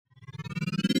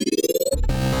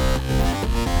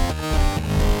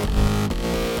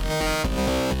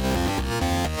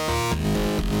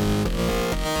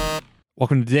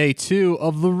Welcome to day 2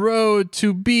 of the road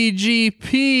to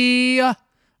BGP.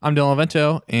 I'm Dylan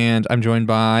Vento, and I'm joined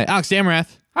by Alex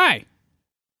Damarath. Hi.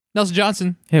 Nelson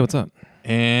Johnson. Hey, what's up?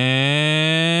 And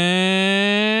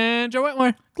Joe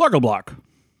Wetmore. Gloggleblock.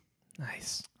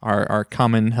 Nice. Our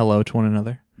common hello to one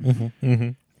another.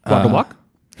 Gloggleblock?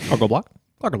 Gloggleblock?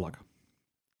 Gloggleblock.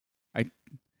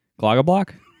 Gloggleblock?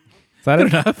 Is that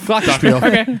it?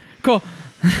 Okay, cool.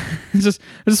 I just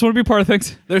want to be part of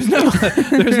things. There's no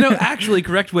actually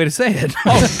correct way to say it.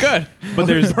 Oh, good. But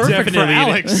there's Perfect for definitely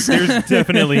Alex. there's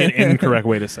definitely an incorrect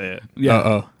way to say it. Yeah.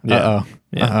 Uh-oh. Yeah. Uh-oh.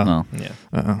 Yeah. Oh.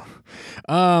 Yeah.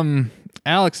 Uh-oh.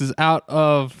 Alex is out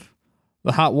of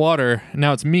the hot water.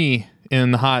 Now it's me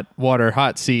in the hot water,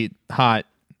 hot seat, hot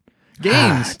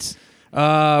games.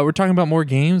 We're talking about more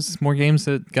games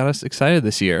that got us excited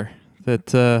this year.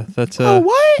 That's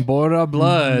what? Border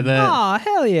Blood. Oh,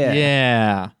 hell yeah.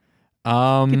 Yeah.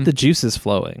 Get the juices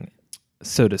flowing,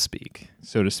 so to speak.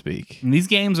 So to speak. And these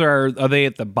games are they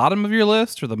at the bottom of your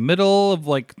list or the middle of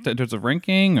in terms of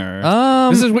ranking or?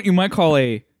 This is what you might call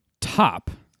a top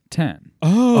 10.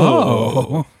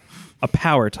 Oh. A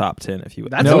power top 10, if you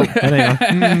would. That's No, okay. that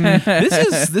ain't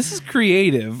This is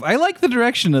creative. I like the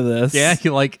direction of this. Yeah,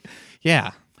 you like.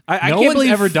 Yeah. I No can't one's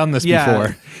believe ever done this yeah.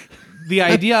 before. The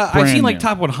idea I've Brand seen new.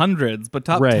 top 100s, but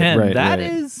top Right, 10 right, that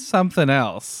right. is something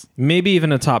else. maybe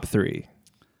even a top 3.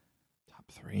 Top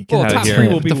 3. Well, Get top out of three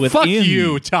here. will be Fuck within-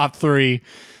 you, top 3.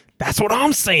 That's what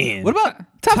I'm saying. What about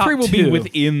Top 3 will be 2?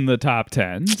 within the top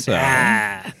 10. So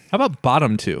How about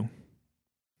bottom 2?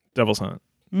 Devil's Hunt.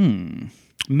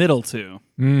 Middle 2?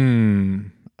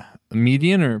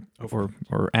 Median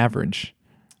or average?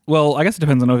 Well, I guess it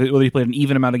depends on whether you played an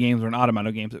even amount of games or an odd amount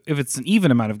of games. If it's an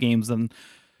even amount of games, then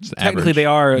Just technically average. they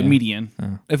are a Yeah. median.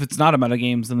 Oh. If it's not amount of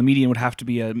games, then the median would have to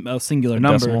be a singular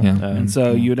number. Decimal. Yeah. And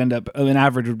so you would end up, an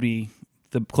average would be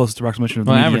the closest approximation of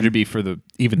the Well, median. average would be for the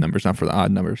even numbers, not for the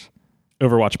odd numbers.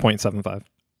 Overwatch 0.75.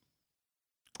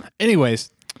 Anyways,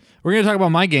 we're gonna talk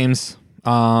about my games.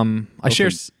 I share.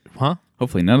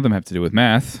 hopefully none of them have to do with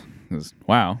math. 'Cause,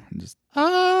 wow. Just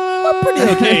Pretty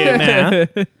okay at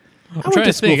math. I'm trying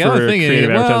to think. I'm thinking. creative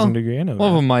Well, advertising degree. I know one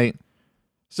of that. them might.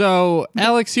 So,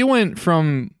 Alex, you went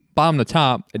from bottom to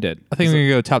top. I did. I think we're gonna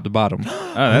go top to bottom.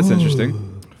 Oh, that's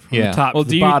interesting. Yeah. Top Well, to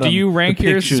the bottom, do you rank the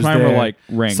yours? pictures Mine were there. like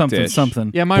ranked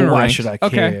something. Yeah, mine But were why ranked. should I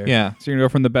Okay. care? Yeah. So you're gonna go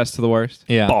from the best to the worst.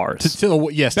 Yeah. Bars. To the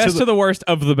yes. Best to the worst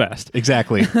of the best.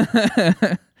 exactly.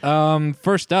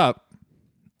 First up,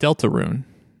 Deltarune.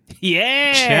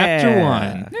 Yeah. Chapter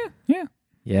 1. Yeah.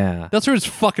 Yeah. Deltarune is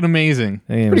fucking amazing,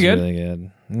 That game Pretty was good. really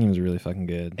good. That game was really fucking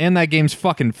good. and that game's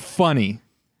fucking funny.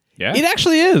 Yeah. It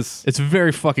actually is. It's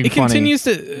very fucking It funny. continues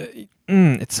to.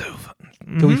 It's so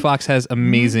fun. Toby Fox has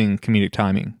amazing comedic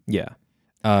timing. Yeah.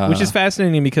 Which is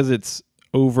fascinating because it's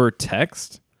over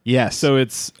text. Yes. So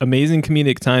it's amazing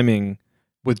comedic timing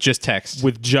with just text.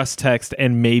 with just text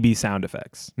and maybe sound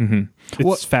effects. Mm-hmm.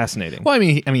 It's fascinating. Well, I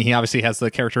mean, he obviously has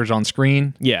the characters on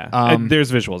screen. Yeah. Um,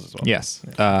 there's visuals as well. Yes.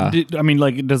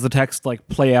 Does the text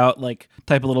play out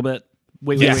type a little bit?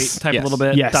 Wait, Yes. type Yes. a little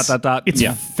bit. Yes. Dot. It's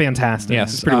Yeah. fantastic.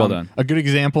 Yes, It's pretty well done. A good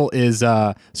example is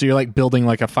so you're building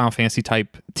a Final Fantasy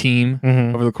type team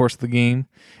over the course of the game,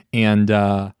 and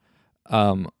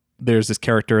there's this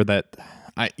character that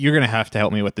you're gonna have to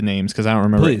help me with the names because I don't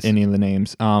remember Please. any of the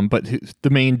names. But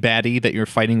the main baddie that you're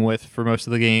fighting with for most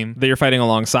of the game, That you're fighting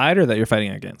alongside or that you're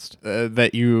fighting against?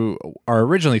 that you are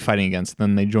originally fighting against,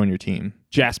 then they join your team.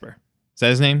 Jasper. Is that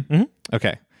his name? Mhm.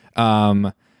 Okay.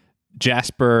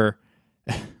 Jasper,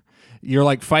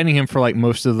 you're fighting him for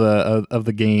most of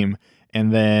the game,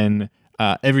 and then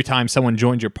every time someone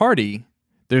joins your party,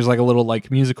 there's a little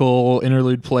musical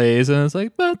interlude plays, and it's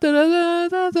like.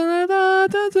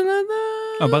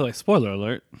 Oh, by the way, spoiler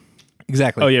alert.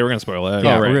 Exactly. Oh, yeah, we're going to spoil it.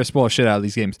 Yeah, Oh, we're right. gonna spoil shit out of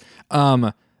these games.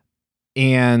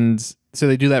 And so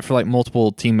they do that for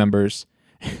multiple team members.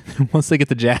 Once they get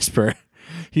to Jasper,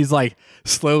 he's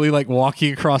slowly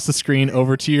walking across the screen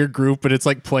over to your group, but it's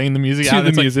playing the music To out. the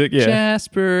It's music, yeah.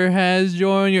 Jasper has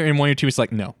joined your, and one of your team is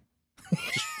no,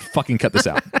 just fucking cut this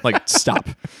out. Stop.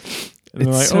 And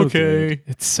they're It's so okay. good.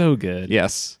 It's so good.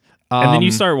 Yes. And then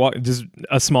you start just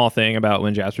a small thing about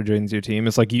when Jasper joins your team.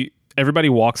 It's everybody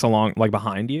walks along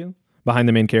behind you, behind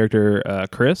the main character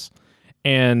Chris,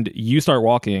 and you start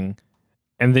walking,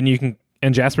 and then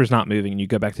and Jasper's not moving, and you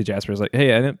go back to Jasper's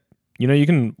hey, you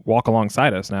can walk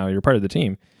alongside us now. You're part of the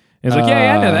team. And he's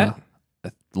yeah, I know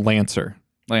that. Lancer.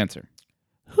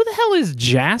 Who the hell is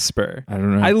Jasper? I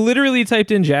don't know. I literally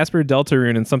typed in Jasper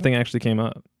Deltarune and something actually came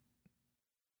up.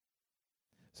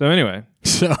 So anyway,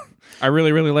 So I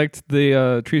really, really liked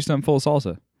the Tree Stump Full of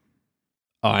Salsa.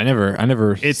 Oh, I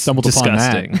never It's stumbled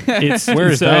disgusting. upon that. It's Where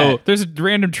is So that? there's a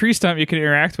random tree stump you can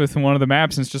interact with in one of the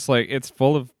maps, and it's just like it's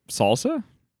full of salsa.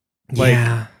 Like,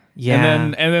 yeah.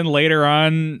 And then later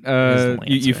on, It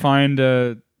is you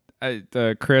Lancer.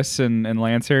 find Chris and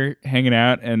Lancer hanging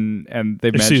out, and they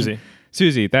Or mention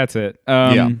Susie. That's it.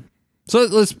 Yeah. So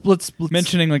let's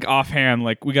Mentioning like offhand,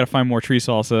 like we got to find more tree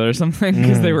salsa or something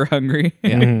because they were hungry.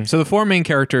 Yeah. Mhm. So the four main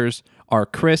characters are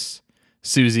Chris,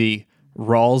 Susie,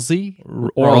 Ralsei,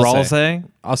 or Ralsei.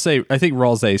 Ralsei. I think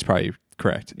Ralsei is probably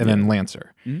correct, and then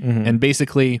Lancer. Mhm. And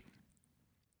basically,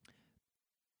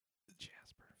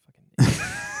 I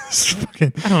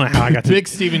don't know how I got to big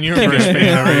Steven Universe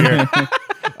fan over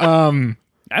here.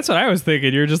 That's what I was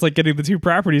thinking. You're just like getting the two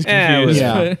properties Yeah, it was-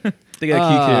 confused. Yeah. They got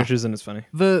key characters and it's funny.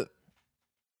 The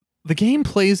game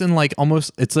plays in like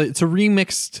almost it's a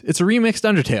remixed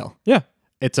Undertale. Yeah.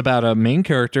 It's about a main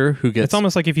character who gets It's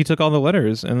almost like if you took all the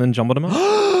letters and then jumbled them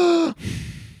up.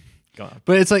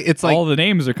 but it's like All the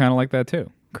names are kind of like that too.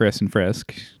 Chris and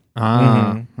Frisk.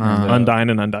 Undyne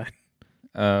and Undyne.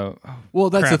 Well,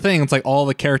 that's Crap. the thing. It's like all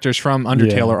the characters from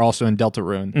Undertale Yeah. are also in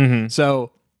Deltarune. Mm-hmm.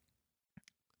 So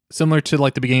similar to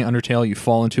like the beginning of Undertale, you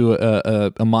fall into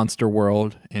a monster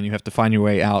world and you have to find your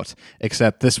way out.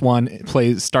 Except this one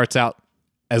starts out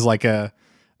as like a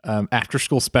after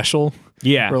school special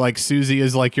Yeah. where like Susie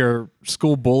is like your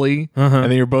school bully, Uh-huh.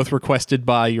 and then you're both requested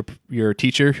by your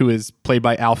teacher, who is played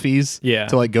by Alphys, Yeah.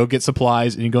 to like go get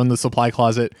supplies, and you go in the supply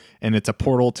closet, and it's a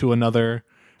portal to another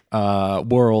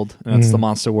world, and it's the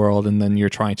monster world, and then you're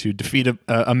trying to defeat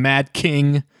a mad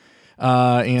king,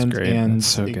 and great. and That's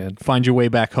so good. find your way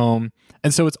back home.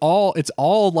 And so it's all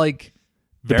like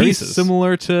very pieces.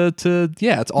 similar to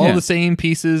it's all Yeah. the same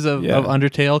pieces of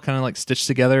Undertale, kind of like stitched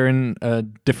together in a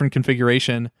different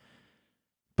configuration,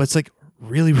 but it's like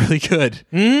really, really good.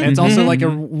 And it's also like a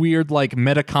weird like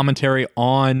meta commentary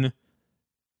on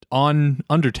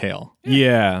Undertale,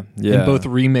 Yeah. Yeah. and both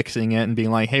remixing it and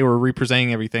being like, hey, we're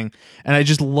representing everything. And I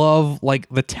just love like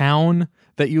the town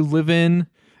that you live in,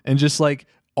 and just like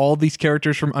all these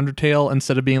characters from Undertale,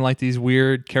 instead of being like these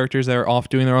weird characters that are off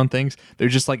doing their own things, they're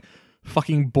just like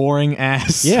fucking boring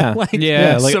ass Yeah. like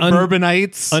Yeah, like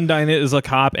suburbanites. Undyne is a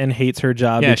cop and hates her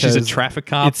job. Yeah, she's a because traffic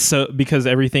cop. It's so because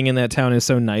everything in that town is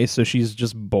so nice, so she's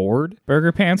just bored.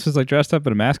 Burger Pants was like dressed up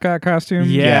in a mascot costume.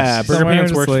 Yeah, Yes. Burger Someone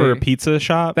Pants was works like- for a pizza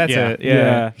shop. That's Yeah. it.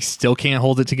 Yeah. He still can't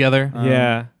hold it together.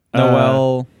 yeah.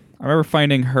 Noelle. I remember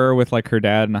finding her with like her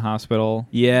dad in a hospital,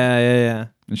 Yeah.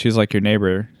 and she's like your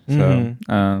neighbor. So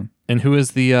And who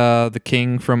is the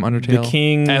king from Undertale? The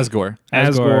king Asgore.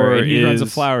 Asgore, and he runs a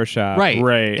is- flower shop. Right.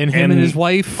 right. And him and his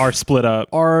wife are split up.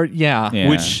 are Yeah.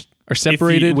 Which are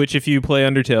separated. If you play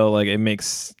Undertale, like it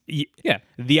makes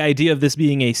the idea of this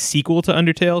being a sequel to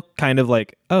Undertale kind of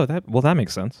like that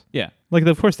makes sense. Yeah. Like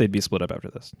of course they'd be split up after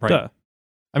this. Right. Duh.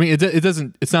 I mean, it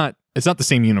doesn't. It's not the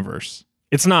same universe.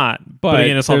 It's not, But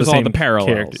again, it's all there's the all same the parallels.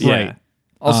 character. Yeah. Right.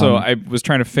 Also, I was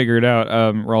trying to figure it out.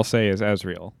 Ralsei is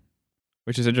Asriel,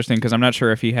 which is interesting because I'm not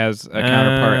sure if he has a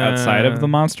counterpart outside of the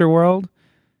monster world.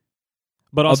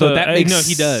 But also Although that makes- no,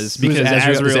 he does Who is because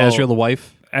Asriel, is Asriel the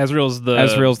wife? Asriel's the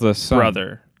Asriel's the son,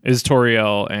 brother is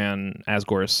Toriel and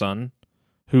Asgore's son,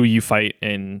 who you fight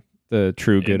in the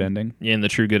true good in- ending. the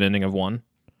true good ending of 1.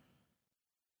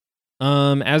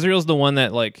 Asriel's the one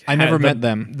that like I never met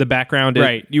them. The background is,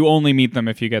 Right. You only meet them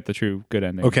if you get the true good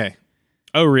ending. Okay.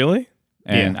 Oh, really?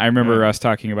 And I remember us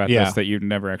talking about Yeah. this, that you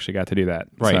never actually got to do that.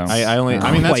 Right. So, I only.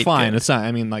 I mean, that's Quite fine. good. It's not.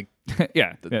 I mean, like,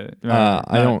 yeah.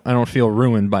 I don't feel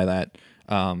ruined by that.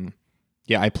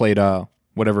 Yeah, I played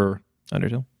whatever.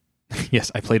 Undertale.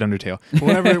 Yes, I played Undertale.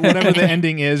 Whatever the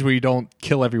ending is, where you don't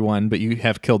kill everyone, but you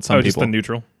have killed some Just people. the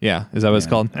neutral. Yeah, is that what it's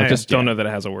called? I just don't know that it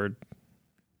has a word.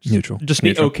 Neutral. Just The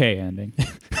neutral. okay ending.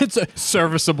 It's a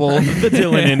serviceable. The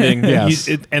Dylan ending. Yes.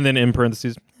 And then in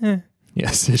parentheses.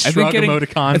 Yes, a I shrug think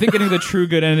emoticon. I think getting the true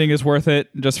good ending is worth it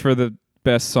just for the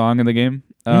best song in the game,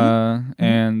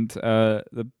 and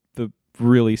the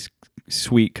really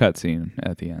sweet cutscene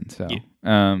at the end.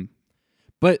 So,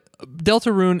 But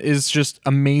Deltarune is just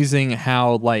amazing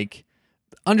how like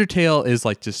Undertale is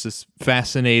like just this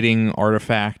fascinating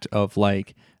artifact of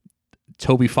like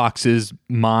Toby Fox's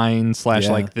mind /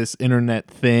 Yeah. like this internet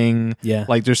thing. Yeah.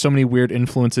 Like there's so many weird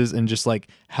influences, and just like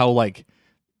how like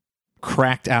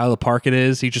cracked out of the park it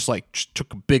is. He just like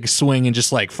took a big swing and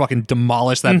just like fucking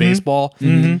demolished that baseball.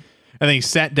 And then he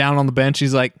sat down on the bench.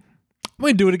 He's like, I'm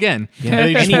going to do it again. And then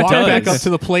he just And he walked back does. up to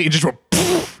the plate and just went,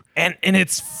 And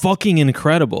it's fucking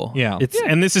incredible. Yeah.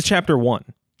 And this is chapter 1.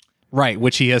 right,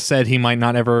 which he has said he might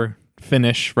not ever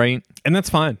finish, right? And that's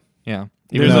fine. Yeah.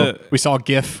 Even There's though we saw a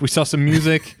GIF, we saw some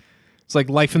music, It's like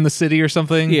Life in the City or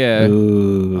something. Yeah. I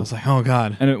Ooh. was like, oh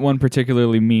god. And one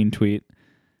particularly mean tweet.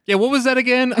 Yeah, what was that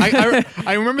again?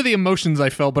 I remember the emotions I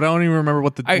felt, but I don't even remember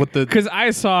what the Because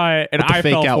I saw it and what the I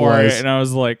fake fell out for was. it, and I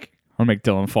was like, I'll make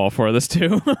Dylan fall for this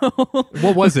too.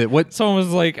 what was it? What Someone was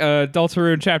like,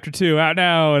 Deltarune Chapter 2 out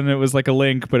now, and it was like a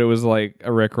link, but it was like a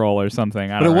Rickroll or something.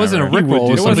 But it wasn't a remember. Rickroll.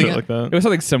 It was It wasn't something like that. It was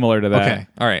something similar to that. Okay.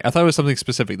 All right. I thought it was something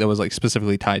specific that was like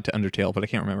specifically tied to Undertale, but I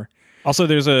can't remember. Also,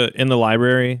 in the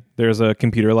library, there's a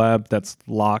computer lab that's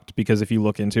locked because if you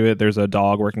look into it, there's a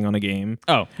dog working on a game.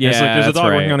 Oh, And yeah. it's like, there's a that's dog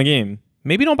right. working on a game.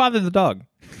 Maybe don't bother the dog.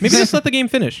 Maybe just let the game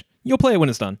finish. You'll play it when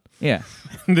it's done. Yeah.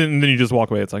 then you just walk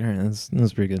away. It's like, all right,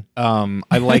 that's pretty good.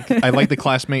 I like the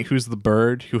classmate who's the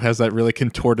bird who has that really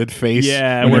contorted face.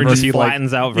 Yeah, whenever where it just he, like-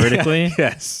 flattens out vertically.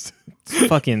 Yes.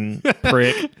 Fucking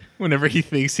prick. Whenever he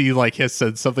thinks he like has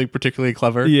said something particularly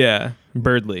clever. Yeah,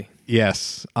 Birdly.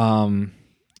 Yes.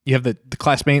 You have the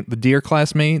classmate, the deer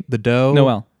classmate, the doe.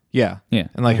 Noelle. Yeah. Yeah.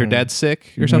 And like her dad's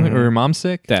sick or something, or her mom's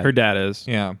sick. Dad. Her dad is.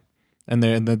 Yeah. And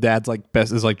the dad's like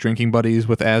best is like drinking buddies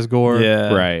with Asgore.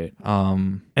 Yeah. Right.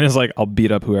 And it's like, I'll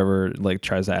beat up whoever like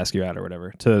tries to ask you out or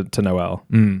whatever to Noelle.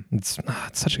 It's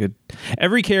such a good.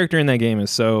 Every character in that game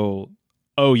is so.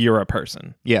 Oh, you're a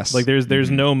person. Yes. Like there's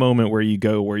no moment where you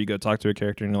go talk to a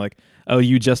character and you're like, oh,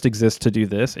 you just exist to do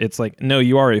this. It's like, no,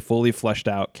 you are a fully fleshed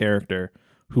out character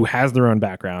who has their own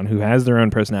background, who has their own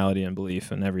personality and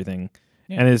belief and everything.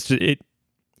 Yeah. And it's just,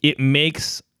 it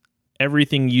makes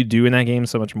everything you do in that game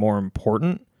so much more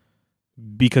important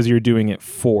because you're doing it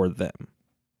for them.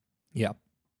 Yeah.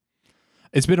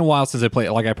 It's been a while since I played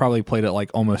it. Like I probably played it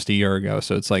like almost a year ago,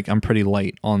 so it's like I'm pretty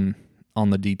light on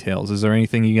the details. Is there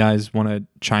anything you guys want to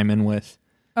chime in with?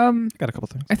 Got a couple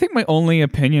things. I think my only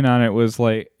opinion on it was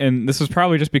like, and this was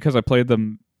probably just because I played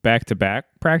them back to back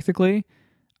practically.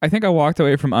 I think I walked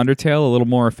away from Undertale a little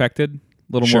more affected,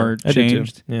 a little more I did too.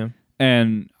 changed. Yeah.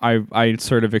 And I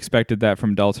sort of expected that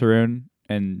from Deltarune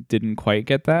and didn't quite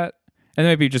get that. And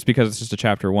maybe just because it's just a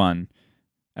chapter 1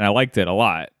 and I liked it a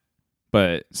lot.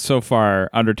 But so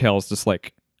far Undertale is just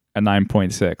like a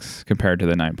 9.6 compared to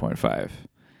the 9.5.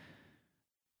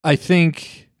 I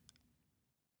think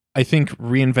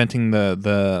reinventing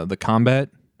the combat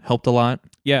helped a lot.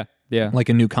 Yeah. Yeah. Like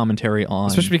a new commentary on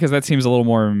Especially because that seems a little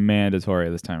more mandatory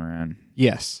this time around.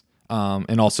 Yes.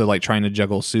 And also like trying to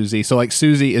juggle Susie. So like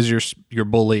Susie is your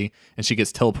bully and she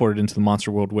gets teleported into the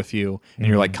monster world with you and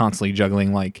you're like constantly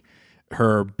juggling like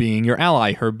her being your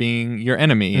ally, her being your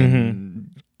enemy and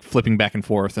flipping back and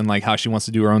forth and like how she wants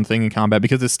to do her own thing in combat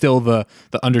because it's still the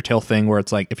Undertale thing where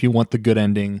it's like if you want the good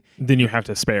ending, Then you have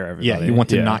to spare everybody. yeah, you want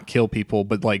to not kill people,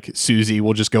 but like Susie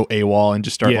will just go AWOL and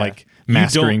just start like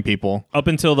massacring people. Up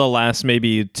until the last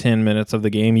maybe 10 minutes of the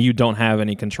game, you don't have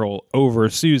any control over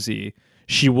Susie.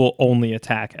 She will only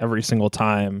attack every single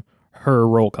time her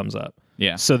roll comes up.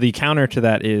 Yeah. So the counter to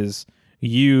that is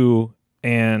you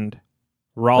and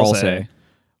Ralsei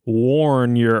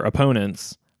warn your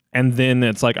opponents, and then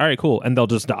it's like, all right, cool, and they'll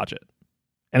just dodge it.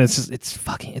 And it's just,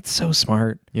 it's so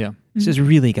smart. Yeah. It's just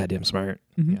really goddamn smart.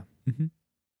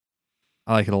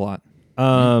 I like it a lot.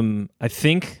 I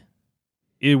think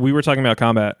we were talking about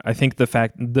combat. I think the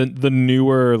fact the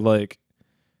newer like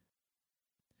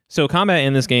so combat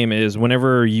in this game is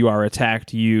whenever you are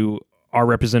attacked, you are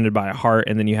represented by a heart,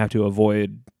 and then you have to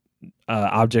avoid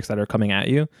objects that are coming at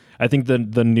you. I think the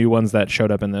new ones that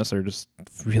showed up in this are just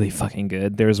really fucking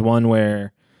good. There's one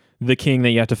where the king that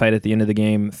you have to fight at the end of the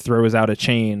game throws out a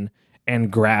chain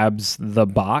and grabs the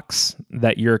box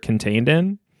that you're contained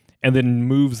in, and then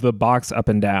moves the box up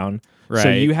and down. Right. So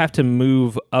you have to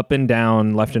move up and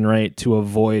down, left and right to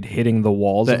avoid hitting the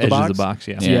walls The of the edges box. of the box,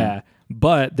 yeah. Yeah.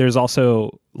 But there's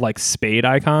also like spade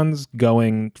icons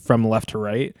going from left to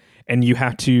right, and you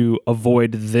have to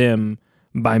avoid them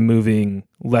by moving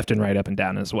left and right, up and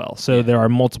down as well. So there are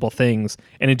multiple things,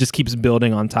 and it just keeps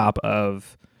building on top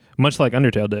of, much like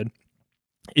Undertale did.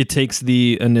 It takes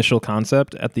the initial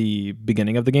concept at the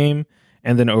beginning of the game,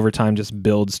 and then over time just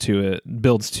builds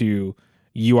to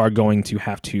you are going to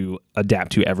have to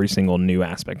adapt to every single new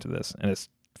aspect of this. And it's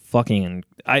fucking,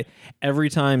 every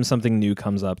time something new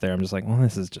comes up there, I'm just like, well,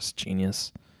 this is just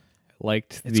genius.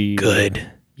 Liked It's good.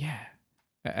 Yeah.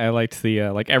 I liked the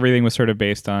like everything was sort of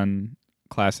based on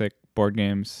classic board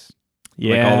games.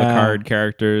 Yeah. Like all the card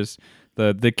characters.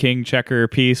 The king checker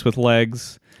piece with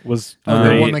legs. Was The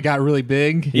great. one that got really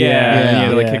big. Yeah. And you had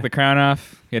to like Yeah. kick the crown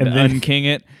off. You had And to then- unking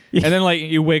it. And then like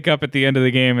you wake up at the end of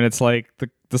the game and it's like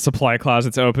the supply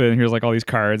closet's open and here's like all these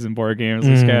cards and board games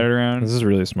like, scattered around. This is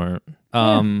really smart.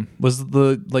 Was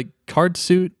the like card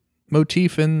suit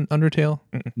motif in Undertale?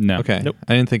 No. Okay. Nope.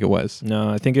 I didn't think it was. No,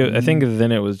 I think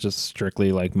then it was just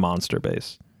strictly like monster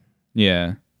based.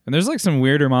 Yeah. And there's like some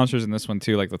weirder monsters in this one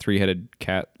too, like the 3-headed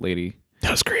cat lady.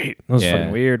 That was great. That was Yeah.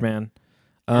 fucking weird, man.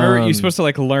 You're supposed to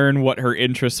like learn what her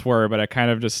interests were, but I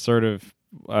kind of just sort of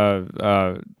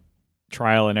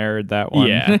trial and errored that one.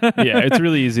 Yeah, yeah. It's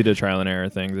really easy to trial and error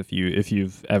things if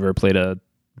you've ever played a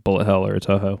Bullet Hell or a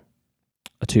Touhou,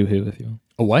 a Touhou, if you will.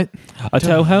 A what? A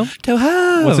Touhou.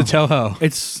 Toho. What's a Toho?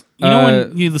 It's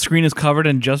when the screen is covered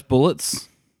in just bullets.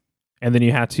 And then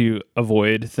you have to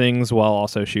avoid things while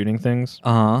also shooting things.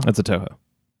 Uh-huh. That's a Touhou.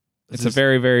 It's a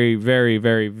very, very, very,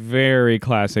 very, very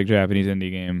classic Japanese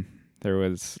indie game. There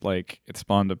was like it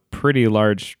spawned a pretty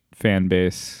large fan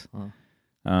base.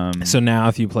 So now,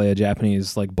 if you play a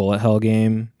Japanese like Bullet Hell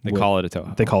game, They call it a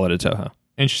Toho. They call it a Touhou.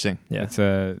 Interesting. Yeah. It's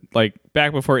a like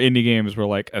back before indie games were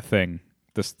like a thing.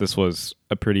 This was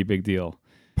a pretty big deal.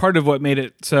 Part of what made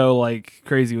it so like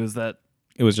crazy was that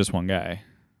It was just one guy.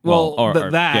 well, or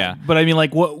that. yeah. But I mean,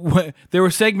 like what there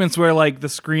were segments where like the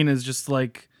screen is just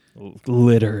like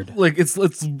Littered.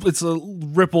 it's a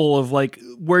ripple of like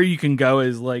where you can go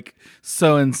is like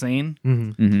so insane.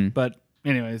 Mm-hmm. But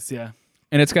anyways, yeah.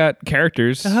 And it's got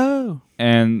characters, Oh.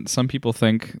 and some people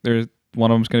think there's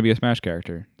one of them's going to be a Smash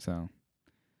character. So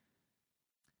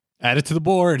Add it to the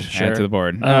board. add it to the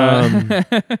board.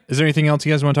 Is there anything else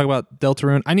you guys want to talk about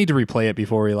Deltarune? I need to replay it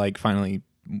before we like finally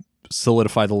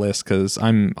solidify the list because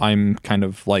I'm kind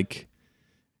of like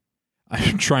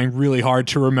I'm trying really hard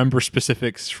to remember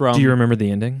specifics from. Do you remember the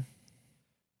ending?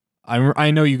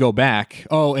 I know you go back.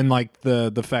 Oh, and like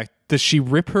the fact, does she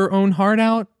rip her own heart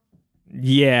out?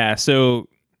 Yeah. So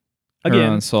Her again,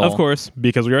 own soul. of course,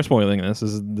 because we are spoiling this.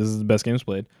 This is the best games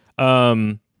played.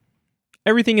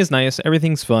 Everything is nice.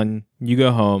 Everything's fun. You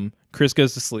go home. Chris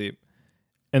goes to sleep,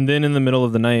 and then in the middle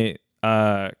of the night,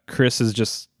 Chris is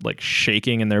just like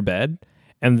shaking in their bed,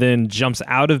 and then jumps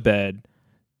out of bed,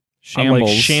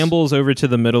 shambles over to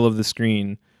the middle of the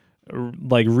screen,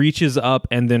 like reaches up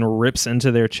and then rips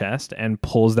into their chest and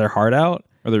pulls their heart out.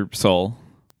 or their soul.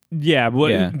 Yeah,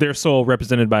 but Yeah. their soul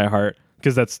represented by a heart,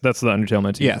 because that's the Undertale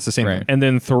motif. Yeah, it's the same Right. thing. And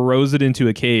then throws it into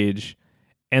a cage,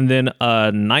 and then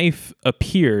a knife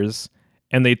appears,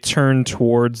 and they turn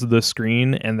towards the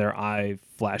screen, and their eye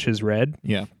flashes red,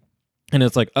 Yeah. and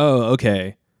it's like, oh,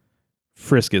 okay,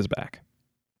 Frisk is back,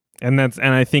 and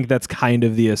I think that's kind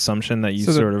of the assumption that you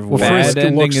So the sort of well, walk- Frisk Bad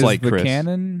ending looks is like the Chris.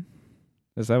 canon.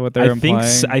 Is that what they're I think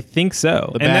implying? I think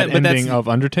so. The And bad but that's- ending of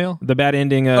Undertale? the bad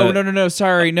ending. Oh no!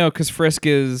 Sorry, no, because Frisk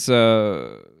is.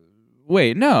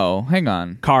 Wait, no, hang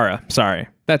on. Kara. Sorry,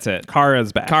 That's it.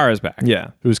 Kara's back. Kara's back.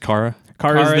 Yeah, Who's Kara?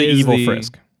 Kara's Kara the is evil the-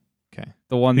 Frisk. Okay.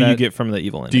 The one Who that you get from the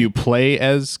evil ending. Do you play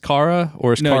as Kara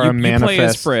or is no, Kara you manifest? play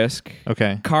as Frisk.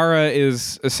 Okay. Kara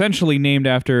is essentially named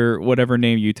after whatever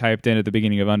name you typed in at the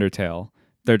beginning of Undertale.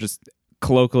 They're just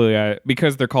colloquially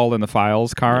because they're called in the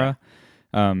files Kara,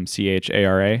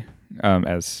 Chara,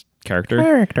 as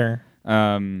character.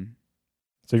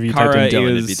 So if you Kara typed in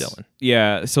Dylan, is, it'd be Dylan.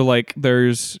 Yeah, so like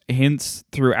there's hints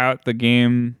throughout the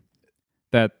game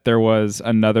that there was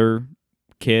another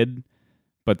kid,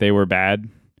 but they were bad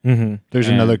Mm-hmm. There's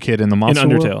And- another kid in the In monster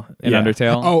world? Undertale. in Yeah.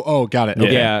 Undertale. Oh, got it. Yeah.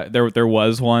 Okay. Yeah, there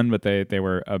was one, but they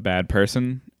were a bad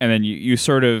person. And then you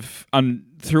sort of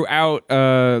throughout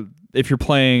if you're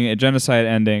playing a genocide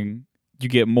ending, you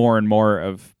get more and more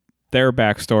of their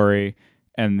backstory,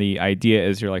 and the idea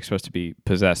is you're like supposed to be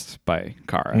possessed by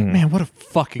Kara. Mhm. Man, what a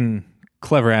fucking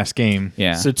clever ass game.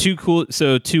 Yeah. So two cool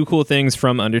things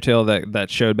from Undertale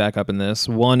that showed back up in this.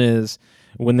 One is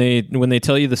when they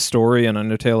tell you the story in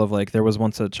Undertale of like there was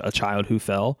once a child who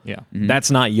fell. Yeah. Mhm. That's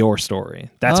not your story.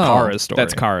 That's Oh, Kara's story.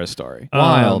 That's Kara's story.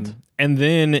 Wild. And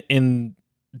then in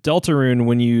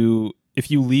Deltarune,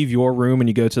 if you leave your room and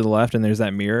you go to the left and there's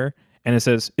that mirror and it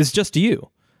says it's just you.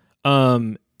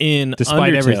 In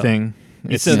Despite Undertale- everything.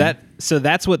 It's so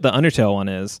that's what the Undertale one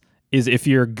is if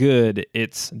you're good,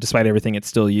 it's despite everything, it's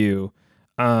still you.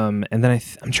 And then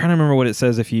I'm trying to remember what it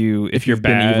says if you're bad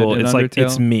been evil, in it's like Undertale?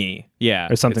 it's me Yeah.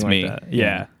 or something it's like me. that.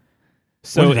 Yeah.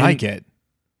 So what did I in- get?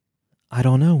 I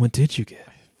don't know. What did you get?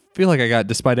 I feel like I got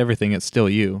despite everything, it's still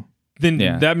you. Then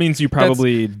Yeah. that means you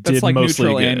probably That's did like mostly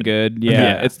neutral good. and good. Yeah.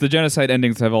 Yeah. It's the genocide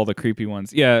endings have all the creepy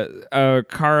ones. Yeah.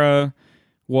 Kara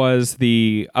was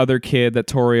the other kid that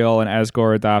Toriel and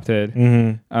Asgore adopted.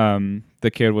 Mm-hmm. The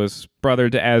kid was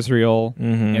brother to Asriel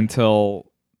Mm-hmm. until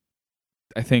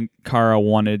I think Kara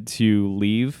wanted to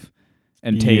leave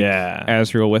and take Yeah.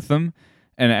 Asriel with them.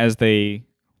 And as they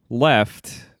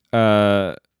left,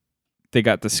 they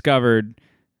got discovered.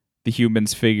 The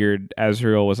humans figured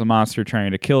Asriel was a monster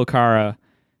trying to kill Kara.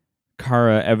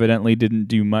 Kara evidently didn't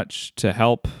do much to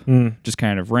help, just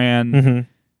kind of ran.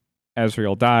 Mm-hmm.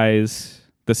 Asriel dies.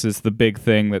 This is the big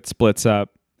thing that splits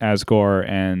up Asgore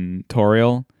and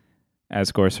Toriel.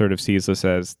 Asgore sort of sees this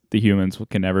as the humans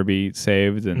can never be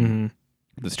saved, and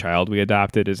this child we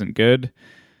adopted isn't good,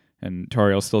 and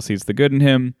Toriel still sees the good in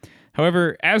him.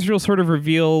 However, Azrael sort of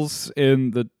reveals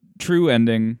in the true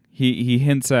ending, he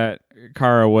hints at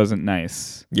Kara wasn't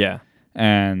nice, Yeah.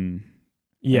 and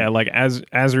Yeah, like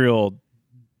Azrael,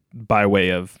 by way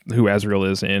of who Azrael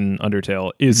is in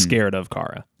Undertale, is scared of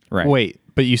Kara. right. Wait,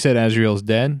 but you said Azrael's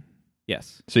dead?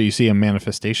 Yes. So you see a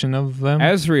manifestation of them?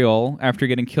 Azrael, after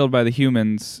getting killed by the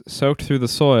humans, soaked through the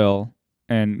soil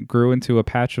and grew into a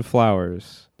patch of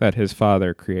flowers that his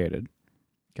father created.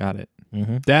 Got it.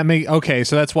 Mm-hmm. Okay,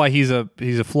 so that's why he's a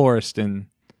florist in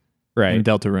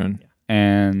Deltarune.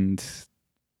 And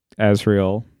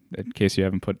Azrael, in case you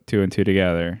haven't put two and two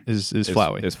together, Is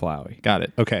Flowey. Is Flowey. Got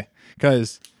it. Okay.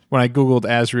 Because when I Googled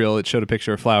Azrael, it showed a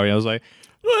picture of Flowey. I was like,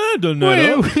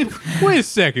 wait a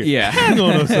second. Yeah. Hang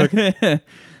on a second.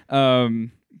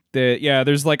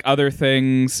 There's like other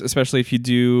things, especially if you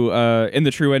do in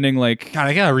the true ending, like God,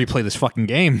 I gotta replay this fucking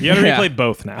game. You gotta Yeah. replay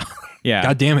both now. yeah.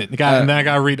 God damn it. And then I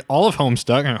gotta read all of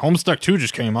Homestuck. And Homestuck 2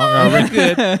 just came out. I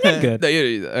gotta read-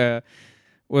 Good.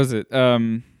 Was it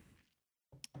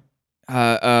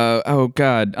oh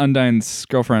god, Undyne's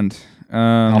girlfriend.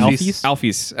 Alphys?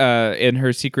 Alphys, in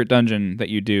her secret dungeon that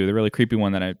you do, the really creepy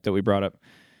one that we brought up.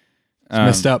 It's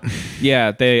messed up.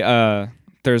 Yeah, they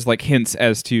there's like hints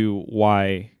as to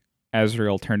why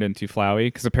Azrael turned into Flowey,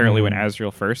 because apparently when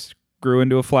Azrael first grew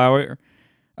into a flower,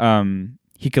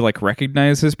 he could like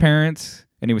recognize his parents,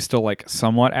 and he was still like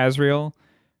somewhat Azrael,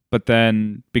 but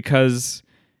then because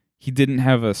he didn't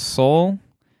have a soul,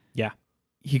 Yeah.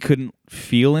 he couldn't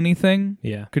feel anything.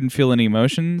 Yeah. Couldn't feel any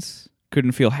emotions.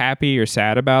 Couldn't feel happy or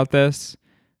sad about this.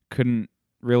 Couldn't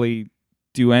really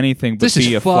do anything but This is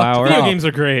be a fucked flower. Video up. games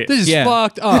are great. This is Yeah.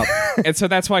 fucked up. And so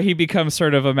that's why he becomes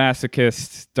sort of a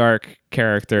masochist, dark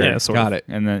character. Yeah, sort Got of. it.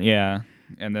 And then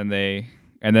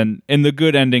and then in the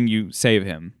good ending you save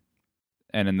him,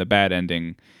 and in the bad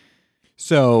ending,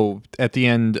 So at the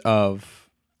end of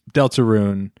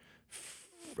Deltarune,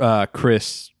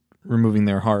 Chris removing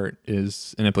their heart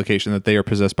is an implication that they are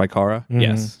possessed by Kara,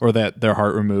 yes, or that their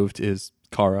heart removed is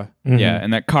Kara. yeah,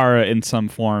 and that Kara in some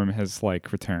form has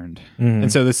like returned.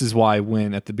 And so this is why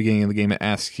when at the beginning of the game it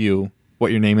asks you what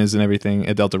your name is and everything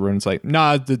at Deltarune, it's like,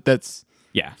 nah, that's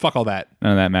Yeah, fuck all that.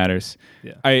 none of that matters.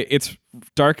 Yeah. It's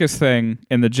darkest thing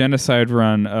in the genocide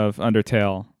run of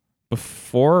Undertale.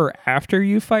 Before or after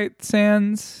you fight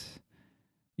Sans,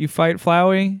 you fight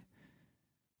Flowey,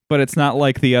 but it's not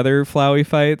like the other Flowey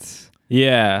fights.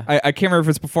 Yeah. I can't remember if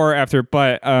it's before or after,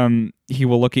 but he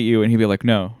will look at you and he'll be like,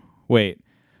 no, wait.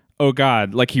 Oh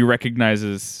God, like he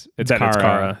recognizes it's That Kara. it's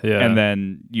Kara, yeah. And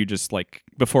then you just like,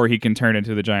 before he can turn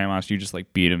into the giant monster, you just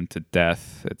like beat him to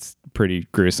death. It's pretty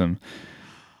gruesome.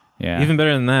 Yeah. Even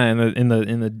better than that, in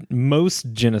the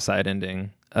most genocide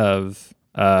ending of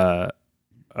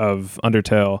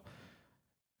Undertale,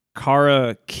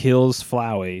 Kara kills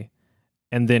Flowey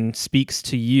and then speaks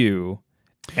to you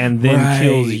and then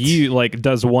kills you, like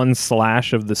does one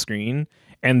slash of the screen,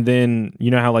 and then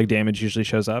you know how like damage usually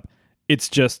shows up? It's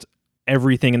just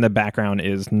everything in the background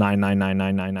is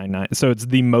 9999999. So it's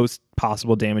the most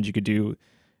possible damage you could do,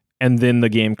 and then the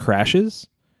game crashes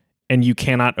and you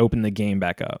cannot open the game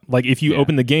back up. Like if you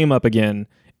open the game up again,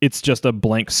 it's just a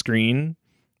blank screen.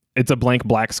 It's a blank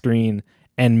black screen.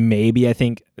 And maybe, I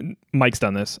think Mike's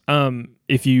done this.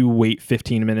 If you wait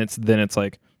 15 minutes, then it's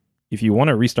like, if you want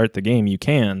to restart the game, you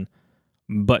can,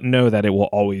 but know that it will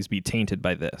always be tainted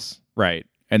by this. Right.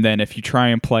 And then if you try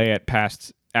and play it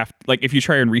if you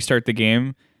try and restart the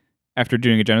game after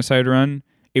doing a genocide run,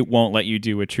 it won't let you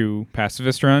do a true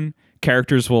pacifist run.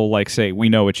 Characters will like say, we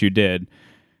know what you did.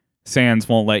 Sans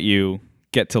won't let you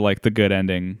get to like the good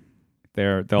ending.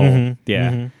 They'll Mhm.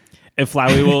 yeah. And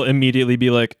Flowey will immediately be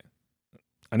like,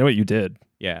 I know what you did.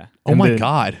 Yeah. Oh And my then-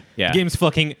 God. Yeah. The game's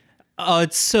fucking, oh,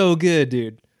 it's so good,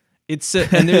 dude. It's so,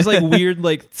 and there's like weird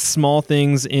like small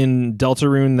things in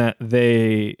Deltarune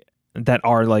that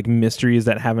are like mysteries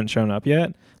that haven't shown up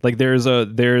yet. Like there's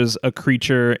a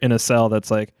creature in a cell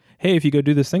that's like, hey, if you go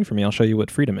do this thing for me, I'll show you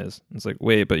what freedom is. It's like,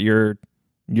 wait, but you're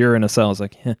in a cell. It's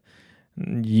like,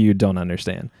 you don't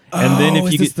understand. And then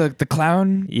if you get the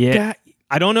clown? yeah,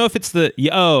 I don't know if it's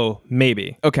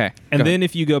maybe. Okay. And then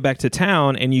if you go back to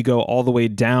town and you go all the way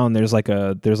down, there's like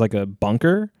a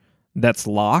bunker that's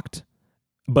locked,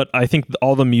 but I think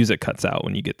all the music cuts out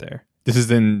when you get there. This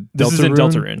is in Deltarune? This is in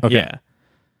Deltarune. Okay. Yeah.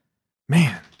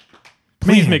 Man.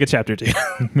 Please Man. make a chapter 2.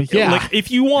 Yeah. Like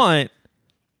if you want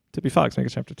Tippy Fox, make a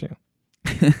chapter 2.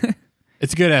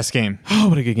 It's a good ass game. Oh,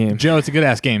 what a good game. Joe, it's a good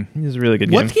ass game. It was a really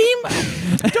good What game.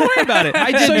 game? Don't worry about it.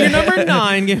 I did. So you're number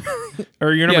 9 game.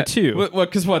 Or you're number 2. What?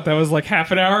 Because what? That was like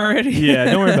half an hour already. Yeah,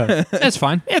 don't worry about it. That's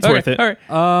fine. It's worth it. All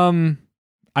right.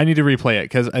 I need to replay it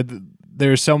because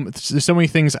there's so many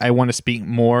things I want to speak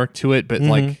more to it, but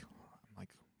like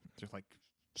just like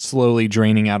slowly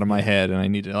draining out of my head, and I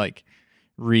need to like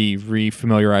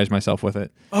re-familiarize myself with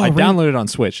it. I downloaded it on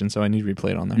Switch, and so I need to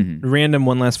replay it on there. Random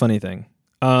one last funny thing.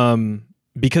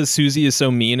 Because Susie is so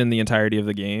mean in the entirety of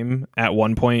the game, at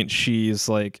one point she's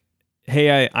like,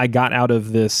 hey, I got out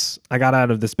of this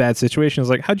bad situation. I was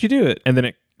like, how'd you do it? And then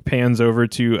it pans over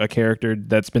to a character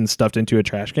that's been stuffed into a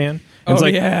trash can. And it's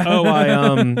like,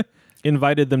 I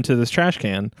invited them to this trash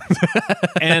can.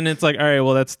 And it's like, all right,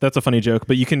 well, that's a funny joke,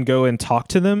 but you can go and talk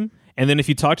to them. And then if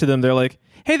you talk to them, they're like,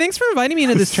 hey, thanks for inviting me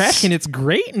into this trash can. It's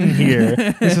great in here.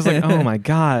 It's just like, oh my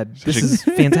God, this is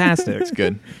fantastic. It's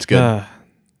good. It's good.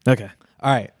 Okay.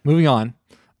 All right, moving on.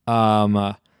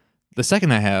 The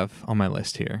second I have on my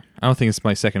list here, I don't think it's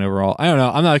my second overall. I don't know.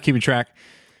 I'm not keeping track.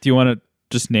 Do you want to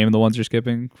just name the ones you're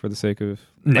skipping for the sake of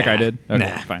like I did? Okay,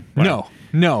 Nah. fine. No.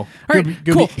 All right,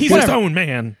 Cool. He's his own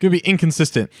man. Gonna be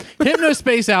inconsistent.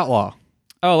 Hypnospace Outlaw.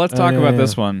 Oh, let's talk about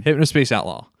this one. Hypnospace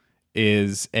Outlaw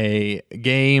is a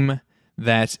game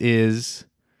that is.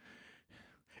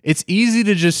 It's easy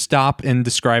to just stop and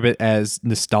describe it as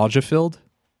nostalgia filled,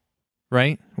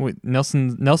 right? Wait,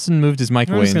 Nelson moved his mic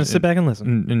I'm away. just gonna sit back and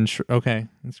listen. Okay,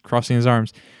 he's crossing his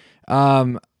arms.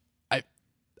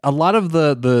 A lot of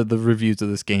the reviews of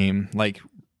this game like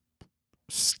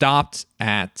stopped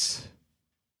at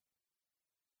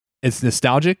it's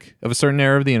nostalgic of a certain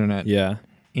era of the internet. Yeah.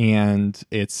 And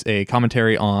it's a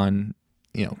commentary on,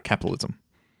 capitalism.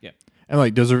 Yeah. And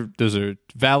like those are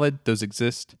valid, those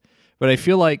exist. But I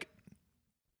feel like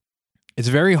it's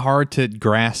very hard to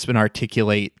grasp and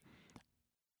articulate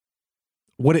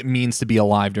what it means to be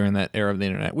alive during that era of the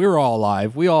internet. We were all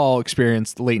alive. We all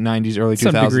experienced the late 90s, early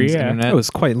 2000s internet. I was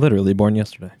quite literally born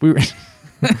yesterday. We were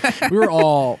we were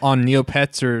all on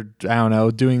Neopets or I don't know,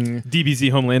 doing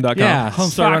DBZHomeland.com. Yeah.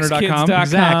 HomestarRunner.com.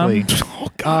 Exactly. Oh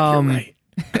God, you're right.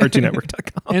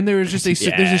 CartoonNetwork.com. And there was just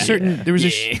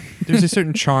there's a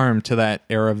certain charm to that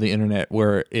era of the internet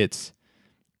where it's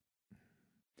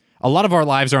a lot of our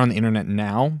lives are on the internet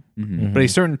now, but a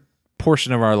certain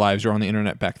portion of our lives are on the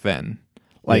internet back then.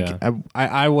 Like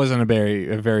I wasn't a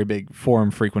very big forum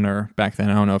frequenter back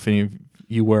then. I don't know if any of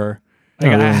you were. I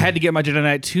had to get my Jedi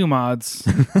Knight 2 mods.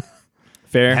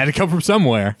 Fair. It had to come from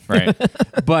somewhere. Right.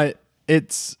 But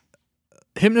it's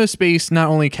Hypnospace not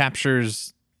only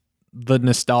captures the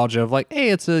nostalgia of like,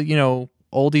 hey, it's a,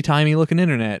 oldie timey looking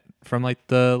internet from like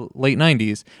the late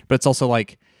 90s, but it's also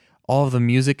like all of the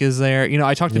music is there.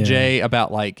 I talked to Jay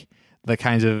about like the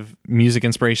kinds of music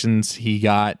inspirations he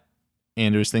got,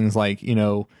 and there's things like,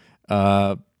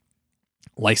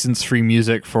 license free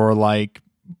music for like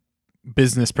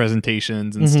business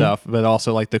presentations and stuff, but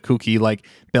also like the kooky like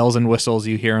bells and whistles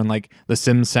you hear on like the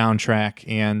Sims soundtrack.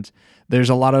 And there's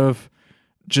a lot of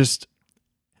just,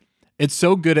 it's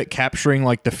so good at capturing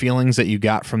like the feelings that you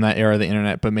got from that era of the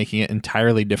internet, but making it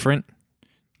entirely different.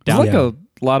 There's like a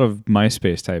lot of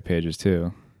MySpace type pages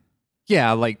too.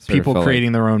 Yeah, like Sort of people felt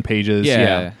creating their own pages.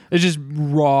 Yeah. It's just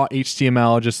raw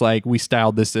HTML, just like we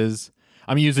styled this as.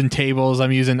 I'm using tables,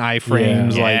 I'm using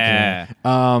iframes,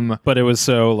 But it was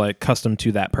so like custom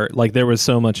to that like there was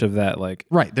so much of that like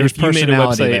right. There's if you made a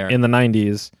personality website there. in the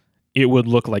 90s, it would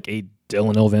look like a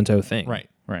Dylan Ilvento thing. Right.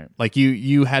 Right. Like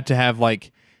you had to have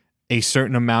like a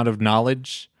certain amount of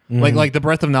knowledge. Like the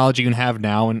breadth of knowledge you can have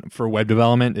now and for web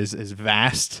development is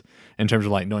vast in terms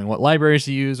of like knowing what libraries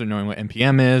to use or knowing what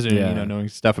NPM is or knowing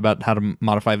stuff about how to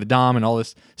modify the DOM and all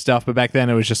this stuff. But back then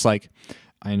it was just like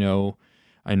I know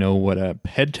what a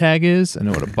head tag is. I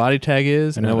know what a body tag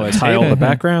is. I know what a tile the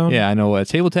background. Yeah, I know what a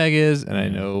table tag is, and I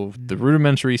know the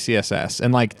rudimentary CSS.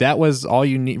 And like that was all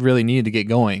you really needed to get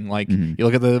going. Like you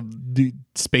look at the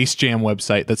Space Jam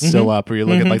website that's still up, or you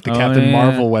look at like the Captain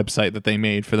Marvel website that they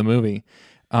made for the movie.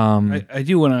 I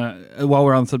do want to, while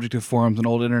we're on the subject of forums and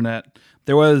old internet,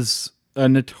 there was a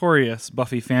notorious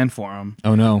Buffy fan forum.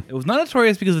 Oh no! It was not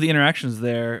notorious because of the interactions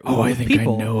there. With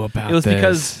people. I know about it was this.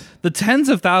 because the tens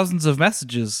of thousands of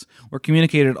messages were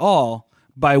communicated all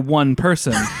by one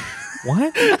person.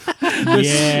 What?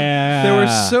 Yeah. There were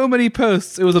so many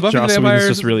posts. It was a Buffy Joss the Whedon's Vampire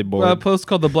just really bored. post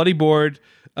called The Bloody Board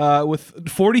with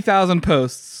 40,000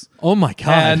 posts. Oh my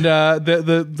god! And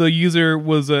the user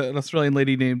was an Australian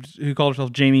lady who called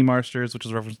herself Jamie Marsters, which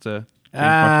is a reference to.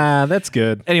 That's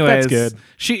good. Anyways, That's good.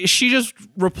 She just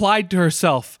replied to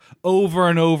herself over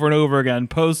and over and over again,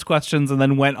 posed questions, and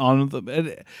then went on with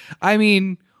them. I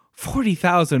mean,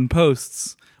 40,000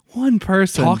 posts. One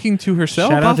person talking to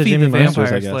herself. Shout out to Buffy Jamie the Masters,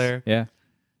 Vampire I guess. Slayer. Yeah.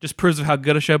 Just proves of how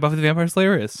good a show Buffy the Vampire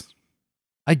Slayer is.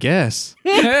 I guess.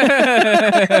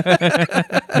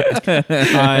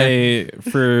 I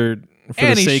for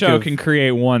Any the sake show of can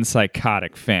create one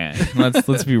psychotic fan.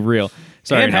 Let's be real.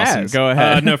 Sorry, It Nelson. has. Go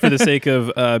ahead. No, for the sake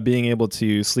of being able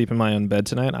to sleep in my own bed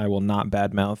tonight, I will not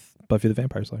badmouth Buffy the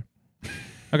Vampire Slayer.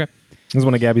 Okay. This is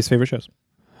one of Gabby's favorite shows.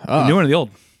 The new one or the old?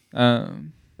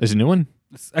 There's a new one.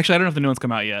 Actually, I don't know if the new one's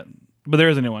come out yet, but there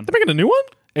is a new one. They're making a new one?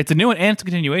 It's a new one and it's a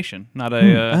continuation, not a.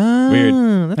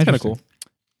 Weird. That's kind of cool.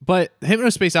 But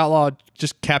Hypnospace Outlaw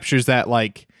just captures that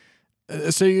like.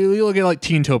 So you look at like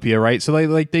Teentopia, right? So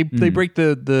they break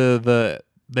their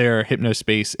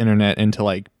Hypnospace internet into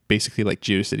like basically like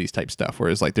GeoCities type stuff.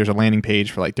 Whereas like there's a landing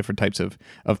page for like different types of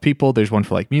people. There's one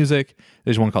for like music.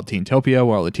 There's one called Teentopia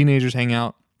where all the teenagers hang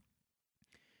out.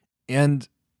 And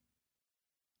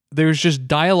there's just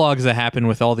dialogues that happen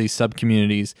with all these sub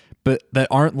communities, but that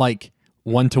aren't like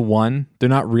one to one. They're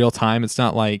not real time. It's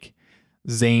not like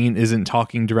Zane isn't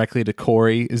talking directly to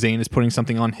Corey. Zane is putting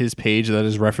something on his page that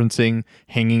is referencing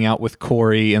hanging out with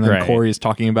Corey, and then Right. Corey is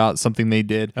talking about something they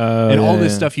did, and all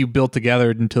this stuff you built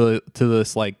together into to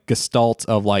this like gestalt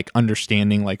of like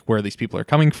understanding like where these people are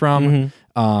coming from,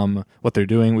 what they're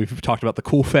doing. We've talked about the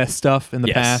Cool Fest stuff in the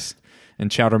Yes. past, and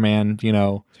Chowderman, you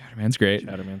know, Man's great.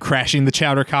 crashing the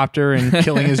chowder copter and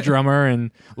killing his drummer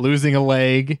and losing a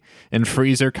leg, and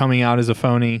Freezer coming out as a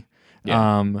phony,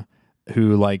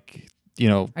 who like, you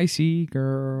know, Icy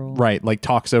girl. right, like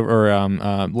talks over or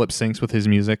lip syncs with his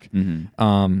music.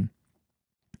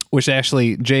 Which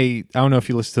actually, Jay, I don't know if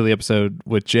you listened to the episode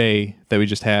with Jay that we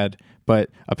just had, but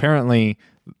apparently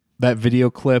that video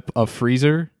clip of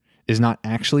Freezer is not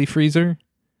actually Freezer.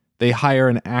 They hire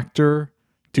an actor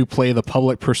to play the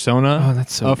public persona Oh,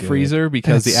 that's so of good. Freezer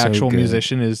because That's the so actual good.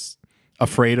 musician is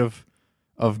afraid of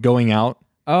going out.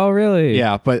 Oh, really?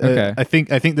 Yeah, but Okay. I think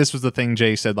this was the thing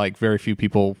Jay said like very few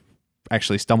people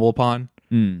actually stumble upon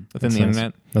within the nice.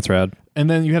 internet. That's rad. And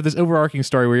then you have this overarching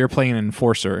story where you're playing an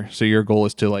enforcer. So your goal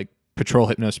is to like patrol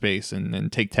Hypnospace and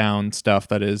take down stuff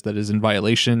that is in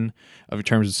violation of your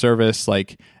terms of service.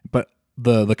 Like, but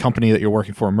the company that you're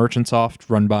working for, Merchantsoft,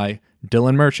 run by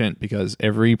Dylan Merchant, because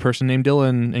every person named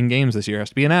Dylan in games this year has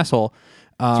to be an asshole.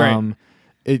 right.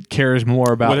 It cares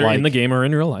more about Whether like, in the game or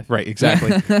in real life. right,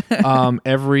 exactly.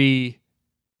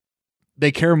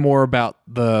 They care more about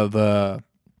the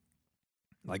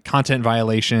like content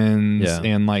violations Yeah.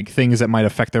 and like things that might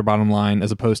affect their bottom line,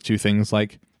 as opposed to things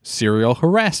like serial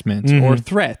harassment or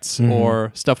threats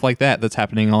or stuff like that that's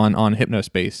happening on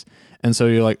Hypnospace. And so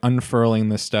you're like unfurling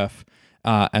this stuff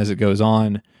as it goes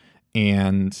on,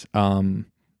 and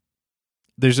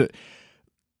there's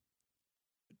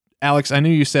Alex, I knew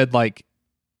you said like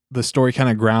the story kind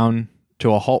of ground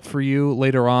to a halt for you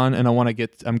later on, and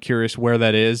I'm curious where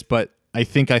that is, but I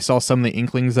think I saw some of the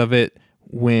inklings of it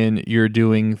when you're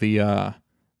doing the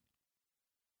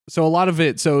so a lot of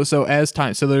it so as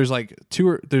time, so there's like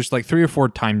 3 or 4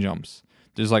 time jumps.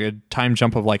 There's like a time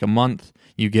jump of like a month.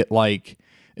 You get like,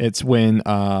 it's when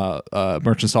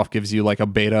Merchantsoft gives you like a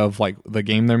beta of like the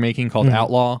game they're making called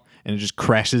Outlaw, and it just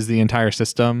crashes the entire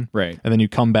system. Right. And then you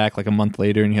come back like a month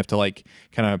later and you have to like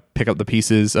kind of pick up the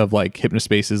pieces of like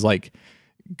Hypnospace is like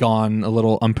gone a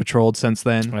little unpatrolled since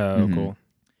then. Oh, cool.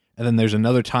 And then there's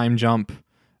another time jump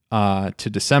to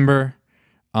December,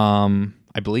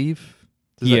 I believe.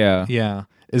 Yeah.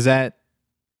 Is that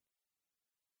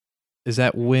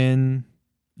when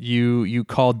you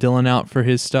call Dylan out for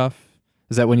his stuff?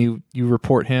 Is that when you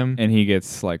report him? And he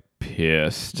gets like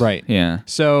pissed. Right. Yeah.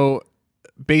 So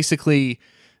basically,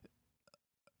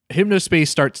 Hypnospace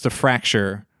starts to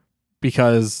fracture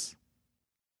because,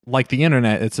 like the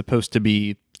internet, it's supposed to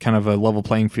be kind of a level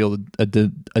playing field, a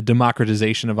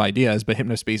democratization of ideas, but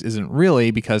Hypnospace isn't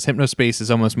really, because Hypnospace is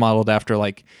almost modeled after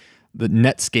like the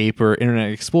Netscape or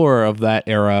Internet Explorer of that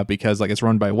era, because like it's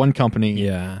run by one company,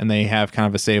 Yeah. and they have kind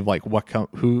of a say of like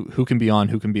who can be on,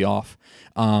 who can be off,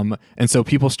 and so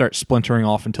people start splintering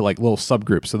off into like little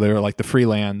subgroups. So they're like the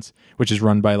Freelands, which is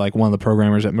run by like one of the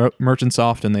programmers at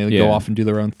Merchantsoft, and they Yeah. go off and do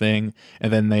their own thing.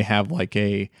 And then they have like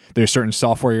there's certain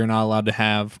software you're not allowed to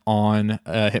have on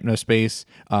Hypnospace.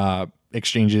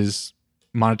 Exchanges,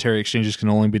 monetary exchanges can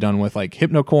only be done with like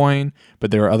HypnoCoin, but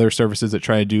there are other services that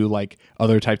try to do like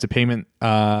other types of payment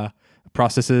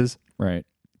processes. Right.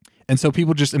 And so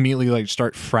people just immediately like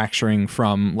start fracturing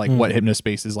from like what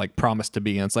Hypnospace is like promised to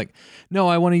be. And it's like, no,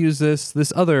 I want to use this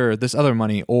other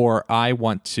money, or I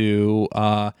want to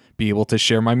be able to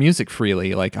share my music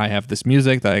freely. Like I have this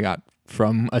music that I got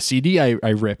from a CD I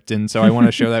ripped, and so I want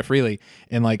to share that freely.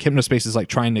 And like Hypnospace is like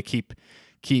trying to keep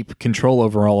control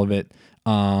over all of it.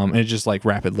 And it just like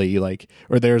rapidly like,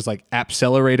 or there's like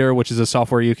Appcelerator, which is a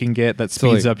software you can get that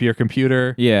speeds up your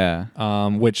computer. Yeah.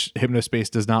 Which Hypnospace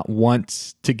does not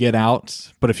want to get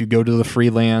out. But if you go to the free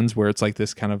lands where it's like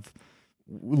this kind of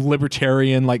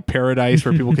libertarian like paradise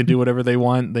where people can do whatever they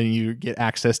want, then you get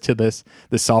access to this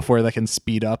software that can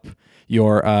speed up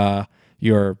your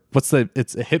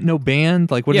it's a hypno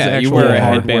band, like what is the actual you wear a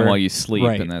hardware? headband while you sleep,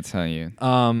 Right. and that's how you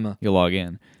log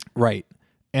in. Right.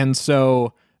 And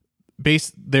so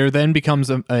there then becomes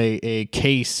a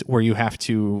case where you have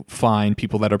to find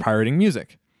people that are pirating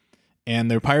music. And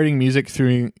they're pirating music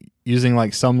through using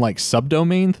like some like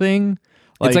subdomain thing.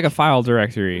 It's like a file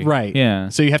directory. Right. Yeah.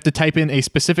 So you have to type in a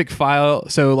specific file.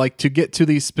 So like to get to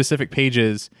these specific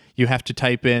pages, you have to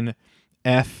type in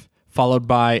F followed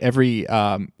by every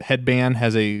headband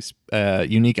has a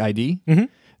unique ID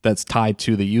that's tied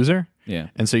to the user. Yeah.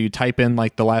 And so you type in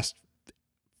like the last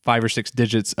 5 or 6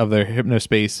 digits of their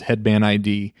Hypnospace headband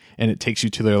ID, and it takes you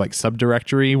to their like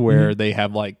subdirectory where they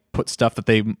have like put stuff that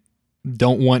they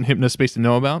don't want Hypnospace to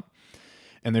know about.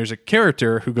 And there's a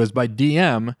character who goes by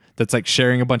DM that's like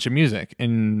sharing a bunch of music,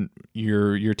 and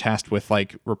you're tasked with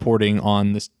like reporting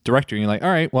on this directory. And you're like, all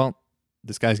right, well,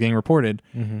 this guy's getting reported.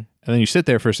 And then you sit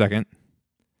there for a second,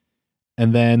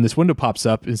 and then this window pops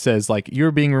up and says like,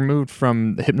 you're being removed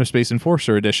from the Hypnospace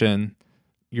Enforcer Edition.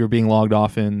 You're being logged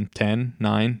off in 10,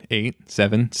 9, 8,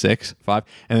 7, 6, 5,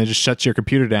 and then it just shuts your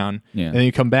computer down. Yeah. And then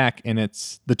you come back, and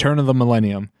it's the turn of the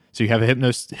millennium. So you have a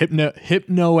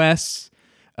HypnoS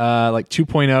like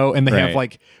 2.0, and they have Right.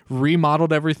 like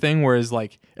remodeled everything, whereas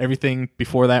like everything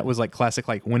before that was like classic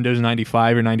like Windows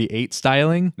 95 or 98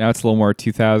 styling. Now it's a little more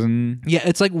 2000. Yeah,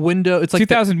 it's like it's like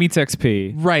 2000 meets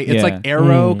XP. right. It's Yeah. like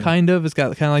Arrow kind of. It's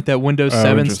got kind of like that Windows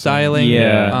 7 interesting. styling.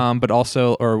 Yeah. But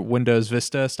also or Windows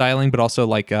Vista styling, but also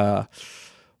like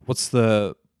what's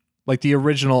the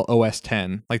original OS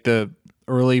 10, like the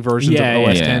early versions Yeah, of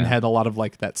OS yeah. 10 had a lot of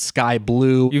like that sky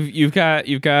blue. You've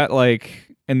got like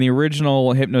in the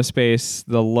original Hypnospace,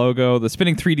 the logo, the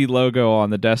spinning 3D logo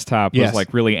on the desktop Yes. was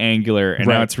like really angular, and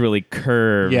now Right. it's really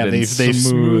curved. Yeah, and they've smooth.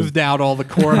 smoothed out all the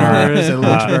corners. It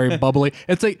looks very bubbly.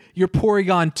 It's like your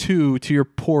Porygon 2 to your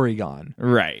Porygon,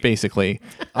 Right. basically.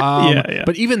 Yeah.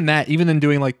 But even then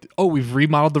doing like, oh, we've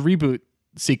remodeled the reboot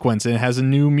sequence and it has a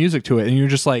new music to it, and you're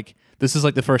just like, this is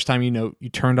like the first time you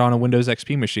turned on a Windows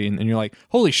XP machine, and you're like,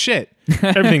 holy shit.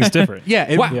 Everything's different. Yeah,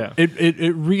 it Yeah.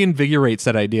 reinvigorates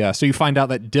that idea. So you find out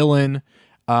that Dylan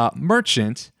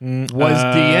Merchant was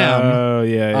DM. Oh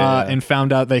yeah. And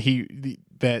found out that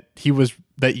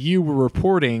you were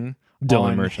reporting Dylan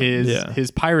on Merchant.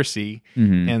 his piracy,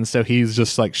 and so he's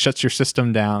just like shuts your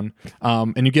system down.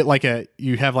 And you get like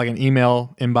you have like an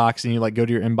email inbox, and you like go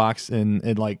to your inbox, and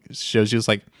it like shows you it's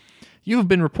like, you have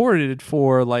been reported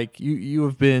for like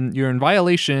you're in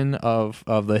violation of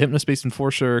the Hypnospace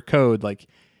Enforcer code. Like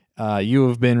you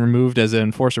have been removed as an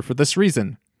enforcer for this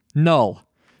reason. Null.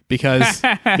 Because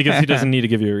Because he doesn't need to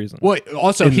give you a reason. well,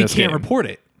 also In he this can't game. report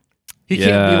it. He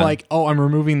can't be Yeah. like, oh, I'm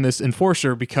removing this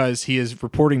enforcer because he is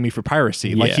reporting me for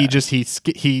piracy. Like Yeah.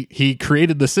 he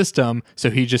created the system,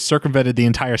 so he just circumvented the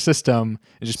entire system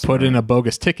and just put in a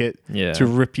bogus ticket Yeah. to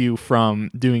rip you from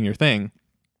doing your thing.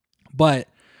 But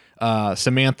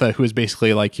Samantha, who is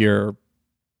basically like your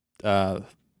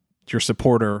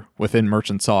supporter within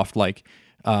Merchant Soft, like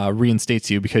reinstates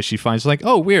you because she finds like,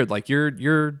 oh, weird, like your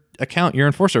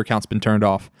enforcer account's been turned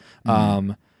off,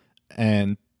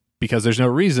 and because there's no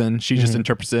reason, she just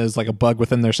interprets it as like a bug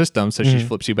within their system, so she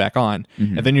flips you back on,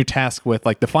 and then you're tasked with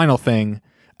like the final thing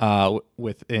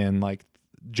within like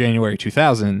January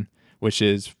 2000, which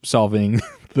is solving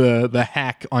the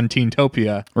hack on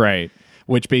Teentopia. Right.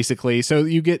 Which basically, so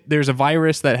there's a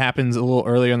virus that happens a little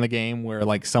earlier in the game where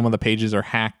like some of the pages are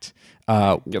hacked.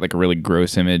 Get like a really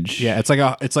gross image. Yeah, it's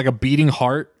like a beating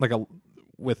heart,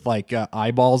 with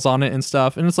eyeballs on it and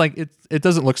stuff, and it's like it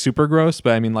doesn't look super gross,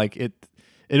 but I mean like it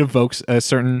evokes a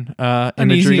certain imagery,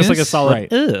 Uneasiness? Just like a solid.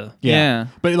 Right. Ugh. Yeah.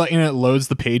 But like, and it loads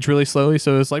the page really slowly,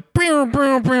 so it's like,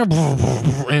 and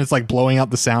it's like blowing out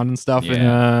the sound and stuff,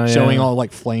 Yeah, and showing yeah. all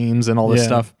like flames and all this Yeah.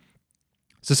 stuff.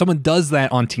 So someone does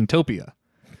that on Teentopia,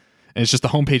 and it's just the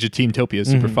homepage of Teentopia is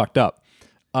super fucked up.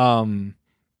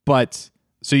 But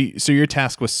so your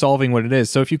task was solving what it is.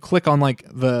 So if you click on like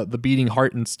the beating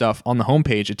heart and stuff on the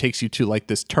homepage, it takes you to like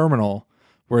this terminal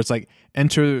where it's like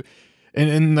enter.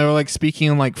 And they're like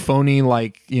speaking in like phony,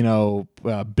 like,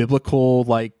 biblical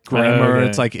like grammar. Okay.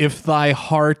 It's like, if thy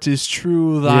heart is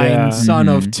true, thine Yeah. son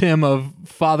of Tim, of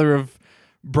father of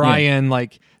Brian,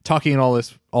 like talking in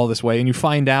all this way. And you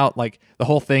find out like the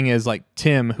whole thing is like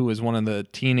Tim, who is one of the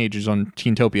teenagers on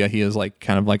Teentopia, he is like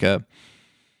kind of like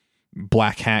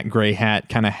black hat, gray hat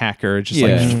kind of hacker, just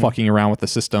like just fucking around with the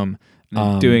system.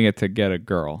 Doing it to get a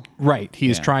girl. Right. He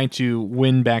is trying to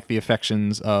win back the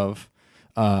affections of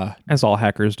As all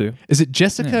hackers do. is it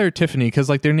Jessica or Tiffany? Because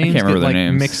like their names can't get remember like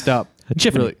their names. mixed up.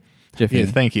 Jiffy. Really. Jiffy. Yeah,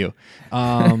 thank you.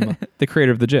 The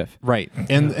creator of the GIF. Right.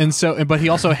 And so but he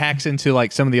also hacks into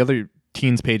like some of the other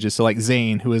teens pages. So like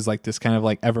Zane, who is like this kind of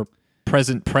like ever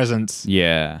present presence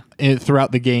Yeah.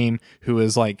 throughout the game, who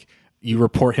is like you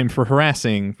report him for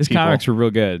harassing His people. comics are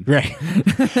real good. Right.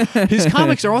 His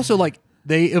comics are also like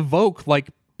they evoke like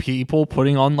people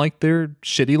putting on like their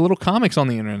shitty little comics on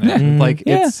the internet. Like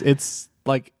it's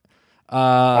like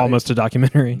Almost a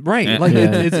documentary. right. Like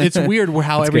it's weird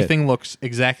how That's everything looks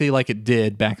exactly like it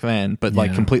did back then, but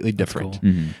like Yeah, completely that's different.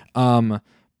 cool.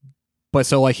 But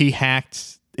so like he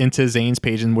hacked into Zane's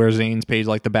page, and where Zane's page,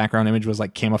 like the background image was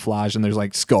like camouflage, and there's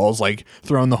like skulls like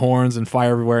throwing the horns and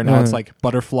fire everywhere. Now it's like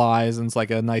butterflies, and it's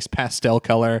like a nice pastel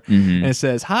color, and it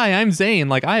says, "Hi, I'm Zane.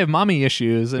 Like I have mommy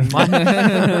issues, and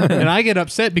and I get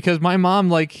upset because my mom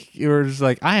like was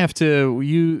like I have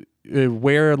to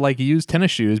wear like used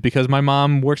tennis shoes because my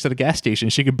mom works at a gas station.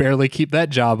 She could barely keep that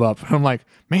job up." And I'm like,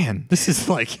 man, this is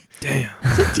like damn,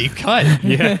 it's a deep cut.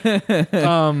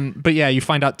 But yeah, you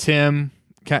find out Tim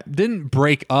didn't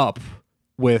break up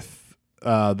with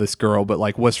this girl, but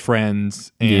like was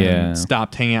friends and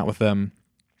stopped hanging out with them.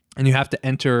 And you have to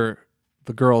enter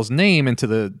the girl's name into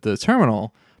the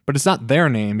terminal, but it's not their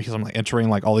name because I'm like entering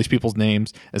like all these people's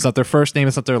names. It's not their first name.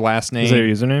 It's not their last name. Is there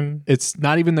a username? It's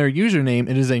not even their username.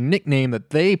 It is a nickname that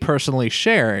they personally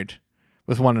shared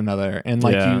with one another. And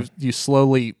like you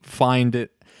slowly find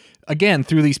it again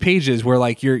through these pages where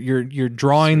like you're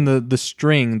drawing the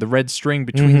string, the red string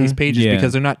between these pages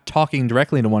because they're not talking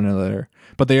directly to one another,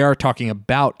 but they are talking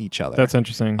about each other. That's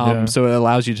interesting. So it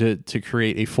allows you to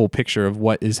create a full picture of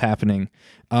what is happening.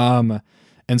 And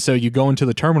so you go into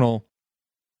the terminal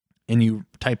and you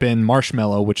type in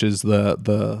Marshmallow, which is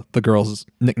the girl's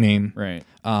nickname. Right.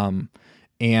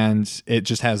 And it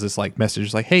just has this like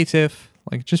message like, "Hey Tiff,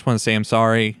 like just want to say I'm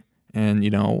sorry. And,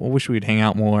 I wish we'd hang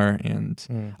out more.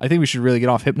 And I think we should really get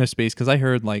off Hypnospace because I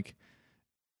heard, like,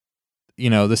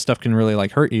 this stuff can really,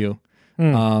 like, hurt you.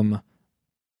 And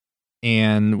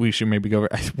we should maybe go over...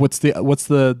 What's the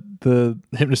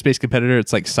Hypnospace competitor?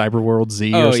 It's, like, Cyberworld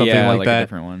Z or something like that. A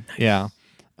different one. Yeah.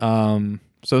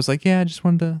 So it's like, yeah, I just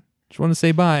wanted to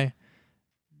say bye.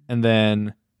 And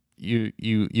then you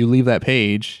leave that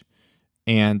page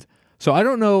and... So I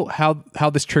don't know how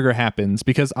this trigger happens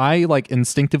because I like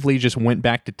instinctively just went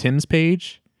back to Tim's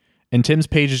page, and Tim's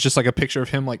page is just like a picture of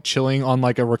him like chilling on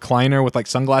like a recliner with like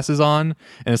sunglasses on,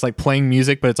 and it's like playing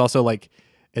music, but it's also like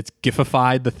it's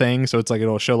gifified the thing, so it's like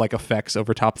it'll show like effects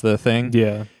over top of the thing.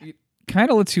 Yeah. Kind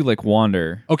of lets you like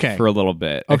wander for a little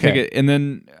bit. Okay. And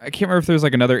then I can't remember if there's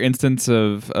like another instance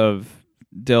of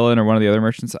Dylan or one of the other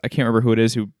merchants. I can't remember who it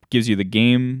is who gives you the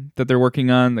game that they're working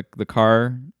on, the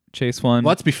car chase one.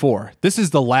 Well, that's before. This is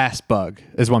the last bug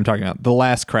is what I'm talking about. The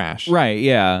last crash. Right,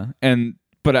 yeah.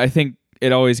 But I think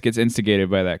it always gets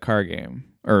instigated by that car game.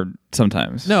 Or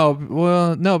sometimes. No,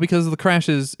 because the crash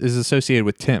is associated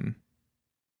with Tim.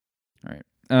 All right.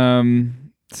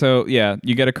 So yeah,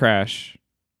 you get a crash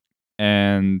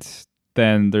and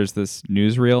then there's this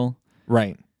newsreel.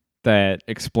 Right. That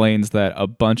explains that a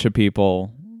bunch of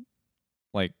people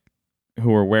like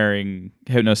who were wearing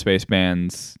Hypnospace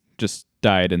bands just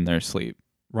died in their sleep.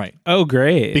 Right. Oh,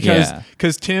 great.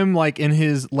 Because Tim, like in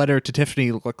his letter to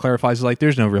Tiffany, clarifies like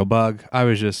there's no real bug. I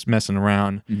was just messing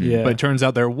around. Yeah. But it turns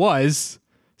out there was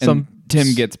and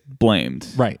Tim gets blamed.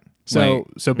 Right. So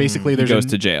basically, he goes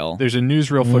to jail. There's a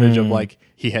newsreel footage of like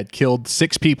he had killed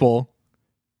 6 people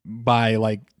by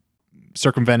like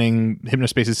circumventing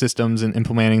Hypnospace's systems and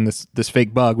implementing this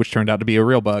fake bug, which turned out to be a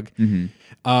real bug.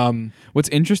 What's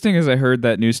interesting is I heard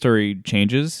that news story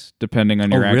changes depending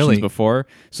on your actions really? before.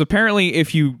 So apparently,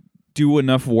 if you do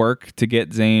enough work to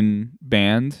get Zane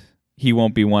banned, he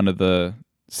won't be one of the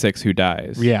 6 who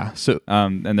dies. Yeah. So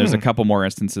and there's a couple more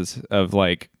instances of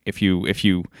like if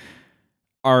you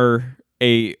are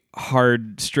a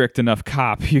hard, strict enough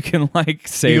cop, you can like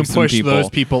save you can push some people. those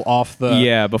people off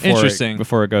the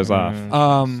before it goes off.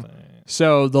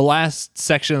 So the last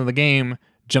section of the game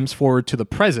jumps forward to the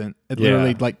present. It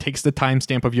literally like takes the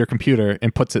timestamp of your computer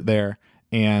and puts it there,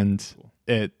 and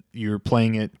you're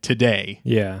playing it today.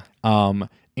 Yeah.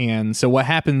 And so what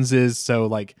happens is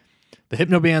like the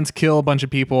Hypnobands kill a bunch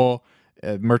of people.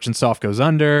 Merchant Soft goes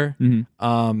under.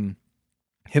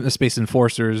 Hypnospace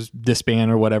Enforcers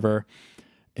disband or whatever.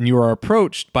 And you are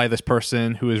approached by this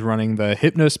person who is running the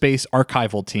Hypnospace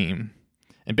archival team.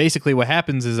 And basically what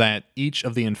happens is that each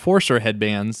of the Enforcer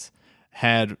headbands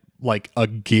had like a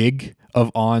gig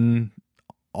of on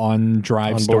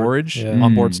drive Onboard, storage, yeah.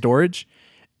 onboard storage,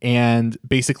 and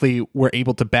basically we're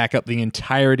able to back up the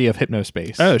entirety of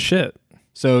Hypnospace. Oh shit.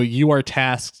 So you are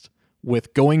tasked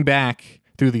with going back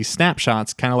through these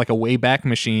snapshots, kind of like a Wayback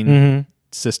Machine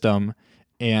system,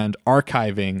 and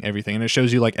archiving everything. And it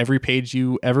shows you like every page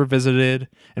you ever visited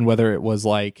and whether it was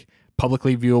like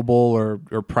publicly viewable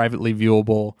or privately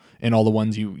viewable, and all the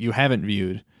ones you haven't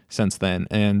viewed since then.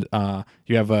 And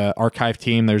you have a archive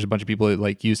team. There's a bunch of people that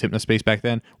like used Hypnospace back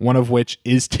then, one of which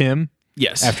is Tim.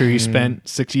 Yes. After he spent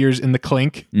 6 years in the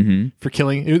clink for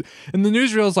killing. And the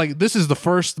newsreel is like, this is the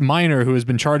first minor who has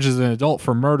been charged as an adult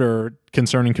for murder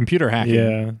concerning computer hacking.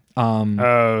 Yeah.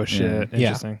 Oh shit. Yeah.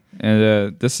 Interesting.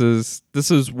 And this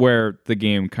is where the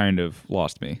game kind of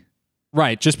lost me.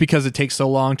 Right. Just because it takes so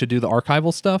long to do the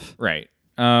archival stuff. Right.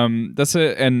 That's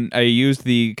it. And I used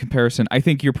the comparison. I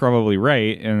think you're probably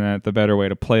right in that the better way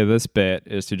to play this bit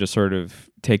is to just sort of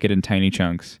take it in tiny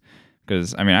chunks.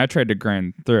 Because, I mean, I tried to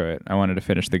grind through it. I wanted to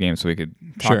finish the game so we could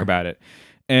talk about it.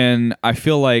 And I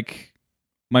feel like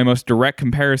my most direct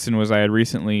comparison was I had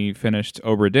recently finished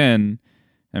Obra Dinn.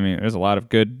 I mean, there's a lot of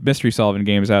good mystery solving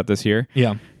games out this year.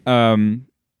 Yeah.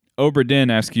 Obra Dinn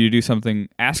asks you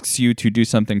to do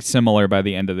something similar by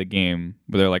the end of the game,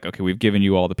 where they're like, okay, we've given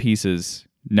you all the pieces.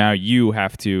 Now you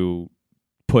have to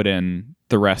put in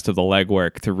the rest of the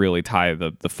legwork to really tie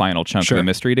the final chunk of the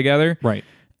mystery together. Right.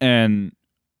 And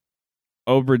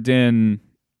Obra Dinn,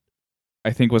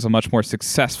 I think, was a much more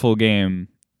successful game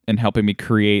in helping me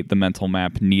create the mental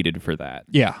map needed for that.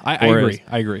 Yeah, I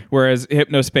agree. Whereas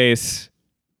Hypnospace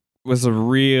was a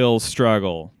real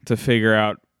struggle to figure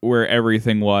out where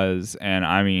everything was, and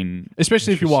I mean,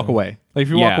 especially if you walk away. Like if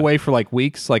you walk away for like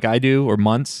weeks, like I do, or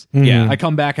months. Yeah. I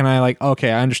come back and I like,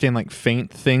 okay, I understand like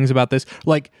faint things about this,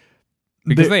 like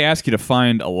because they ask you to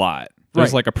find a lot. There's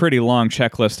Right. like a pretty long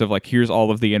checklist of like, here's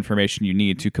all of the information you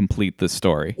need to complete this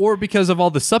story. or because of all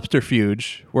the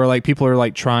subterfuge where like people are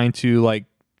like trying to like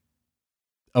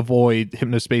avoid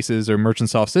Hypnospaces or Merchant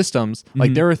Soft systems.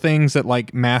 Like there are things that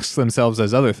like mask themselves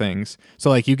as other things. So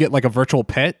like you get like a virtual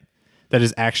pet that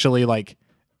is actually like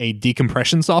a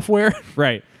decompression software.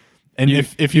 Right. And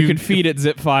if you can feed it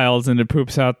zip files and it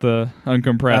poops out the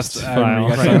uncompressed I remember file. you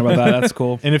guys talking about that. That's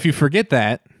cool. and if you forget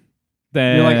that,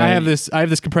 Then you're like, I have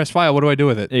this compressed file. What do I do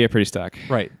with it? You get pretty stuck.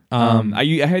 Right.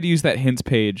 I had to use that hints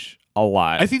page a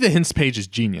lot. I think the hints page is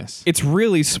genius. it's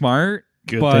really smart,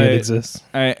 Good but thing it exists.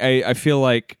 I feel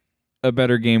like a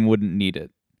better game wouldn't need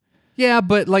it. Yeah,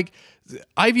 but like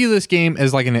I view this game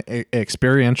as like an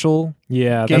experiential,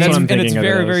 Yeah, And that's what I'm and thinking. it's of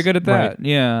very, it very as. good at that. Right.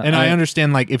 Yeah. and I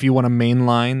understand like if you want to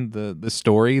mainline the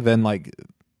story, then like,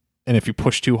 and if you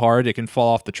push too hard, it can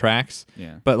fall off the tracks.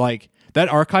 Yeah. But like that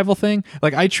archival thing,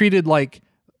 like I treated like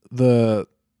the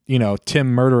Tim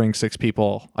murdering 6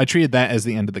 people. I treated that as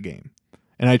the end of the game,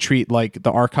 and I treat like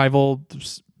the archival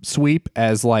sweep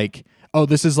as like, oh,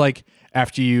 this is like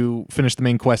after you finish the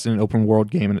main quest in an open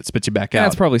world game and it spits you back out.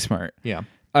 That's probably smart. Yeah.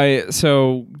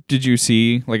 So did you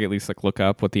see, like, at least like look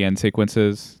up what the end sequence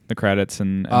is, the credits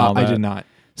and all that? I did not.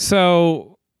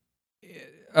 So,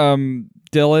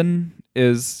 Dylan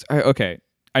is okay.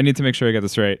 I need to make sure I get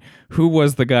this right. Who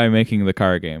was the guy making the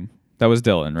car game? That was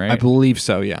Dylan, right? I believe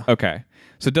so. Yeah. Okay.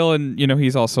 So Dylan,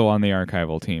 he's also on the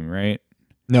archival team, right?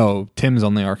 No, Tim's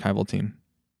on the archival team.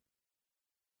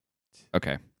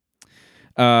 Okay.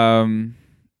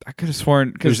 I could have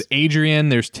sworn because There's Adrian,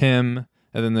 there's Tim,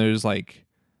 and then there's like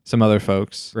some other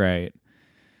folks. right.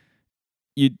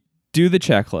 You do the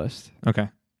checklist. Okay.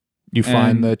 You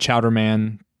find And- the Chowder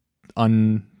Man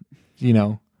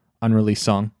unreleased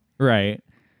song. Right.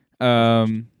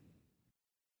 And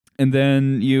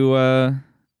then you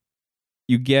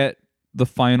get the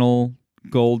final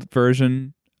gold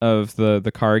version of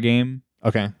the car game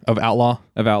Okay. Of Outlaw.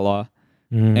 of Outlaw.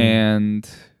 Mm. And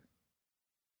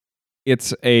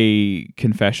it's a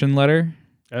confession letter.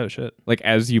 Oh shit. Like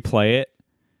as you play it,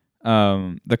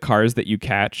 the cars that you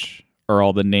catch are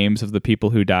all the names of the people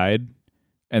who died.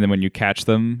 And then when you catch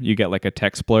them, you get like a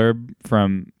text blurb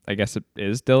from, I guess it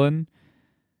is Dylan.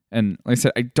 And like I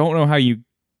said, I don't know how you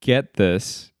get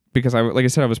this because I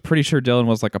was pretty sure Dylan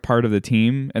was like a part of the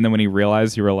team. And then when he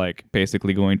realized you were like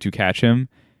basically going to catch him,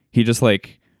 he just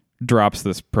like drops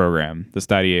this program, this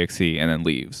 .exe, and then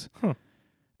leaves. Huh.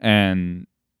 And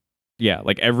yeah,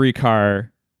 like every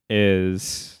car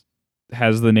has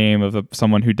the name of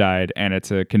someone who died, and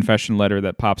it's a confession letter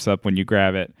that pops up when you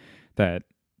grab it that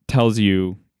tells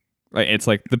you, like, it's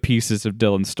like the pieces of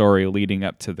Dylan's story leading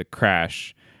up to the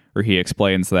crash, where he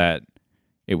explains that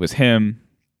it was him,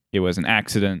 it was an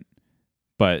accident,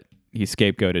 but he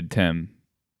scapegoated Tim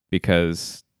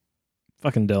because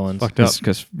Fucking Dylan's. Fucked up.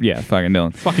 Because fucking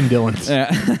Dylan. Fucking Dylan's.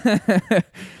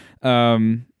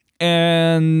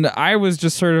 And I was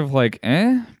just sort of like,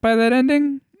 by that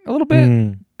ending a little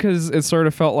bit, because it sort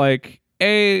of felt like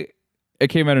it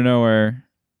came out of nowhere,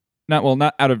 not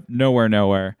out of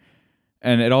nowhere,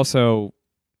 and it also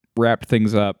wrapped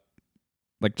things up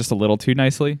like just a little too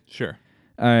nicely. Sure.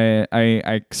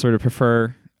 I sort of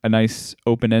prefer a nice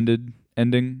open-ended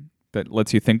ending that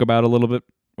lets you think about it a little bit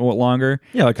longer.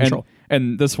 Yeah, like Control.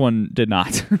 And this one did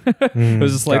not. It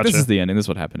was just like, this is the ending. This is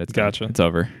what happened. It's Gotcha. It's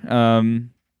over.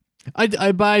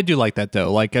 I do like that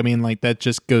though. Like, I mean, like that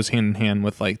just goes hand in hand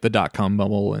with like the .com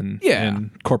bubble and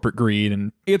corporate greed,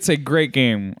 and It's a great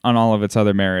game on all of its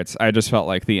other merits. I just felt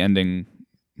like the ending,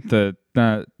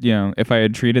 if I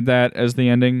had treated that as the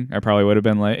ending, I probably would have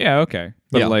been like, yeah, okay.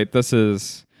 But like this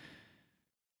is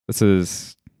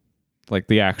like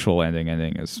the actual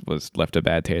ending was left a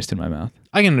bad taste in my mouth.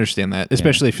 I can understand that,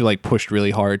 especially if you like pushed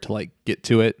really hard to like get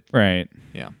to it. Right.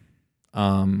 Yeah. So,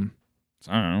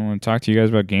 I don't know. I want to talk to you guys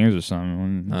about games or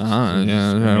something.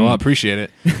 Well, I appreciate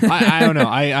it. I don't know.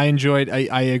 I enjoyed.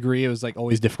 I agree. It was like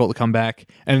always difficult to come back,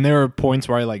 and there were points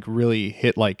where I like really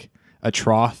hit like a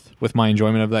trough with my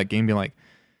enjoyment of that game, being like,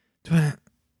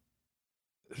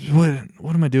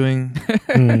 what am I doing?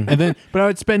 But I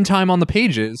would spend time on the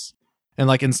pages, and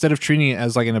like instead of treating it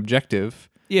as like an objective,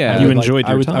 Yeah. I You would, enjoyed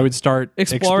your time. I would start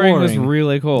Exploring was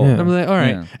really cool. Yeah. I'm like, all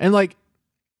right. Yeah. And like,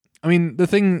 I mean, the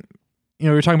thing, we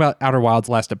were talking about Outer Wilds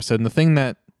last episode, and the thing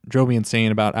that drove me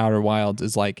insane about Outer Wilds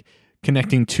is like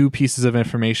connecting two pieces of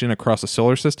information across a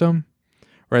solar system.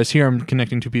 Whereas here I'm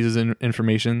connecting two pieces of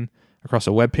information across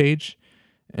a web page,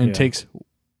 and it takes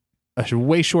a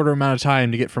way shorter amount of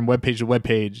time to get from web page to web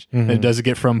page than it does to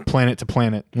get from planet to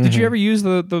planet. Did you ever use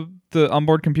the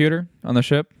onboard computer on the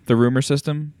ship, the rumor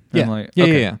system? Yeah. And like, Yeah.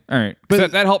 okay. Yeah. All right. But-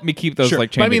 But that helped me keep those Sure.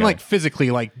 like But I chained mean, together. like physically,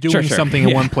 like doing Sure. something in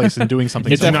Yeah. one place and doing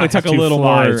something. It somewhere. definitely took a to little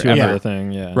fly more to to-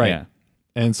 everything. Yeah. Right. Yeah.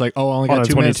 And it's like, oh, I only Oh, got no,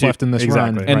 2 minutes 22 left in this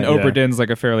exactly. run. And Right, yeah. Oberdin's like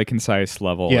a fairly concise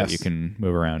level Yes. that you can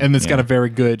move around. And it's got Yeah. a very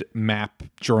good map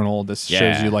journal that shows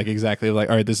Yeah. you like exactly like,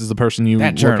 all right, this is the person you that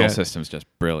look journal at. system's just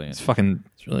brilliant. It's fucking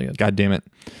It's really good. god damn it.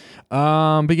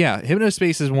 But yeah,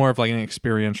 Hypnospace is more of like an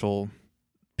experiential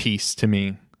piece to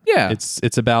me. Yeah.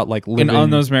 It's about like living. and on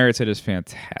those merits, it is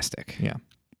fantastic. Yeah.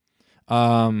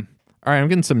 All right, I'm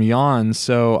getting some yawns,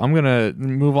 so I'm gonna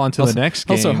move on to the next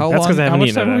game. Also, how That's 'cause I haven't much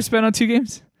eaten time have today. we spent on 2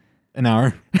 games? An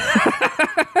hour.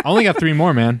 I only got 3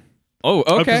 more, man. Oh,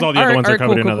 okay. 'cause all the other ones are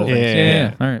covered in other cool. things.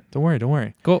 Yeah. All right. Don't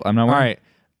worry. Cool. I'm not All worried. right.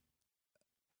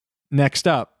 Next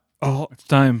up, Oh, it's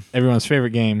time. everyone's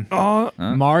favorite game, Oh,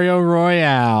 Huh? Mario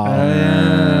Royale.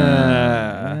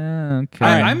 Okay.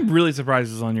 I'm really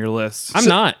surprised it's on your list. I'm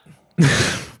not.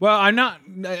 Well, I'm not.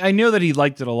 I know that he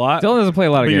liked it a lot. Dylan doesn't play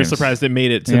a lot of But games. you're surprised it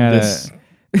made it to Yeah, this.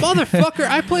 Motherfucker,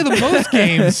 I play the most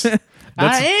games.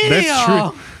 That's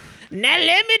true. Now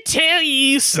let me tell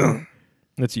you something.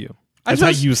 That's you. That's how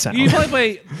you sound. You probably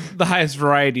play the highest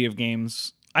variety of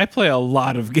games. I play a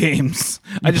lot of games.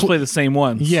 I just play the same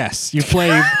ones. Yes, you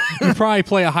probably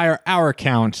play a higher hour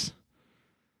count.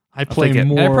 I play take it.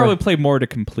 more. And I probably play more to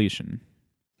completion.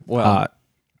 well,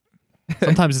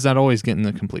 sometimes it's not always getting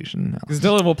the completion. Because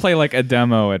Dylan will play like a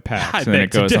demo at PAX, I and then beg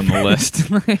it to goes on the list.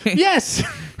 Yes,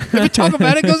 if you talk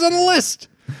about it, it goes on the list.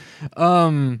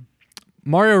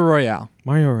 Mario Royale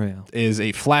Mario Royale. is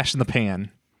a flash in the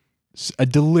pan, a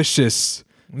delicious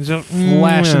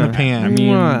flash in the pan. I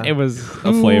mean, it was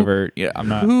a flavor. Yeah, I'm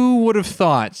not. Who would have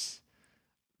thought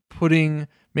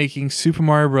making Super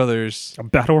Mario Brothers A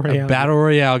battle royale. a battle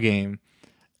royale game?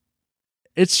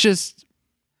 It's just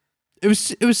it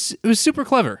was super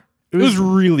clever. It was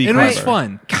really It clever. was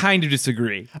fun. Kind of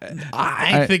disagree.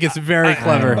 I think it's very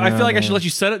clever. I feel like I should let you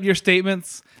set up your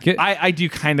statements. Get- I do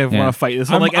kind of Yeah. want to fight this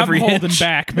one like every I'm holding inch.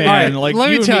 back, man. All right, like let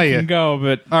me you and tell you. can go,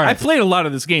 but All I right. played a lot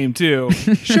of this game too.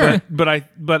 Sure. but I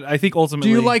think Do ultimately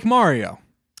you like Mario?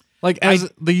 Like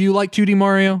do you like 2D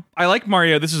Mario? I like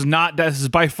Mario. This is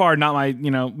by far not my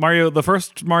Mario. The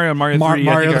first Mario and Mario 3. Mario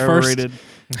I think the are first?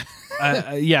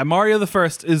 overrated. Yeah, Mario the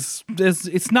first is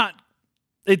it's not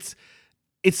it's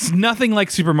nothing like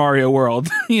Super Mario World.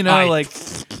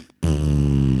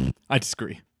 I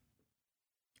disagree.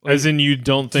 As in, you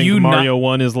don't think you Mario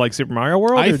 1 is like Super Mario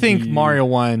World? I or think do you- Mario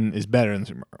 1 is better than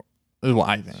Super Mario. That's what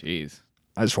I think. jeez,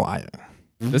 That's what I think.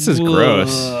 this is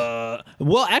gross.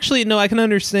 Well, actually, no, I can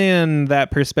understand that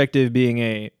perspective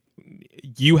being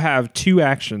you have 2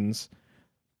 actions,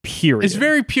 period. It's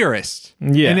very purist.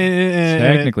 Yeah. And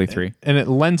Technically 3. And it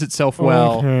lends itself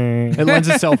well. Okay. It lends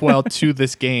itself well to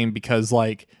this game because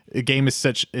like the game is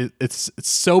it's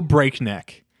so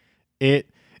breakneck.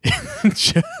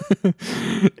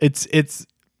 It's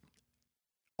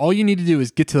all you need to do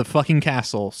is get to the fucking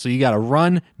castle. So you got to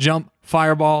run, jump,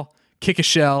 fireball, kick a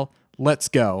shell. Let's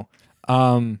go.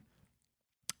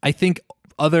 I think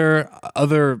other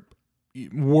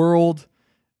world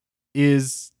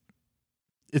is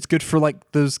it's good for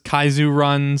like those Kaizu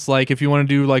runs. Like if you want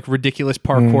to do like ridiculous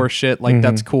parkour shit, like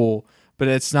that's cool. But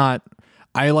it's not.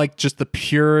 I like just the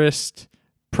purest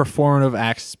performative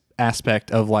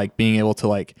aspect of like being able to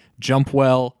like jump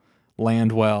well,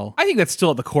 land well. I think that's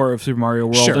still at the core of Super Mario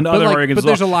World Sure, and but other like- Mario games.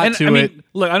 but as there's well. a lot And, to I mean, it.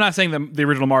 Look, I'm not saying that the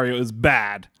original Mario is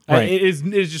bad. Right. It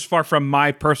is just far from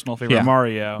my personal favorite Yeah.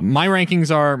 Mario. My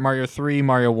rankings are Mario 3,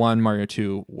 Mario 1, Mario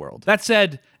 2 World. That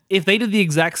said, if they did the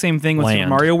exact same thing with Super Land.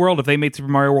 Mario World, if they made Super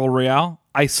Mario World Royale,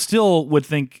 I still would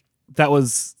think that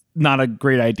was not a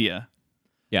great idea.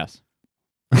 Yes.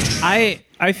 I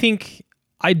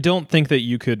don't think that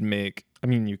you could make. I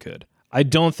mean, you could. I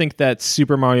don't think that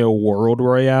Super Mario World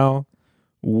Royale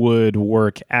would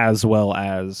work as well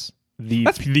as the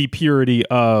purity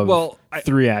of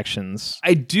three actions.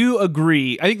 I do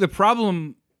agree. I think the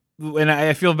problem, and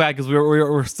I feel bad because we're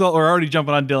already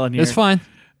jumping on Dylan here. It's fine.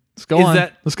 Let's go Is on.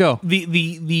 that Let's go.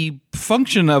 The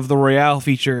function of the Royale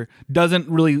feature doesn't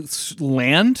really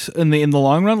land in the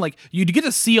long run. Like you get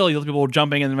a seal, you let people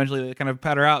jumping, and eventually they kind of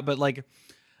patter out. But like,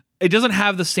 it doesn't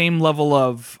have the same level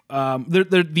of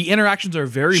the interactions are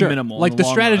very minimal. Like in the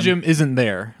long stratagem run. isn't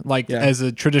there. Like as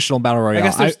a traditional battle royale. I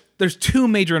guess there's two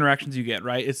major interactions you get.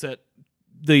 Right, it's that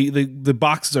the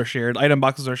boxes are shared, item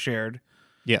boxes are shared,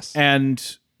 yes.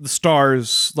 and the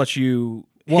stars let you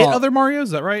hit Well- other Marios. Is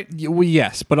that right? Well,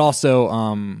 yes, but also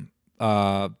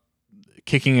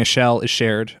kicking a shell is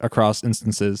shared across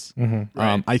instances.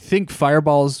 I think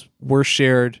fireballs were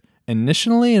shared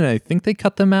initially, and I think they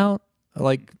cut them out.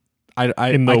 Like I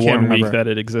In the I can't one remember. week that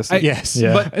it existed. Yes,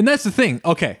 Yeah. and that's the thing.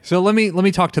 Okay, so let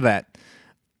me talk to that.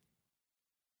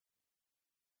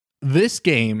 This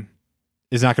game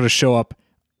is not going to show up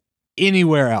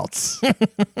anywhere else.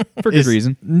 For good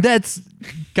reason. That's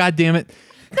God damn it.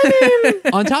 I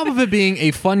mean, on top of it being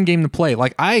a fun game to play,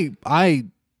 like I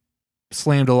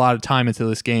slammed a lot of time into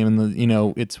this game in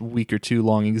the its week or two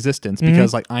long existence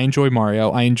because like I enjoy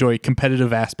Mario, I enjoy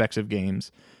competitive aspects of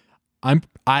games. I'm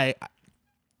not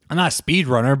a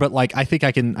speedrunner, but like I think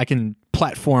I can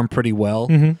platform pretty well.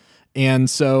 And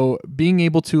so being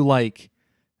able to like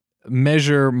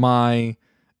measure my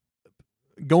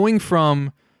going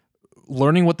from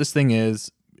learning what this thing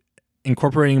is,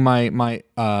 incorporating my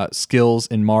skills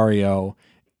in Mario,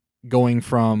 going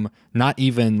from not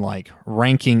even like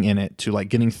ranking in it to like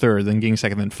getting third, then getting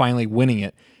second, then finally winning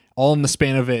it, all in the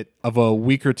span of a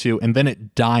week or two, and then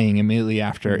it dying immediately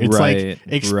after. It's Right,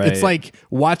 it's like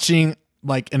watching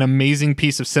like an amazing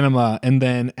piece of cinema, and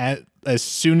then as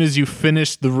soon as you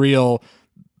finish the reel,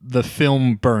 the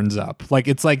film burns up. Like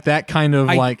it's like that kind of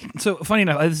So funny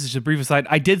enough, this is just a brief aside.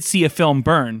 I did see a film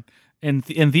burn in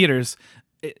theaters.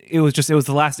 It was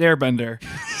The Last Airbender.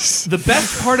 The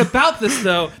best part about this,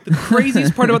 though, the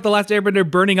craziest part about The Last Airbender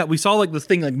burning up, we saw like this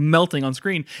thing like melting on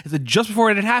screen, is that just before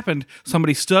it had happened,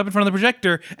 somebody stood up in front of the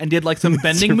projector and did like some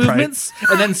bending right. movements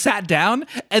and then sat down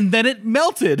and then it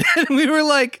melted. And we were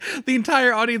like, the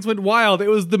entire audience went wild. It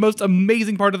was the most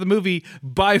amazing part of the movie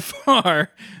by far.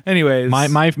 Anyways.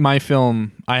 my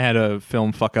film. I had a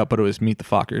film fuck up, but it was Meet the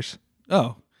Fockers.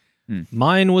 Oh.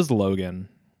 Mine was Logan.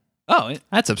 Oh,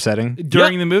 That's upsetting.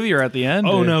 during the movie or at the end?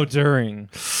 Oh or- no, during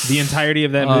the entirety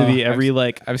of that movie, every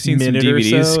I've seen some minute or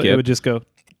DVDs so, skip. it would just go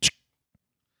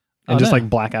and Oh, just no. like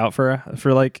black out for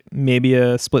like maybe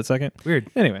a split second. Weird.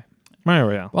 Anyway, Mario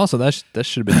Royale. Also, that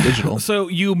should have been digital. So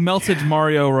you melted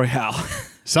Mario Royale.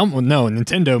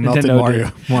 Nintendo melted Nintendo Mario.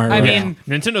 did. Mario I Royale. mean,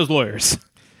 Nintendo's lawyers.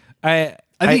 I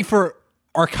think for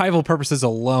archival purposes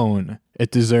alone,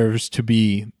 it deserves to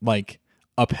be like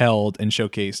upheld and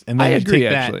showcased. And then I you agree, take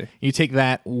that, actually. you take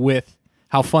that with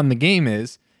how fun the game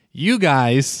is. You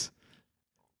guys,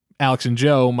 Alex and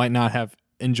Joe, might not have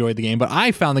enjoyed the game, but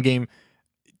I found the game.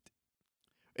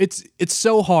 It's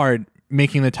so hard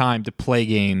making the time to play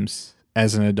games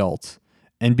as an adult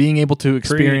and being able to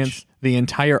experience the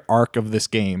entire arc of this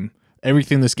game,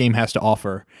 everything this game has to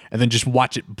offer, and then just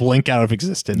watch it blink out of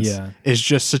existence. Yeah. Is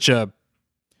just such a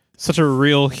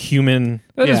real human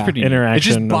That is Yeah. pretty neat. interaction. it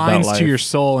just about binds life. to your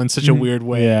soul in such a weird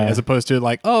way, Yeah. as opposed to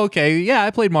like, oh, okay, yeah,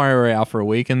 I played Mario Royale for a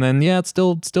week, and then it's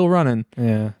still running.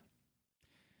 Yeah,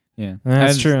 Yeah.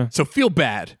 that's And true. So feel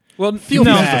bad. Well, Feel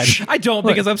no, bad. I don't,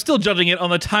 because I'm still judging it on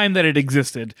the time that it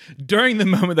existed. During the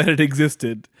moment that it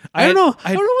existed, I don't know.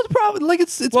 I don't know what the problem. Like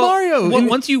it's Well, Mario. well,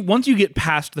 And- once you get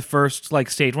past the first like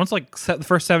stage, once like the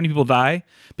first 70 people die,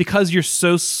 because you're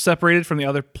so separated from the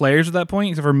other players at that point,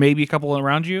 except for maybe a couple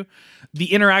around you,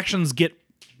 the interactions get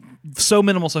so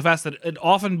minimal so fast that it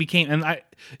often became. And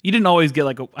you didn't always get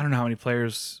like I don't know how many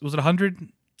players. Was it 100?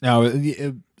 No, I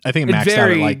think it maxed out at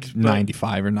varied, like but-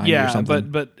 95 or 90 or Yeah, something.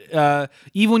 but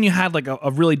even when you had like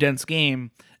a really dense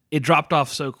game, it dropped off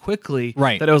so quickly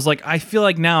Right. that it was like I feel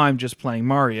like now I'm just playing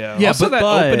Mario. Yeah, Also, that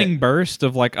but- opening burst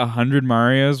of like 100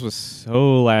 Marios was so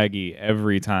laggy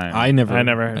every time. I never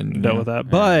dealt with that,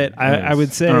 but Yes. I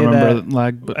would say I don't remember that the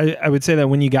lag, but I would say that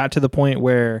when you got to the point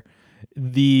where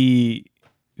the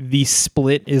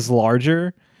split is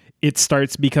larger, it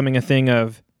starts becoming a thing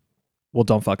of, well,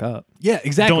 don't fuck up. Yeah,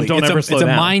 exactly. Don't it's ever a, slow it's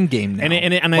down. a mind game now.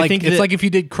 And I like, think it's that- like if you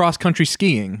did cross country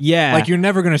skiing. Yeah. like you're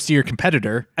never going to see your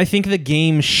competitor. I think the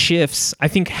game shifts. I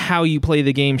think how you play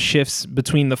the game shifts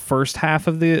between the first half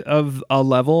of a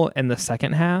level and the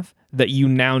second half. That you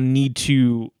now need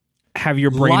to have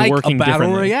your brain like working a battle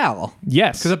differently. royale.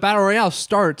 Yes, Because a battle royale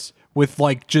starts with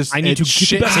like just I need to get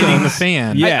shit the best hitting gun. the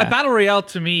fan. Yeah. A battle royale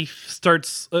to me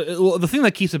starts. Well, the thing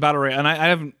that keeps a battle royale, and I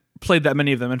haven't played that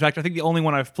many of them. In fact, I think the only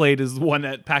one I've played is the one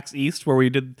at PAX East where we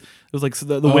did. It was like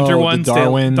the winter the one,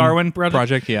 Darwin project.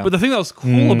 project, yeah. But the thing that was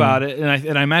cool about it,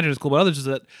 and I imagine it's cool about others, is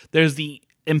that there's the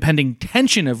impending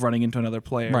tension of running into another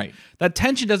player. Right. That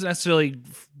tension doesn't necessarily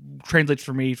translate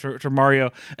for me for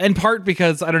Mario, in part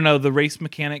because I don't know the race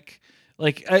mechanic.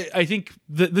 Like I think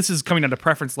this is coming down to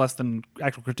preference less than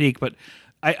actual critique, but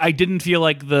I didn't feel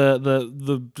like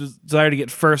the desire to get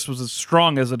first was as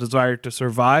strong as a desire to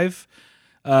survive.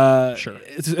 Sure.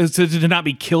 To not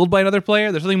be killed by another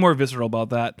player. There's something more visceral about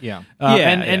that. Yeah.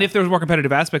 And if there was more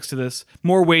competitive aspects to this,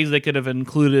 more ways they could have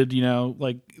included,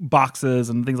 like boxes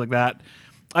and things like that.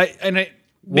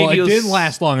 Well, it didn't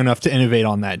last long enough to innovate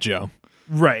on that, Joe.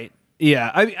 Right.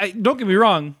 Yeah. I don't get me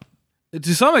wrong.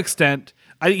 To some extent,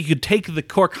 I think you could take the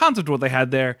core concept of what they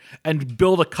had there and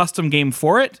build a custom game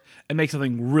for it and make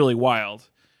something really wild.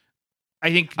 I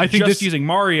think just this- using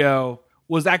Mario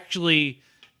was actually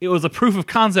it was a proof of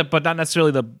concept, but not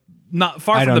necessarily not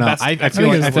far I from don't the know. best. I I feel think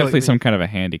like- it's I feel definitely like- some kind of a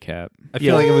handicap. I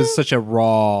feel like it was such a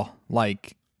raw,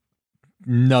 like,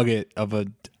 nugget of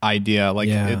an idea. Like,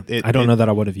 yeah. it, I don't know that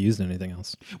I would have used anything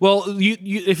else. Well,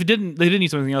 if they didn't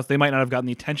use something else, they might not have gotten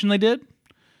the attention they did.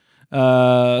 So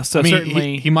I mean,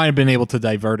 certainly, he might have been able to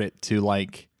divert it to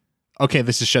like, okay,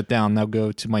 this is shut down. Now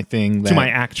go to my thing. To my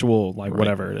actual, like,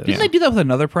 whatever it is. didn't they do that with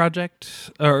another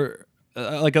project or?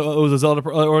 It was a Zelda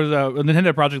or a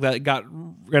Nintendo project that got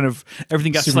kind of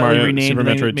everything got Super slightly Mario- renamed Super and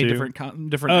Metroid made 2?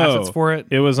 different assets for it.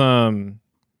 It was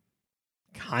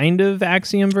kind of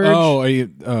Axiom Verge. Oh, are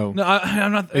you? Oh, No,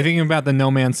 I'm not. are you thinking about the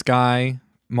No Man's Sky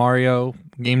Mario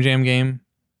Game Jam game?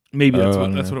 Maybe that's Oh, what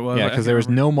no. that's what it was. Yeah, I because can't there was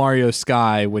remember. no Mario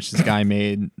Sky, which this guy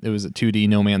made. It was a 2D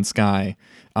No Man's Sky,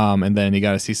 and then he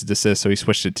got a cease and desist, so he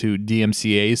switched it to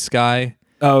DMCA's Sky.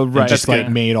 Oh And right, just that's like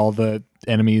good. made all the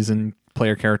enemies and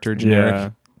player character generic. Yeah.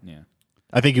 Yeah.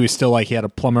 I think he was still like he had a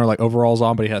plumber like overalls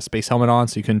on, but he had a space helmet on,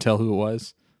 so you couldn't tell who it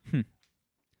was.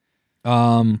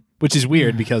 Which is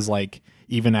weird because like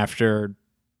even after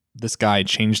this guy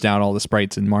changed out all the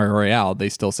sprites in Mario Royale, they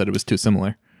still said it was too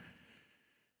similar.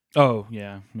 Oh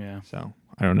yeah. So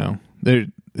I don't know. There,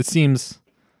 it seems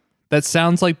that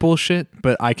sounds like bullshit,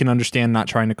 but I can understand not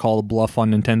trying to call a bluff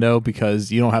on Nintendo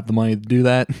because you don't have the money to do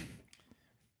that.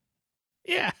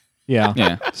 Yeah. Yeah.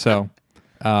 Yeah. So,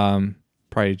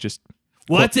 probably just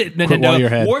Well, that's it. while you're Nintendo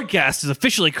ahead. Wardcast is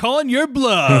officially calling your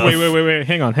bluff. Wait.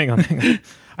 Hang on.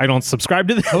 I don't subscribe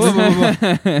to this.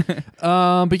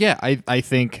 But yeah, I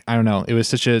think I don't know. It was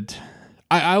such a.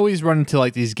 I always run into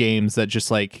like these games that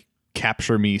just like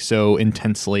capture me so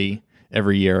intensely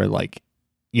every year. Like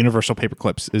Universal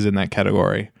Paperclips is in that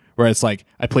category, where it's like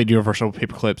I played Universal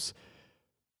Paperclips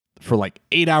for like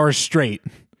 8 hours straight,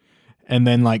 and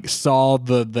then like saw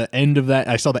the end of that.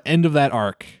 I saw the end of that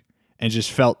arc, and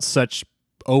just felt such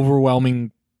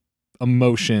overwhelming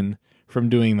emotion from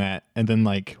doing that, and then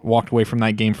like walked away from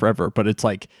that game forever. But it's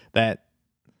like that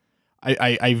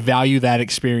I value that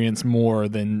experience more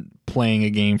than playing a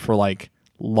game for like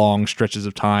long stretches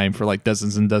of time for like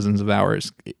dozens and dozens of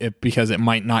hours, because it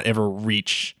might not ever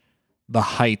reach the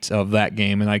height of that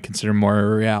game, and I consider Mario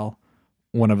Royale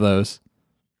one of those.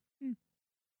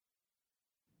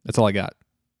 That's all I got.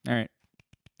 All right.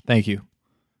 Thank you.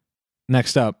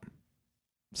 Next up,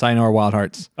 Sayonara Wild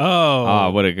Hearts. Oh. Ah,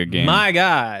 what a good game. My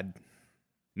God.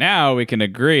 Now we can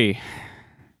agree.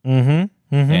 Mm-hmm.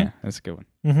 Yeah, that's a good one.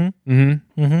 Mm-hmm.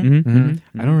 Mm-hmm. Mm-hmm.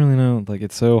 Mm-hmm. I don't really know. Like,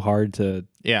 it's so hard to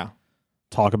Yeah.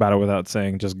 talk about it without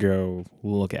saying just go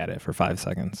look at it for 5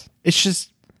 seconds. It's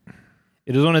just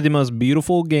It is one of the most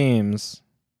beautiful games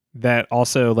that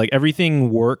also, like,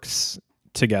 everything works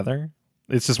together.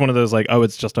 It's just one of those, like, oh,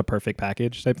 it's just a perfect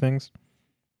package type things.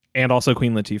 And also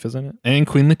Queen Latifah's in it. And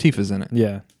Queen Latifah's in it.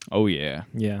 Yeah. Oh yeah.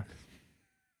 Yeah.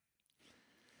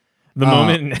 The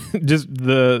moment, just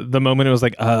the moment it was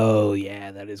like, oh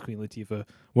yeah, that is Queen Latifah,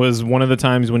 was one of the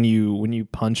times when you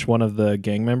punch one of the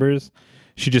gang members,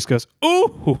 she just goes,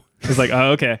 ooh. It's like,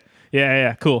 oh, okay.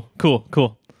 Yeah, cool.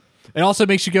 It also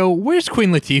makes you go, where's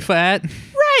Queen Latifah at?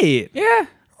 Right. Yeah.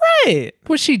 Right.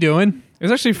 What's she doing? It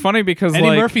was actually funny because Eddie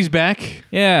like Murphy's back.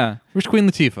 yeah. Where's Queen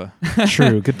Latifah?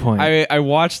 True. Good point. I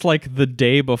watched like the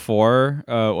day before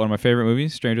one of my favorite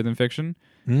movies, Stranger Than Fiction,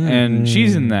 and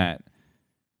she's in that.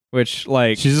 Which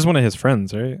like She's just one of his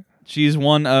friends, right? she's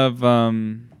one of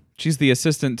she's the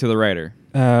assistant to the writer.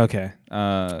 Okay.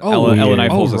 Ellen yeah.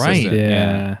 Eiffel's Oh, right. assistant.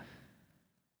 Yeah.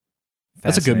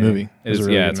 That's a good movie. It is, a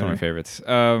really yeah, good it's one of my movie. favorites.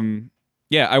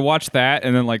 Yeah, I watched that,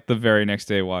 and then like the very next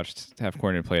day, watched Half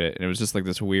Coordinated played it, and it was just like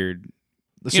this weird.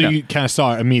 So you kind of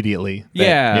saw it immediately.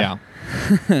 Yeah.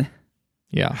 Yeah.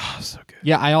 Yeah. Oh, so good.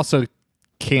 Yeah, I also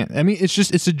can't. I mean,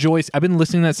 it's a joy. I've been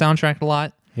listening to that soundtrack a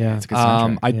lot. Yeah. It's a good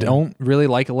soundtrack. I Yeah. don't really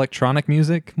like electronic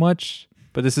music much,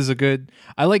 but this is a good.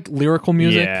 I like lyrical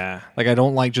music. Yeah. Like I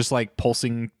don't like just like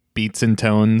pulsing beats and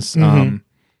tones. Mhm.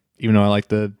 Even though I like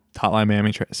the Hotline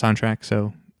Miami soundtrack,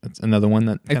 so that's another one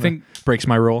that I kinda think breaks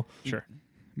my rule. Sure.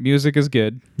 music is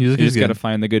good. Music You is just got to good.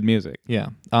 find the good music. Yeah.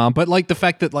 But like the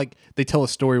fact that like they tell a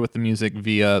story with the music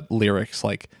via lyrics,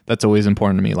 like that's always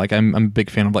important to me. Like I'm a big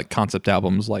fan of like concept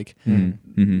albums, like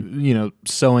Mm-hmm. you know,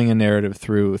 sewing a narrative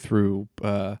through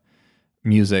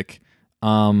music.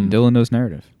 Dylan knows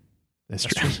narrative. That's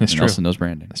true. That's And true. Nelson knows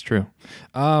branding. That's true.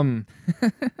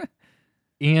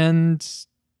 And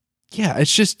yeah,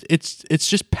 it's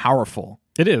just powerful.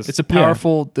 It is. It's a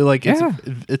powerful like Yeah.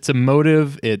 it's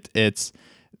emotive. It's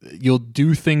you'll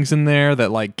do things in there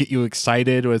that like get you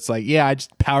excited. It's like, yeah, I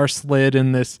just power slid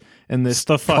in this It's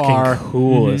the car fucking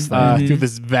coolest thing. through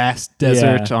this vast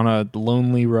desert on a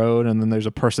lonely road, and then there's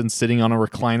a person sitting on a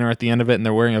recliner at the end of it, and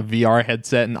they're wearing a VR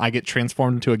headset, and I get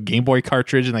transformed into a Game Boy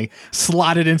cartridge, and I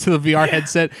slot it into the VR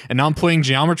headset, and now I'm playing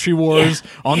Geometry Wars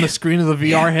on the screen of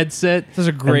the VR headset. This is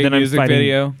a great then I'm music fighting-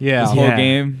 video. Yeah. This whole Yeah.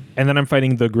 game. And then I'm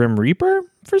fighting the Grim Reaper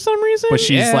for some reason. But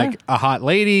she's Yeah. like a hot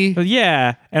lady. But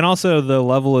yeah, and also the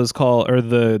level is called,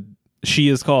 or she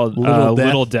is called Little Death.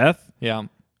 Little Death, Yeah.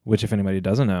 which if anybody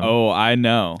doesn't know, Oh, I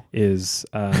know. is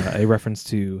a reference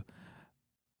to,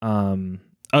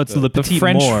 it's the the Petite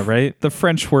French- Mort, right? The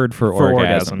French word for For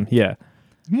orgasm. Yeah.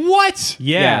 What?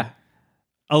 Yeah.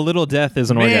 A little death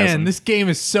is an Man, orgasm. this game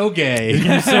is so gay.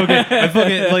 It's so good. I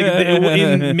fucking like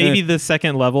in maybe the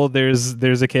second level. There's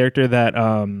a character that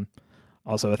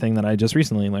also a thing that I just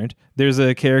recently learned. There's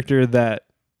a character that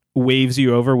waves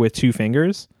you over with two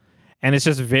fingers, and it's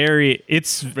just very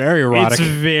Very erotic. It's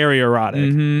very erotic.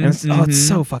 Mhm, And it's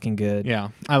so fucking good. Yeah,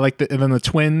 I like the. And then the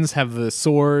twins have the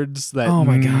swords that Oh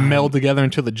my God. meld together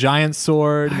into the giant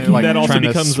sword. And they're like That also trying to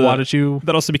becomes swat at you.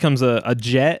 That also becomes a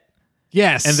jet,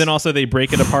 Yes, and then also they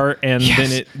break it apart, and Yes.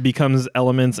 then it becomes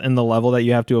elements in the level that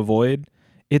you have to avoid.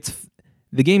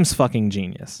 The game's fucking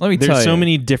genius. Let me There's tell so you.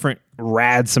 many different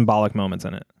rad symbolic moments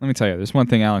in it. Let me tell you, there's one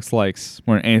thing Alex likes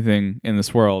more than anything in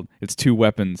this world. It's two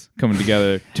weapons coming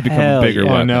together to become Hell a bigger yeah.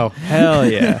 Oh weapon. no! Hell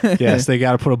yeah. Yes, they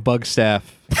got to put a bug staff,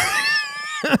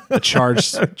 a charge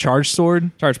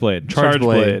sword. Charge blade. Charge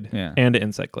blade. Yeah. And an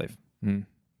insect glaive.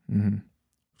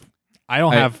 I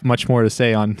don't have much more to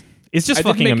say on. It's just I did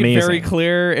fucking make amazing. it very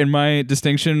clear in my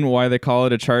distinction why they call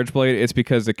it a charge blade. It's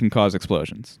because it can cause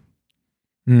explosions.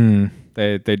 Hmm.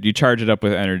 You charge it up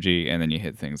with energy and then you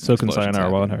hit things. and So can explosions Sayonara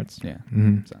happen. Wild Hearts. Yeah.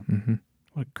 Mhm. So. Mhm.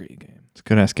 What a great game. It's a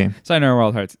good ass game. Sayonara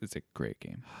Wild Hearts. It's a great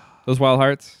game. Those Wild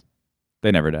Hearts,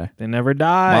 they never die. They never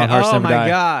die. Wild Hearts oh never my die.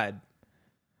 god.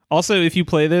 Also, if you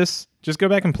play this, just go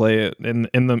back and play it in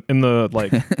the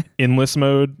like endless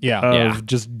mode. Yeah. Of Yeah.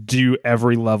 just do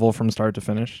every level from start to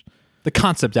finish. The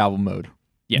concept album mode.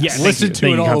 Yes. Listen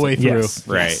to it all the way through. Yes.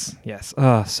 Right. Yes. Yes.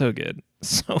 Oh, so good.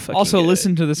 So fucking Also, good.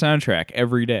 listen to the soundtrack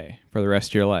every day for the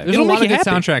rest of your life. There's It'll a lot make of you good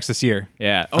happy. soundtracks this year.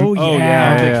 Yeah. Oh, I'm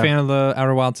yeah. a big Yeah. fan of the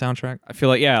Outer Wild soundtrack. I feel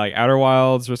like like Outer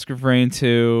Wilds, Risk of Rain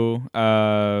 2,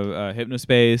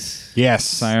 Hypnospace, Yes.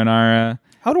 Sayonara.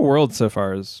 Outer Worlds so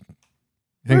far is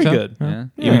You think very so? good. Yeah.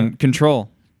 Yeah. Even Control.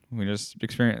 We just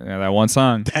experienced that one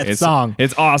song. That song.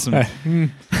 It's awesome.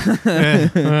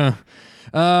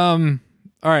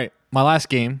 All right, my last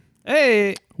game.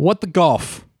 Hey. What the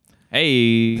golf?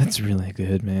 Hey. That's really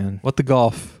good, man. What the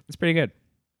golf? It's pretty good.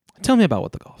 Tell me about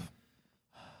what the golf.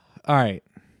 All right.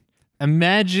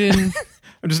 Imagine.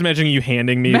 I'm just imagining you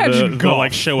handing me Imagine the golf.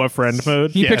 like show up friend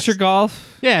mode. Can you Yes. picture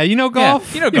golf? Yeah, you know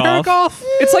golf. you know heard of golf. golf.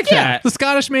 It's like Yeah, that. the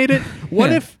Scottish made it. What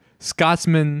Yeah. if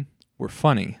Scotsmen were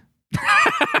funny?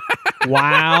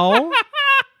 Wow.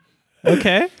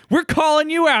 Okay. We're calling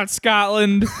you out,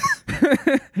 Scotland.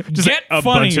 Just Get a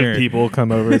funnier. bunch of people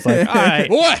come over. It's like, all right.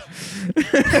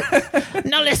 What?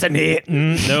 Now listen here.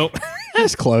 Nope.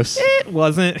 That's close. It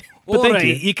wasn't. But thank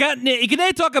you. You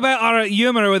can't talk about our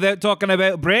humor without talking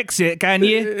about Brexit, can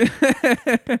you?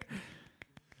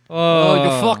 Oh, you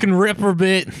fucking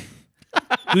reprobate.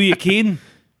 Who you kidding?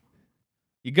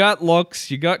 You got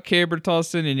Lux, you got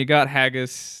Cabertossin, and you got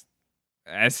Haggis.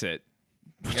 That's it.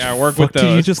 Yeah, work with What those.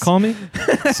 did you just call me?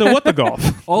 So what the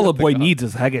golf? All the boy needs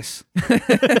is haggis. What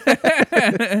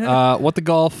the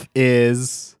golf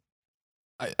is,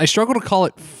 I struggle to call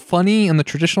it funny in the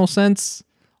traditional sense.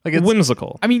 Like it's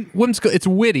Whimsical. I mean, whimsical. It's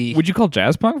witty. would you call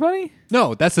Jazz Punk funny?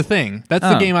 No, that's the thing. That's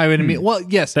the Oh. game I would admit. Well,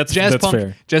 yes, That's jazz punk.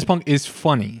 fair. Jazz punk is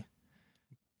funny,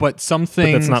 but some But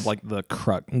things. that's not like the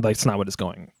crux. That's not what it's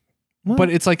going.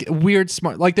 But it's like weird,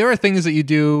 smart. Like there are things that you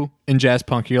do in jazz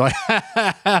punk. You're like,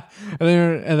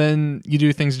 and then you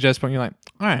do things in jazz punk. You're like,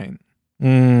 all right, all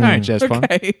right, jazz punk.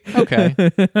 Okay.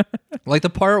 Like the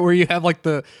part where you have like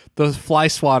the fly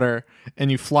swatter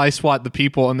and you fly swat the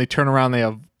people and they turn around. They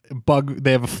have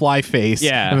a fly face.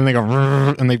 Yeah. And then they go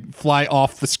 "Rrrr," and they fly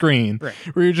off the screen. Right.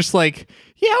 Where you're just like,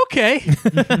 yeah, okay,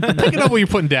 I'm picking up what you're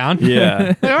putting down.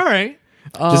 Yeah. Like, all right.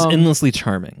 Just endlessly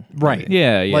charming. Right.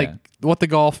 Yeah, yeah. Like what the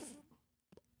golf,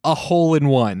 a hole in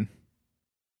one,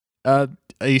 a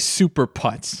super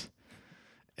putts,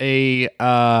 I'm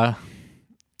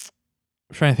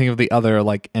trying to think of the other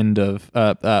like end of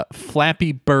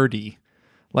Flappy Birdie.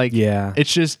 Like Yeah.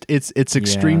 it's just it's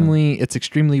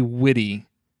extremely witty.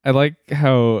 I like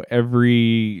how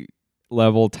every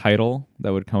level title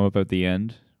that would come up at the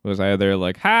end was either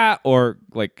like "ha" or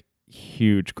like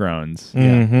huge groans.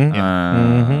 Mm-hmm.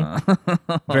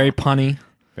 Very punny.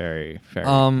 Very, very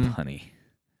punny.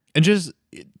 And just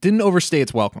it didn't overstay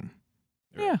its welcome.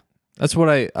 Yeah. That's what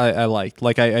I liked.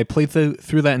 Like I played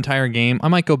through that entire game. I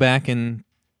might go back and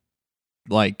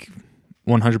like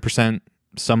 100%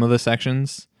 some of the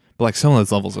sections, but like some of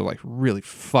those levels are like really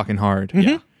fucking hard.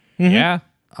 Yeah. Yeah.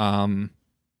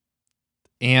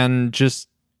 And just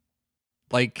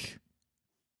like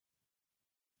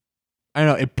I don't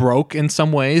know, it broke in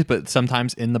some ways, but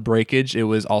sometimes in the breakage it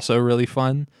was also really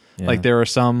fun. Like there are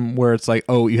some where it's like,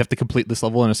 oh, you have to complete this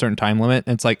level in a certain time limit,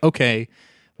 and it's like, okay,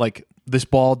 like this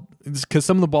ball, because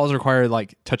some of the balls require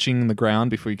like touching the ground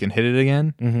before you can hit it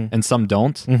again, and some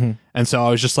don't. And so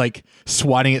I was just like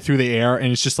swatting it through the air,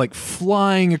 and it's just like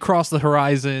flying across the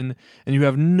horizon, and you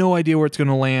have no idea where it's going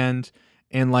to land,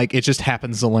 and like it just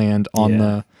happens to land on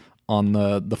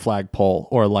the flagpole,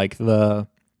 or like the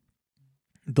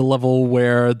level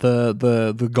where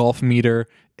the golf meter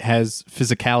has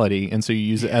physicality, and so you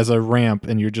use it as a ramp,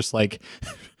 and you're just like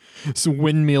so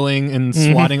windmilling and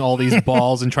swatting all these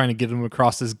balls and trying to get them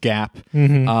across this gap.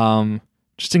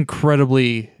 Just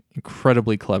incredibly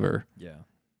clever. Yeah.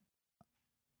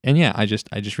 And yeah, I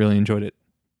just really enjoyed it.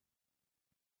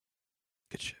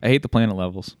 Good shit. I hate the planet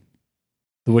levels.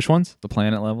 The which ones? The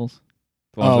planet levels.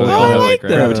 The Oh, where they I all have, like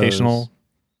those. Gravitational.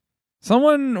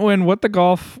 Someone, when What the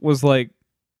Golf was like,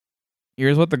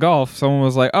 here's What the Golf, someone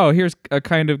was like, oh, here's a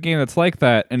kind of game that's like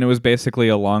that, and it was basically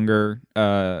a longer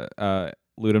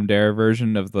Ludum Dare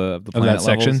version of the Of planet that levels.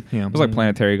 section? Yeah. It was like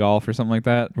Planetary Golf or something like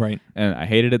that, Right. and I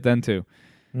hated it then too.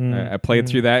 I played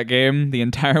through that game the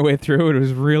entire way through. It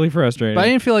was really frustrating. But I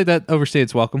didn't feel like that overstayed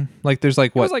its welcome. Like there's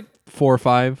like It was what, like 4 or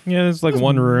 5? Yeah, there's like it was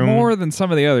one room. more than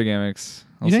some of the other gimmicks.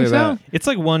 I'll You think say so? that. It's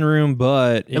like one room,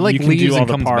 but It, like, you can leaves do all and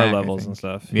the comes par back, I levels think. and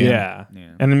stuff. Yeah.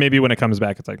 Yeah. And then maybe when it comes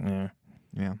back, it's like,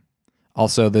 Yeah.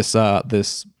 Also,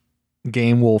 this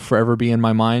game will forever be in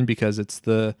my mind because it's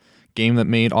the game that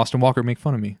made Austin Walker make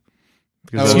fun of me.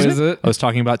 Because Oh, I was, is it? I was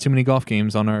talking about too many golf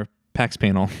games on our PAX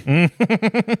panel, and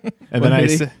then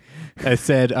I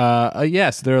said,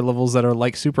 yes, there are levels that are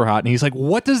like super hot, and he's like,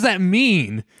 "What does that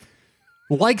mean?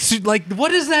 Like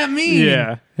what does that mean?"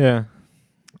 yeah. And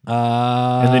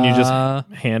And then you just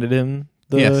handed him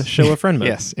the yes. show a friend mode.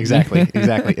 Yes, exactly.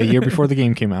 A year before the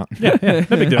game came out. Yeah.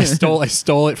 No big deal. I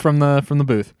stole it from the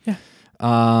booth. Yeah.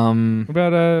 What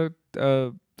about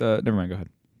never mind, go ahead.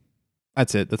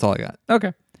 That's it. That's all I got.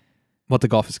 Okay. What the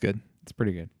golf is good. It's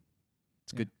pretty good.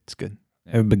 It's good. It's good.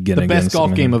 I have a beginning The best against golf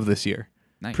him. game of this year.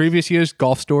 Nice. Previous years,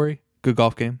 Golf Story, good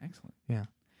golf game. Excellent. Yeah.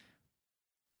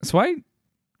 So I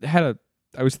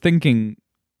was thinking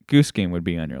Goose Game would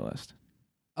be on your list.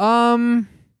 I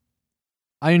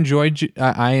enjoyed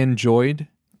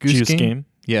Goose Juice game.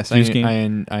 Yes, Juice I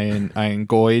Game. I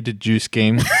enjoyed Juice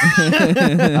Game.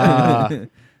 I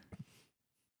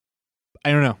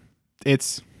don't know.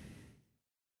 It's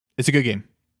a good game.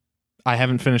 I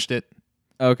haven't finished it.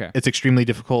 Okay. It's extremely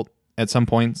difficult at some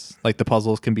points. Like the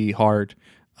puzzles can be hard.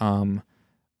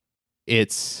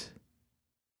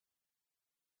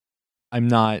 I'm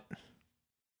not.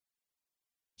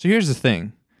 So here's the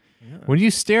thing. When you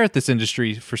stare at this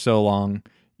industry for so long,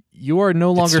 you are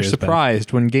no longer stares back.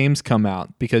 surprised when games come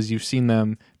out because you've seen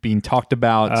them being talked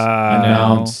about, I know.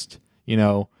 announced,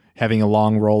 having a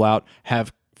long rollout,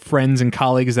 have friends and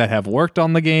colleagues that have worked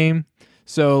on the game.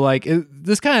 So like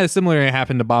this kind of similarly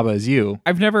happened to Baba Is You.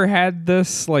 I've never had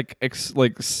this like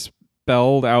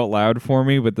spelled out loud for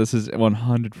me, but this is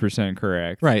 100%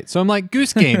 correct. Right. So I'm like,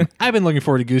 Goose Game. I've been looking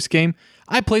forward to Goose Game.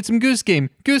 I played some Goose Game.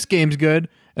 Goose Game's good.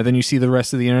 And then you see the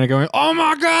rest of the internet going, "Oh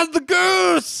my God, the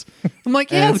goose!" I'm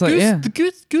like, "Yeah, And it's like, yeah. the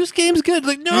goose game's good."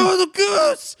 Like, no, the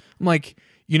goose. I'm like,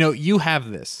 you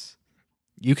have this.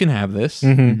 You can have this.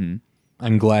 Mm-hmm.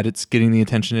 I'm glad it's getting the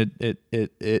attention it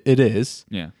is.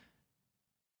 Yeah.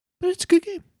 But it's a good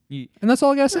game, and that's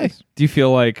all I gotta say. Do you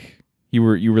feel like you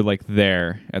were like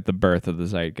there at the birth of the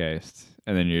Zeitgeist,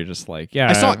 and then you're just like, yeah,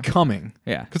 I saw it coming.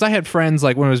 Yeah. Because I had friends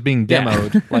like when it was being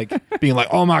demoed, like being like,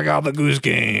 "Oh my God, the Goose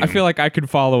Game." I feel like I could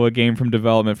follow a game from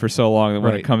development for so long that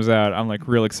when Right. it comes out, I'm like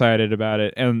real excited about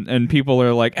it, and people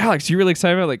are like, "Alex, you really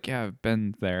excited about it?" Like, yeah, I've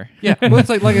been there. Yeah, well, it's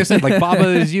like I said, like Baba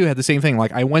Is You had the same thing.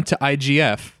 Like I went to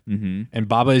IGF, and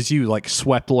Baba Is You like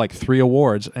swept like 3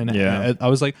 awards, and Yeah. I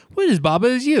was like, "What is Baba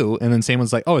Is You?" And then Sam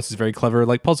was like, "Oh, it's this very clever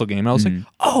like puzzle game." And I was like,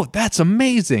 "Oh, that's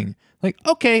amazing!" Like,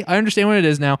 okay, I understand what it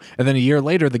is now. And then a year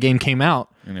later, the game came out.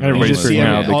 And You Everybody's just see freaking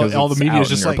out all because the it's media out is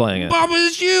just and you're like, playing it. "Baba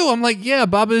Is You." I'm like, "Yeah,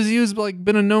 Baba Is You has like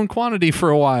been a known quantity for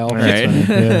a while." Right.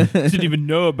 Didn't even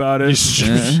know about it.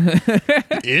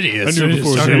 Idiots. I knew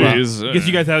before Talking about- I guess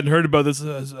you guys haven't heard about this.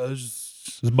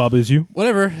 Is Baba Is You?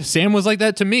 Whatever. Sam was like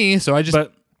that to me, so I just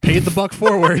But paid the buck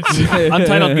forward.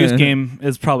 Untitled Goose Game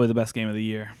is probably the best game of the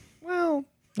year. Well,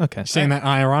 okay. Saying that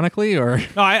ironically, or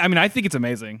No, I mean I think it's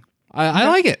amazing. I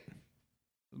like it.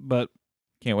 But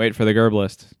Can't wait for the GURB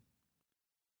list.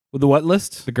 with the what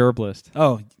list? The GURB list.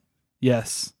 Oh,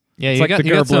 yes. Yeah, It's you like got, the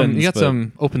you got some. Gerblins, You got but-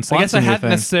 some open I slots guess I in your hadn't thing.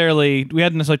 necessarily. We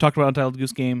hadn't necessarily talked about Untitled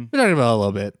Goose Game. We talked about it a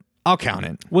little bit. I'll count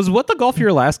it. Was What the Golf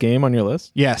your last game on your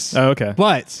list? Yes, Oh, okay.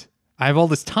 but I have all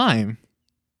this time,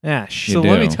 Ah, shit. so do.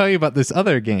 let me tell you about this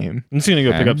other game. I'm just gonna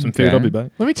go pick up some food. Okay. I'll be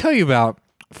back. Let me tell you about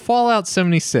Fallout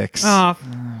 76. Ah,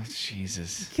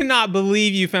 Jesus. Cannot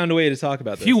believe you found a way to talk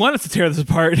about if you want us to tear this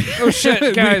apart, Oh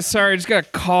shit, guys! Sorry, I just got a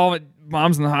call.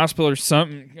 Mom's in the hospital or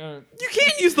something. you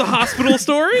can't use the hospital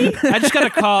story. I just got a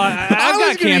call. I've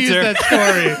got gonna use cancer.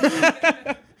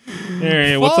 that story.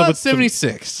 Hey, what's up Fallout with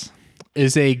 76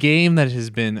 is a game that has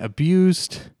been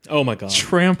abused, Oh my god.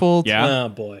 trampled, Yeah. Oh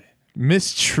boy.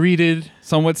 mistreated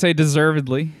Some would say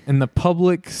deservedly. in the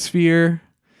public sphere.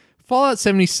 Fallout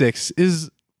 76 is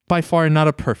by far not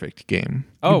a perfect game.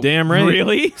 Oh, Damn right.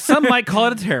 Really? Some might call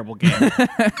it a terrible game.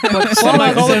 But Some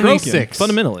might Fallout call it broken, 76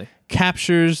 fundamentally.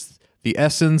 captures the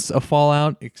essence of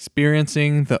Fallout,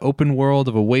 experiencing the open world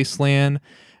of a wasteland,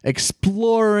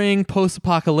 exploring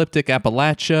post-apocalyptic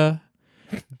Appalachia,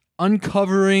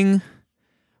 uncovering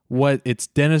what its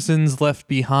denizens left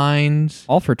behind,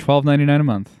 all for $12.99 a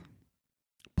month.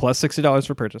 Plus $60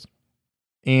 for purchase.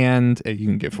 and you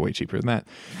can get for way cheaper than that.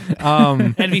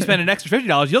 And if you spend an extra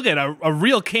 $50, you'll get a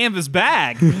real canvas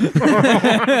bag.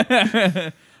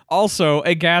 Also,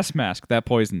 a gas mask that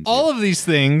poisons you. All of these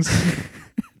things,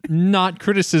 not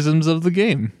criticisms of the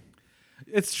game.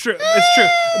 It's true.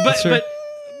 It's true. But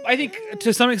I think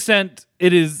to some extent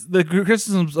it is the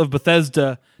criticisms of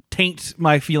Bethesda taint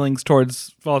my feelings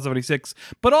towards Fallout 76.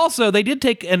 But also they did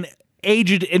take an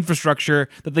aged infrastructure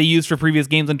that they used for previous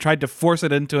games and tried to force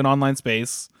it into an online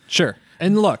space. Sure.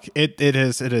 And look, it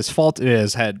has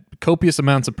had copious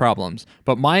amounts of problems.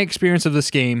 But my experience of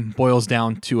this game boils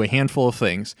down to a handful of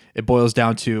things. It boils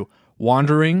down to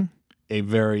wandering, a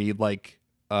very we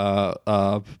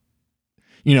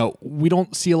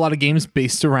don't see a lot of games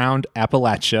based around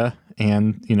Appalachia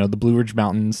and, the Blue Ridge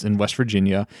Mountains in West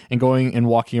Virginia, and going and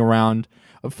walking around.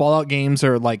 Fallout games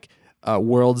are like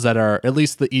worlds that are, at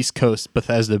least the East Coast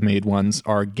Bethesda made ones,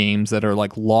 are games that are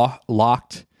like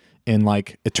locked in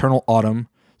like eternal autumn.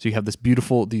 So you have this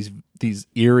beautiful, these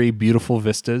eerie, beautiful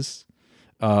vistas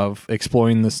of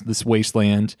exploring this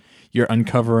wasteland. You're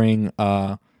uncovering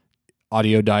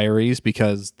audio diaries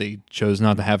because they chose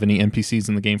not to have any NPCs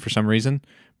in the game for some reason.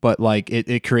 But like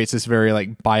it creates this very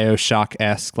like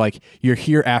BioShock-esque, like you're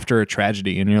here after a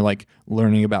tragedy and you're like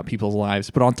learning about people's lives.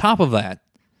 But on top of that,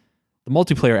 the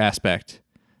multiplayer aspect,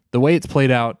 the way it's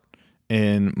played out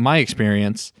in my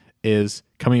experience is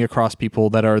coming across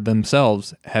people that are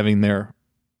themselves having their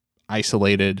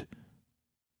isolated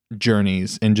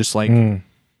journeys, and just like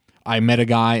I met a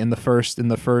guy in the first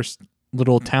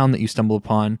little town that you stumble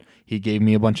upon. He gave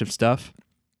me a bunch of stuff.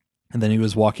 And then he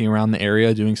was walking around the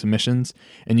area doing some missions,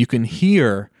 and you can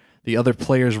hear the other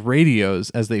players' radios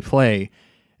as they play,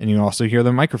 and you can also hear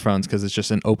their microphones because it's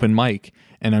just an open mic.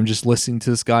 And I'm just listening to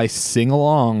this guy sing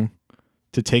along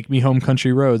to Take Me Home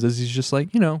Country Roads as he's just like,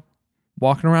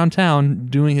 walking around town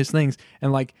doing his things.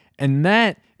 And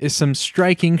that is some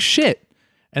striking shit.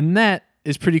 And that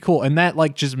is pretty cool. And that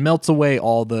just melts away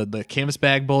all the canvas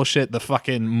bag bullshit, the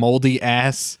fucking moldy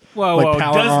ass. Whoa,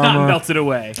 power does not armor. melt it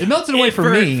away. It melts it away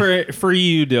for me. For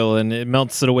you, Dylan, it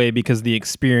melts it away because the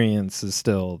experience is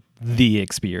still the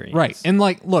experience. Right. And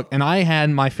look, and I had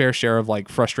my fair share of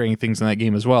frustrating things in that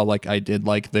game as well. I did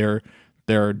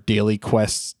their daily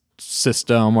quest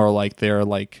system, or their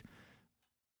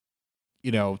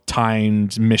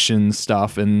timed mission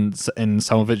stuff, and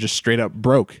some of it just straight up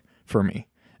broke for me.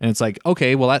 And it's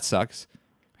okay, well, that sucks.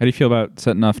 How do you feel about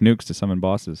setting off nukes to summon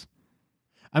bosses?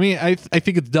 I mean, I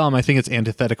think it's dumb. I think it's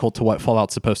antithetical to what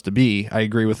Fallout's supposed to be. I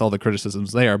agree with all the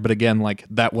criticisms there, but again,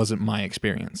 that wasn't my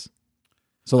experience.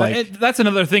 So that's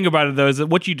another thing about it, though, is that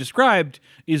what you described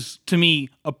is, to me,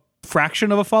 a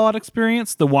fraction of a Fallout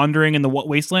experience, the wandering in the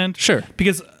wasteland. Sure.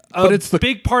 Because But it's the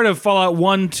big part of Fallout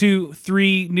 1, 2,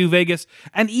 3, New Vegas,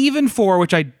 and even 4,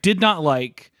 which I did not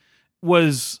like,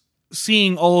 was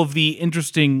seeing all of the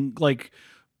interesting,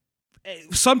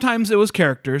 sometimes it was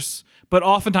characters, but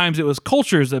oftentimes it was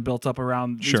cultures that built up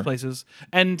around these Sure. places.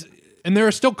 And there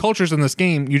are still cultures in this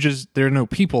game. There are no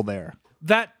people there.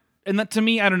 that to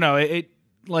me, I don't know, it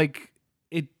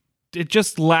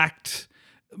just lacked.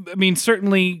 I mean,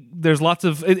 certainly there's lots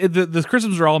of the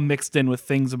criticisms are all mixed in with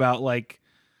things about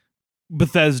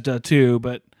Bethesda too,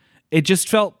 but it just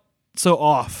felt so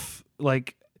off.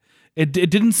 It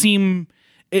didn't seem.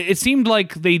 It seemed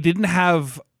like they didn't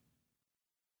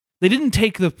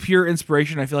take the pure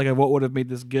inspiration, I feel of what would have made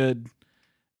this good,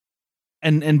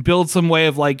 and build some way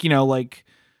of I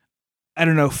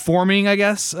don't know, forming, I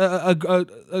guess,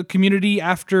 a community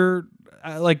after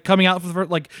coming out for the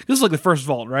first, this is the first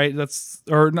vault, right? That's,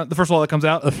 or not the first vault that comes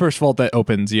out. The first vault that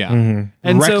opens, yeah. Mm-hmm.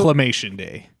 And Reclamation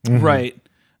Day. Mm-hmm. Right.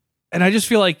 And I just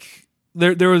feel like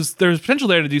there was potential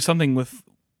there to do something with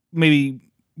maybe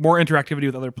more interactivity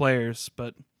with other players,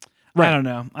 but Right. I don't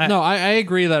know. I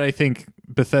agree that I think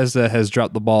Bethesda has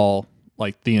dropped the ball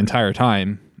the entire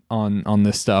time on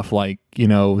this stuff.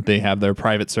 They have their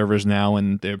private servers now,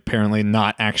 and they're apparently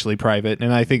not actually private.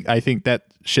 And I think that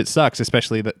shit sucks,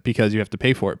 especially because you have to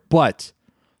pay for it. But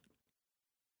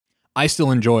I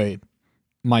still enjoy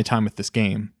my time with this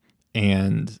game,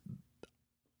 and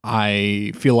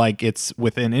I feel like it's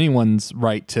within anyone's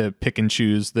right to pick and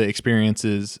choose the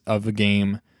experiences of the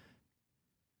game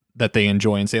that they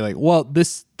enjoy and say well,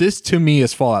 this to me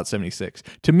is Fallout 76.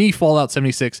 To me, Fallout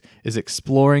 76 is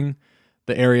exploring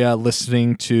the area,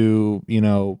 listening to,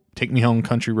 Take Me Home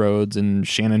Country Roads and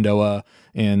Shenandoah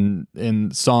and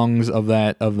songs of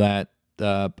that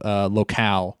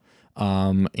locale,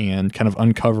 and kind of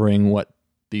uncovering what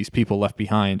these people left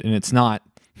behind. And it's not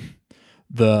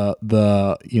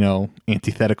the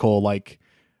antithetical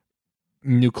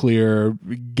nuclear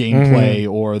gameplay,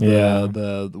 or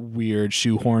the weird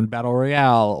shoehorned battle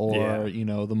royale, or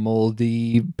the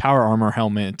moldy power armor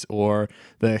helmet, or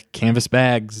the canvas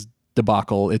bags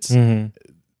debacle. It's and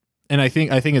I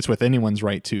think it's with anyone's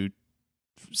right to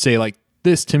say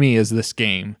this to me is this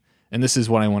game, and this is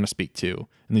what I want to speak to,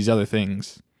 and these other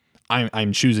things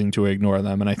I'm choosing to ignore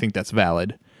them, and I think that's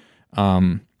valid.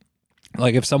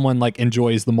 If someone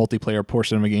enjoys the multiplayer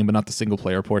portion of a game but not the single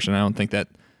player portion, I don't think that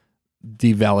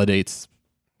devalidates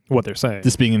What they're saying.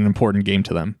 this being an important game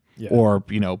to them, or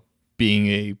being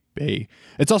a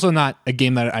it's also not a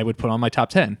game that I would put on my top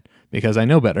 10 because I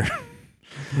know better.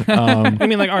 I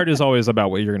mean, art is always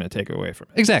about what you're going to take away from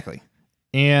it. Exactly.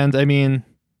 And I mean,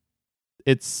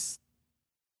 it's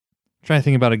I'm trying to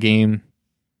think about a game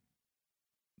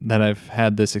that I've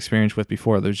had this experience with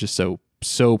before that was just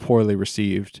so poorly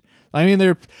received. I mean,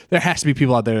 there has to be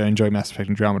people out there that enjoy Mass Effect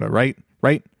Andromeda, right?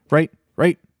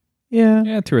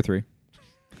 Yeah. 2 or 3.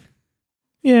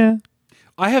 Yeah.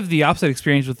 I have the opposite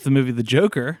experience with the movie The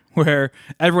Joker, where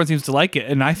everyone seems to like it,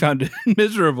 and I found it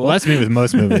miserable. Well, that's me with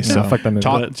most movies. Yeah, So fuck that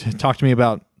movie. talk to me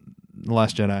about The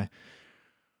Last Jedi.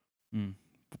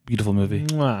 Beautiful movie.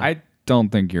 I don't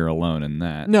think you're alone in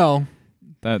that. No,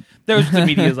 That There was the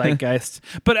media zeitgeist,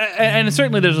 but and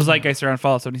certainly there's a zeitgeist around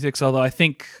Fallout 76. Although I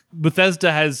think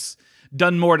Bethesda has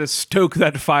done more to stoke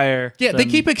that fire. yeah, they than-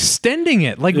 keep extending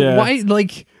it. Yeah. Why?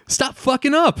 Stop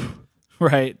fucking up.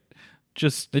 right.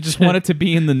 they just want it to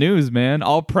be in the news, man.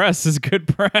 All press is good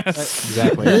press.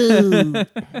 Exactly.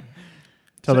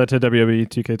 Tell that to WWE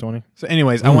 2K20. So,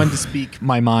 anyways, I wanted to speak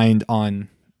my mind on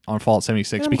Fallout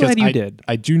 76 I'm because glad you did.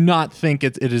 I do not think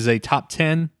it is a top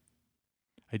 10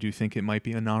 I do think it might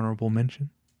be an honorable mention.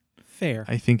 Fair.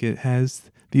 I think it has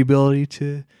the ability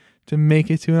to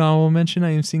make it to an honorable mention.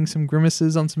 I am seeing some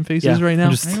grimaces on some faces Yeah, right now.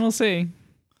 I'm just- And we'll see.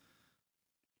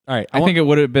 All right, I think it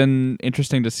would have been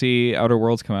interesting to see Outer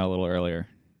Worlds come out a little earlier.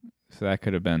 So that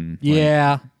could have been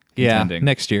yeah, contending.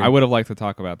 next year. I would have liked to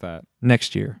talk about that.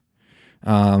 next year.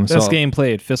 Best game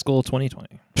played, fiscal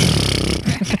 2020.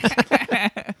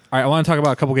 All right, I want to talk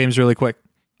about a couple games really quick.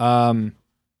 Super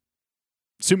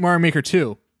Mario Maker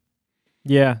 2.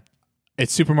 Yeah.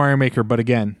 It's Super Mario Maker, but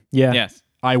again, Yeah. Yes.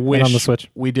 I And wish on the Switch.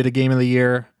 we did a game of the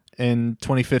year in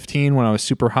 2015 when I was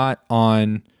super hot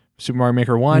on Super Mario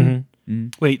Maker 1.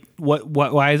 Mhm. Wait, what?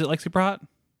 Why is it like super hot?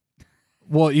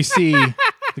 Well, you see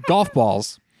the golf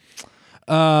balls.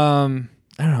 I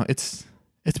don't know. It's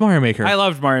Mario Maker. I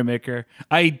loved Mario Maker.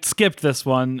 I skipped this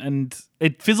one, and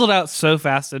it fizzled out so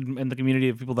fast in the community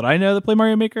of people that I know that play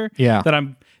Mario Maker. Yeah. That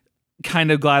I'm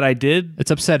kind of glad I did. It's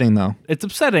upsetting though. It's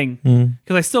upsetting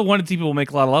because I still wanted to see people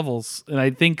make a lot of levels, and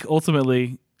I think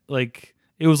ultimately, like,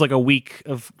 it was like a week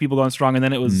of people going strong, and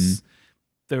then it was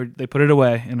they put it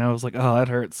away, and I was like, oh, that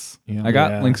hurts. Yeah. I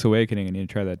got Yeah. Link's Awakening. I need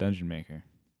to try that Dungeon Maker.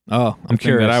 Oh, I'm Thing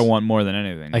curious. that I want more than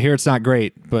anything. I hear it's not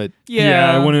great, but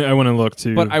I want to look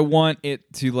too. But I want it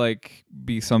to like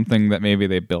be something that maybe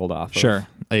they build off of. sure,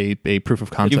 a proof of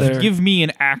concept. Give me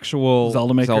an actual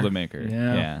Zelda Maker.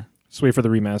 Yeah. Yeah. just wait for the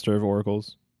remaster of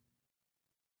Oracles.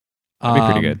 That'd be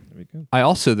pretty good. That'd be good. I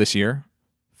also this year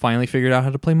finally figured out how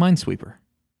to play Minesweeper.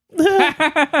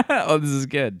 Oh, this is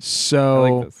good. So I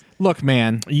like this. look,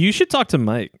 man. You should talk to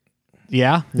Mike.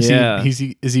 Yeah, Yeah. Is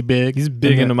he big? He's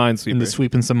big into Minesweeper. into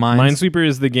sweeping some mines. Minesweeper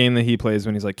is the game that he plays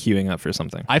when he's like queuing up for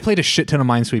something. I played a shit ton of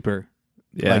Minesweeper.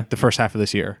 Yeah. Like the first half of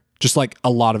this year, just like a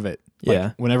lot of it. Like,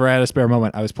 Yeah. whenever I had a spare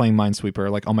moment, I was playing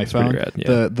Minesweeper like on my phone. pretty rad,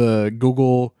 yeah. The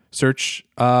Google search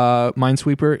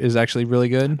Minesweeper is actually really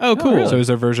good. Oh, cool. really? So is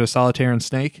their version of Solitaire and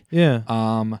Snake. Yeah.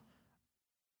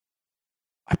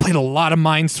 I played a lot of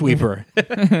Minesweeper,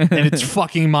 and it's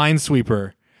fucking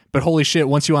Minesweeper. But holy shit,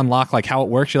 once you unlock like how it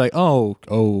works, you're like,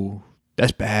 oh,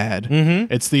 that's bad.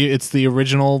 Mm-hmm. It's the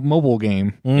original mobile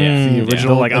game. The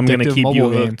original like I'm gonna addictive keep you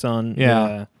mobile game. hooked on.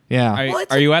 Yeah. Yeah.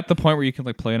 Are you at the point where you can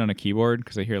like play it on a keyboard?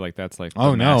 Because I hear like that's like the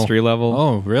Oh, no. mastery level.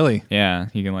 Oh, really? Yeah,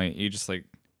 you can like you just like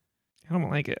I don't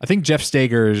like it. I think Jeff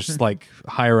Stager is like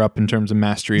higher up in terms of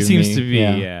mastery. he than seems me. to be.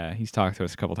 Yeah. Yeah, he's talked to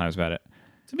us a couple times about it.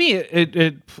 To me,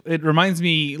 it reminds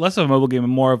me less of a mobile game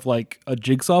and more of like a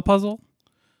jigsaw puzzle.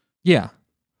 Yeah.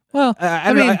 Well,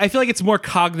 I mean, I feel like it's more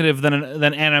cognitive than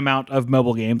an amount of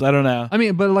mobile games. I don't know. I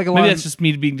mean, but like a Maybe lot, that's just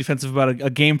me being defensive about a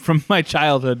game from my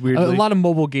childhood. Weirdly, a lot of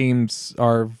mobile games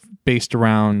are based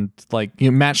around like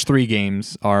match 3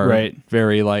 games are Right.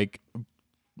 very like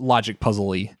logic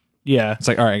puzzly. yeah. It's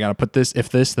like, all right, I gotta put this, if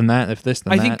this, then that, if this,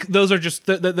 then I that. think those are just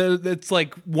it's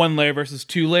like one layer versus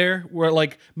two layer. Where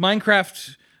like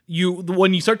Minecraft,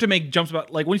 when you start to make jumps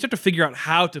about like when you start to figure out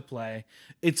how to play,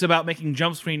 it's about making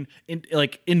jumps between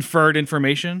like inferred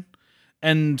information,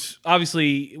 and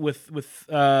obviously with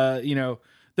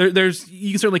there's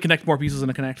you can certainly connect more pieces in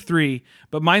a Connect 3,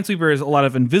 but Minesweeper is a lot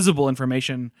of invisible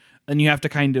information, and you have to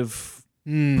kind of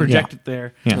project it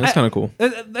there. Yeah. That's kind of cool.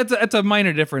 That's a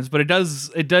minor difference, but it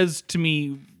does to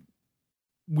me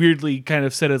weirdly kind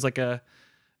of sit as like a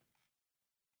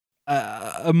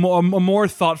more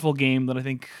thoughtful game than I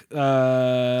think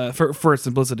for its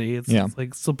simplicity. It's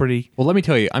like still pretty. Well, let me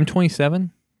tell you, I'm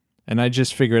 27, and I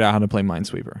just figured out how to play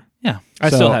Minesweeper. Yeah. I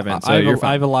still haven't. So I, you're have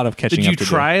I have a lot of catching Did you up to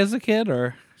try as a kid or?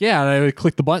 do. Yeah, and I would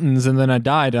click the buttons, and then I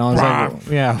died, and I was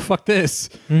like, yeah, fuck this.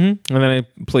 Mm-hmm. And then I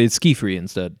played Ski Free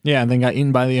instead. Yeah, and then got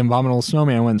eaten by the abominable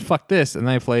snowman. I went, fuck this, and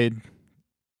then I played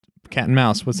Cat and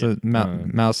Mouse. What's the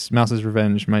Mouse's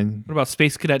Revenge? What about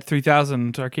Space Cadet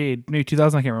 3000 arcade? Maybe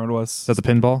 2000. I can't remember what it was. Is that the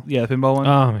pinball? Yeah, the pinball one.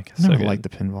 Oh my god, I never so liked the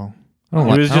pinball. It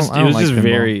was just pinball.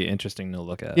 very interesting to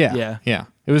look at. Yeah.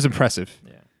 It was impressive.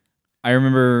 I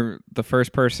remember the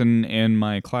first person in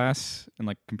my class in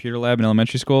like computer lab in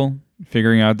elementary school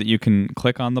figuring out that you can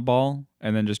click on the ball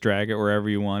and then just drag it wherever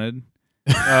you wanted.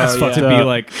 Oh, To be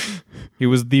like, he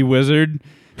was the wizard.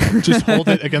 Just hold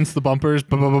it against the bumpers.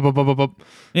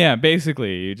 Yeah,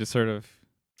 basically, you just sort of.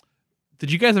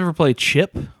 Did you guys ever play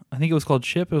Chip? I think it was called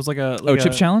Chip. It was like a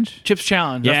Chip Challenge? Chip's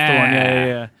Challenge. That's the one.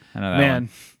 Yeah. I know that Man.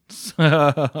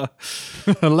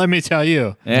 Let me tell you.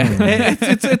 one. Yeah.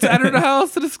 it's I don't know how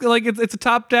else to describe. Like it's a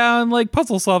top down like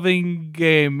puzzle solving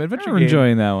game, adventure I'm game.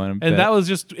 enjoying that one. And that was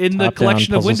just in the Top-down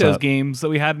collection of puzzle Windows set. games that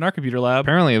we had in our computer lab.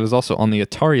 Apparently, it was also on the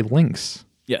Atari Lynx.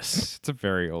 Yes, it's a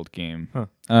very old game.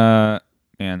 Huh.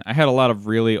 Man, I had a lot of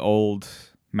really old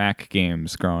Mac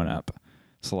games growing up.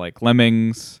 So like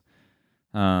Lemmings,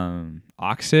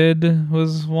 Oxid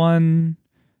was one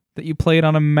that you played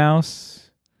on a mouse.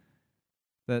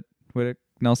 Whittick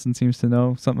Nelson seems to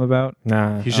know something about?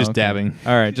 Nah. He's just okay. dabbing.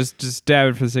 All right, just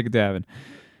dabbing for the sake of dabbing.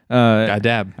 Got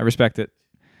dab. I respect it.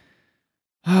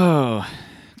 Oh,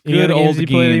 Any good other games old you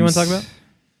played that you want games. to talk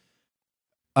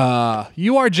about?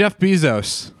 You Are Jeff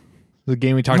Bezos. The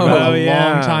game we talked about a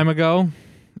long time ago.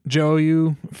 Joe,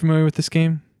 you familiar with this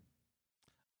game?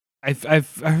 I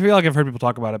feel like I've heard people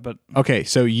talk about it, but Okay,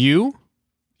 so you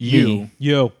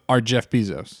Yo. are Jeff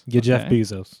Bezos. You Jeff Okay.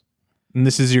 Bezos. And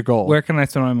this is your goal. where can I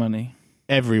spend my money?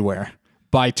 Everywhere.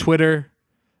 Buy Twitter,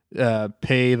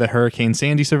 pay the Hurricane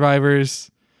Sandy survivors,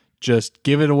 just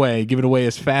give it away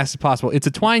as fast as possible. It's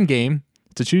a Twine game.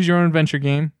 It's a choose your own adventure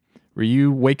game where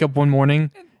you wake up one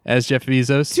morning as Jeff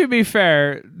Bezos. To be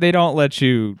fair, they don't let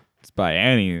you buy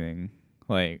anything.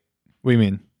 Like, What do you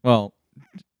mean? well,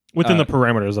 Within the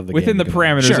parameters of the within game. the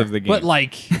parameters of the game. But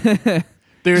like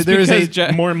there's because a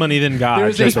Je- More money than God.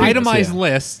 there's Jeff an Bezos, itemized yeah.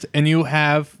 list, and you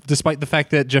have, despite the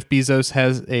fact that Jeff Bezos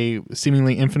has a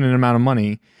seemingly infinite amount of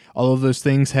money, all of those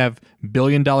things have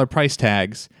billion-dollar price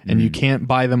tags, and you can't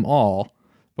buy them all.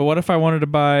 But what if I wanted to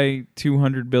buy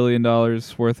 $200 billion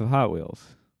worth of Hot Wheels?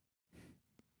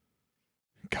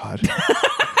 God.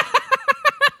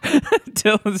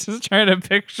 Dylan's just trying to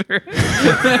picture.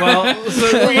 Well,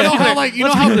 so You know how like you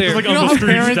know how It's like you know Uncle how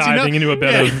Scrooge parents diving into a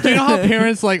bed of- Do you know how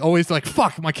parents like always like,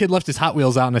 fuck, my kid left his Hot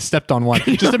Wheels out and I stepped on one.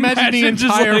 Just imagine the imagine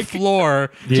just, entire like-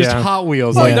 floor just Yeah. Hot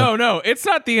Wheels. Well, Like, no, it's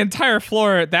not the entire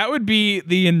floor. That would be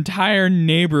the entire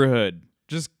neighborhood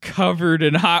just covered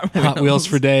in Hot Wheels. Hot Wheels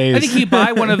for days. I think you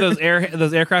buy one of those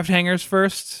aircraft hangars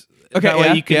first. Okay, that way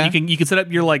yeah, you can yeah. you can set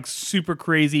up your like super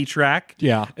crazy track.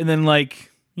 Yeah. and then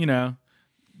like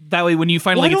that way when you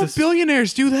finally Why get don't to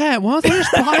billionaires do that? Why don't they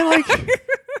just buy like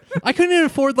I couldn't even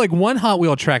afford like one Hot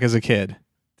Wheel track as a kid.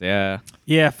 Yeah.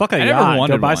 Yeah, fuck a never yacht. Go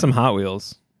wanted buy one. some Hot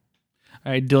Wheels.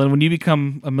 All right, Dylan, when you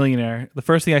become a millionaire, the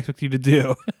first thing I expect you to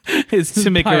do is to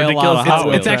make buy a a lot ridiculous of Hot Hot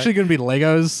Wheels. It's actually going to be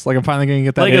Legos. Like I'm finally going to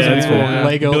get that. Legos would be cool. Yeah.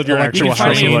 Lego Build your electric You actual can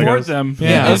house finally with afford Legos. them.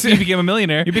 Yeah. As you become a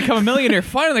millionaire. You become a millionaire.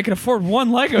 Finally, I can afford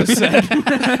one Lego set.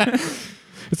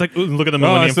 It's like, ooh, look at the Oh,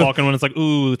 Millennium so- Falcon one. It's like,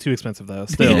 ooh, too expensive though.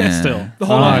 Still.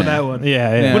 Hold on for that one.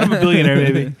 Yeah, yeah. When I'm a billionaire,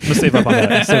 maybe. I'm gonna save up on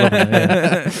that. Save up on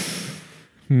that,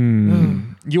 yeah.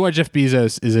 You Are Jeff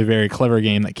Bezos is a very clever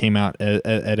game that came out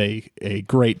at a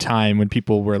great time when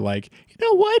people were like, you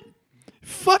know what?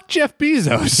 Fuck Jeff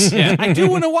Bezos. I do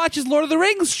want to watch his Lord of the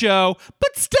Rings show,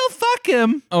 but still fuck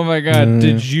him. Oh my God!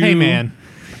 Did you? Hey man.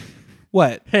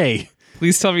 What? Hey.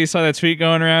 Please tell me you saw that tweet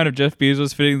going around of Jeff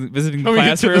Bezos visiting the When we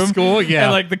get to classroom. the school, yeah.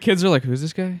 And like the kids are like, "Who's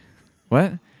this guy? What?"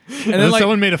 And And then then like,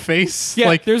 someone made a face. yeah,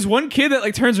 like there's one kid that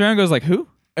like turns around and goes like, "Who?"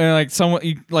 And like someone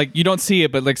you don't see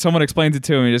it, but like someone explains it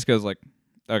to him. And he just goes like,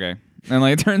 "Okay," and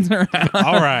like turns around.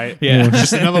 All right. Yeah.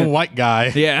 just another white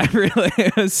guy. Yeah, really,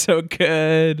 it was so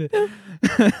good.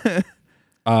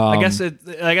 I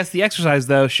guess the exercise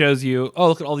though shows you. Oh,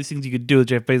 look at all these things you could do with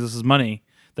Jeff Bezos' money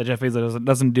that Jeff Bezos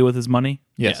doesn't do with his money.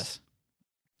 Yes.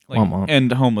 Like, Womp womp.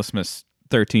 end homelessness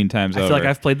 13 times I over. feel like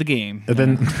I've played the game. And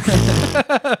then,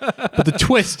 but the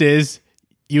twist is,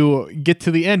 you get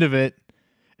to the end of it,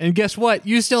 and guess what?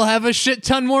 You still have a shit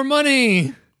ton more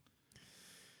money.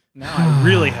 Now I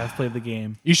really have played the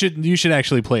game. You should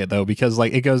actually play it though, because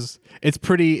like it's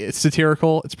pretty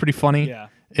satirical. It's pretty funny. Yeah.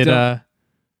 It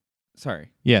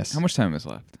Sorry. yes. How much time is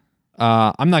left?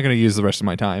 I'm not gonna use the rest of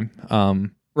my time.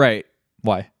 Right.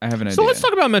 Why? I have an idea. So let's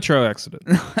talk about Metro Exodus.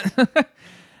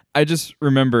 I just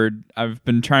remembered I've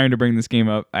been trying to bring this game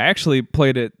up. I actually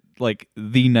played it like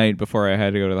the night before I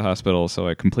had to go to the hospital, so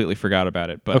I completely forgot about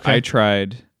it. But Okay. I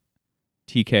tried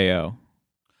TKO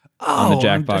Oh, on the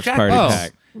Jackbox Party Oh.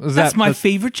 Pack. That's my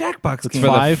favorite Jackbox game. For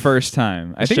Five? the first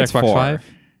time. I think it's Jackbox 4. 5?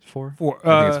 4? 4.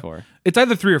 I think it's 4. It's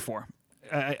either 3 or 4.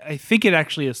 I think it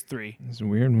actually is 3. It's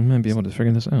weird. We might be able to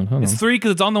figure this out. Hold It's on. 3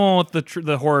 because it's on the one with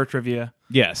the horror trivia.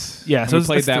 Yes. Yeah, And so we it's-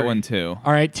 played it's that 3. one too.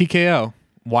 All right, TKO.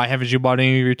 Why haven't you bought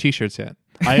any of your T-shirts yet?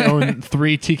 I own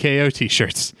 3 TKO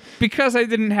T-shirts. Because I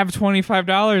didn't have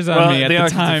 $25 on Well, me at they the are-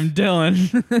 time, Dylan.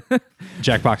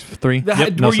 Jackbox 3. Were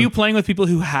Nelson. you playing with people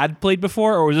who had played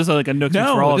before, or was this like a no for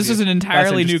all No, of this you? is an That's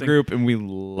entirely new interesting. group, and we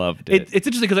loved it. It's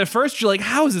interesting because at first you're like,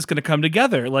 how is this going to come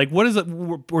together? Like, what is it?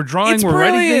 We're drawing, It's we're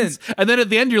writing brilliant. things. And then at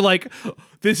the end you're like,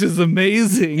 this is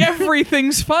amazing.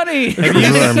 Everything's funny.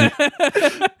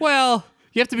 Well,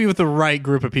 you have to be with the right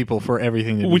group of people for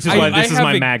everything to be Which is fun. why I this is have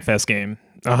my a- MagFest game.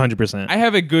 100%. I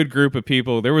have a good group of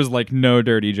people. There was like no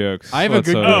dirty jokes. I have a good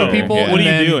group whatsoever. of people, Yeah. What are and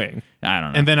you then- doing? I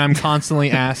don't know. And then I'm constantly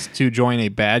asked to join a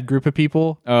bad group of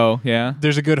people. Oh yeah.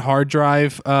 There's a good hard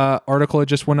drive article that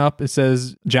just went up. It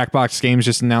says Jackbox Games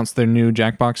just announced their new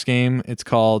Jackbox game. It's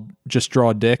called Just Draw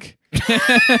a Dick.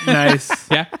 Nice.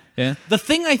 Yeah. Yeah. The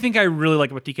thing I think I really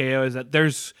like about TKO is that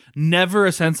there's never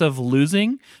a sense of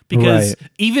losing because Right.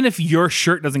 even if your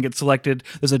shirt doesn't get selected,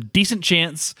 there's a decent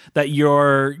chance that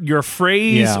your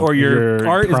phrase Yeah, or your your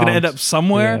art is going to end prompt. up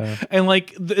somewhere. Yeah. And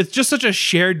like it's just such a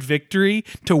shared victory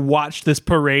to watch this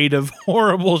parade of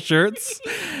horrible shirts.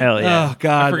 Hell yeah. Oh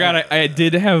God. I forgot I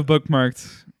did have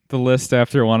bookmarked the list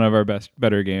after one of our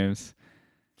better games.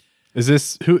 Is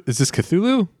this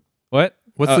Cthulhu? What?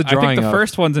 What's the I drawing think the of?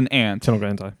 first one's an ant. Tunnel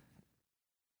Grantai.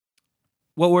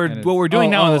 What we're doing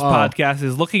now on this podcast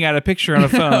is looking at a picture on a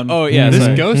phone. Oh yeah, This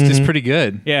sorry. ghost is pretty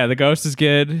good. Yeah, the ghost is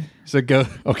good. So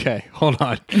Okay, hold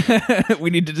on. We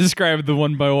need to describe the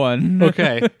one by one.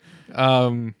 Okay.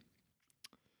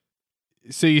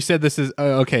 So you said this is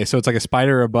okay. So it's like a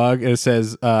spider or a bug, and it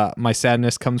says, "My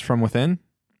sadness comes from within."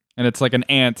 And it's like an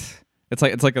ant. It's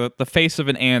like the face of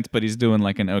an ant, but he's doing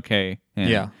like an okay.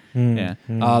 Yeah. Yeah.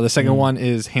 The second one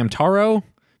is Hamtaro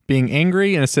being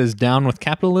angry, and it says "Down with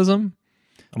capitalism."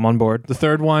 I'm on board. The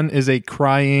third one is a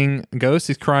crying ghost.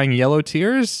 He's crying yellow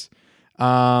tears.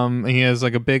 And he has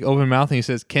like a big open mouth, and he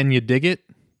says, "Can you dig it?"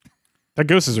 That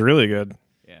ghost is really good.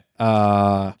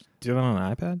 Uh, Do that on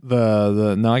an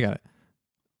iPad? no, I got it.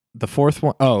 The fourth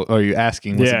one, are you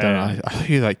asking? Was it Yeah, done? yeah.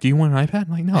 You're like, do you want an iPad?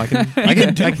 I'm like, no, I can. I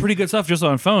can do pretty good stuff just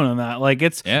on phone on that. Like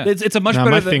it's a much No,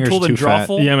 my better finger's tool than too fat.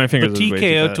 Drawful. Yeah, my fingers The is way too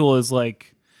TKO fat. tool is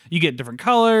like you get different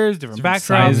colors, different backdrops.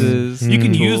 sizes, You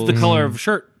can use the tools. color of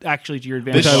shirt actually to your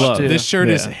advantage. This, I love. too. this shirt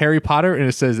is Yeah. Harry Potter, and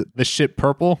it says the shit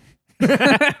purple.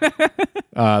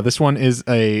 This one is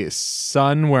a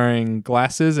son wearing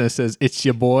glasses, and it says "It's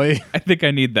your boy." I think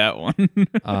I need that one.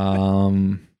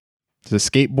 The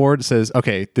skateboard says,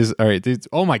 "Okay, this all right." This,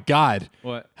 oh my god,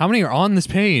 What? how many are on this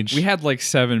page? We had like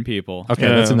 7 people. okay,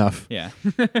 Yeah. that's enough. Yeah.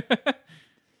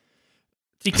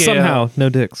 TKO. Somehow, no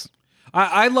dicks.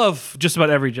 I love just about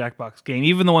every Jackbox game,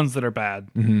 even the ones that are bad.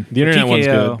 The internet one's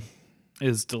good. TKO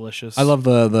is delicious. I love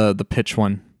the pitch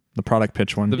one, the product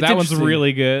pitch one. that one's interesting.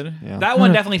 really good. Yeah. that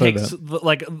one. Definitely Play takes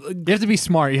like You have to be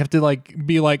smart. You have to like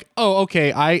be like, oh,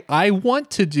 okay, I want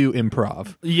to do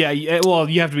improv. yeah. Well,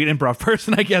 you have to be an improv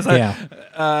person, I guess.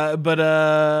 Yeah.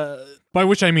 But By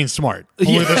which I mean smart.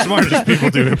 Only the smartest people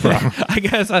do improv. I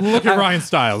guess Look at Ryan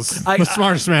Stiles, the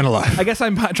smartest man alive. I guess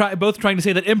I'm both trying to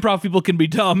say that improv people can be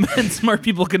dumb and smart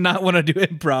people cannot want to do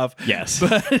improv. Yes.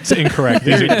 It's incorrect.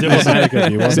 These are diplomatic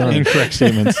of you. Well done. Incorrect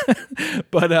statements.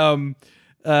 But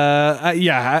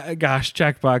gosh,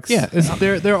 Jackbox. Yeah,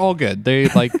 they're all good. They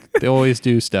always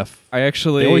do stuff. I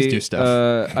actually They always do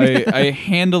stuff. I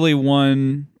handily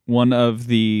won one of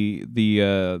the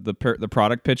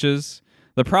product pitches.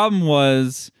 The problem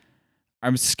was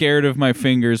I'm scared of my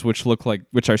fingers, which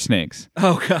are snakes.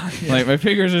 Oh god. Like my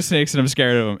fingers are snakes, and I'm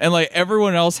scared of them. And like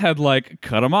everyone else had like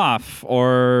cut them off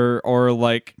or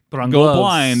like Put on go gloves.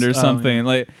 blind or Oh, something. yeah.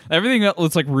 Like everything else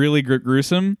was like really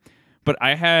gruesome. But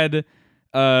I had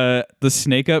the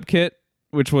snake up kit,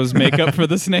 which was makeup for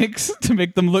the snakes to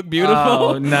make them look beautiful.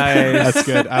 Oh, nice. That's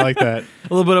good. I like that.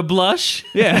 A little bit of blush.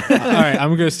 Yeah. All right, I'm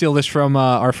going to steal this from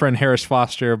our friend Harris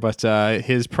Foster, but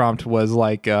his prompt was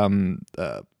like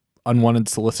unwanted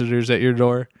solicitors at your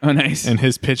door, Oh, nice. and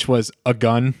his pitch was a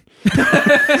gun, and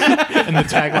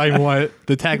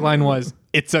the tagline was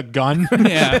 "It's a gun."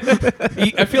 Yeah.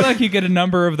 I feel like you get a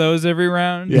number of those every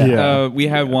round. Yeah. We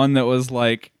had one that was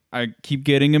like, I keep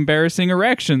getting embarrassing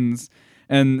erections.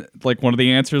 And like one of the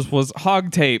answers was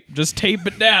hog tape. Just tape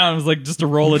it down. It was like just a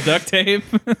roll of duct tape.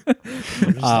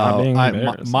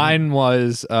 Mine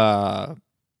was I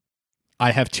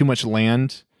have too much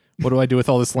land. What do I do with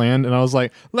all this land? And I was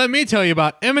like, let me tell you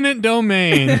about eminent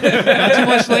domain. Got too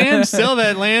much land? Sell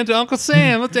that land to Uncle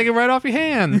Sam. We'll take it right off your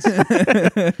hands.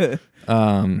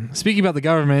 Speaking about the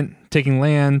government taking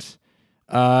land,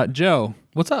 Joe,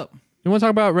 What's up? you want to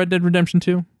talk about Red Dead Redemption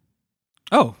 2?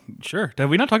 Oh, sure. Have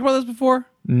we not talked about this before?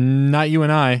 Not you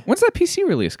and I. When's that PC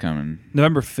release coming?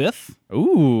 November 5th?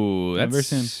 Ooh, Very that's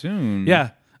soon. soon. Yeah.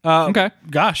 Okay.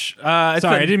 Gosh. Sorry,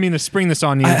 I didn't mean to spring this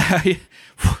on you.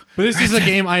 But this is a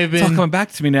game I have It's all been. coming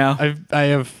back to me now. I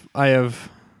have.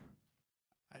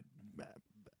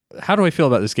 How do I feel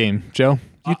about this game, Joe?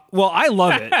 Well, I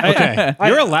love it. Okay.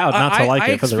 You're allowed not to like I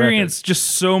it for the record. experienced just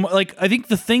so much. Like, I think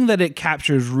the thing that it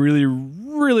captures really,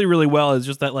 really, really well is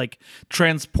just that like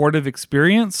transportive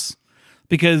experience,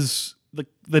 because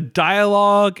the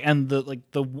dialogue and the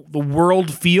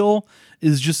world feel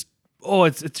is just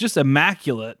it's just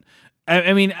immaculate.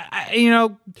 I mean,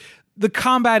 the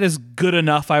combat is good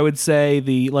enough, I would say.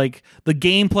 The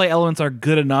gameplay elements are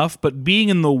good enough, but being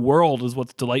in the world is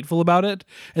what's delightful about it.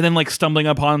 And then like stumbling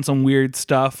upon some weird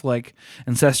stuff like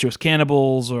incestuous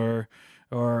cannibals or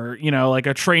or like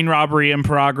a train robbery in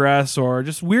progress, or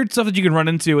just weird stuff that you can run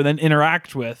into and then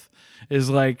interact with, is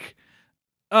like,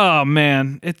 oh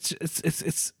man,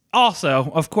 it's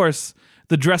also, of course,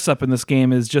 the dress up in this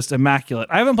game is just immaculate.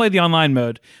 I haven't played the online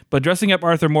mode, but dressing up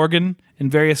Arthur Morgan in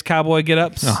various cowboy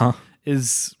get-ups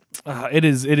is it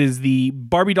is the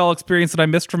Barbie doll experience that I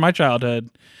missed from my childhood,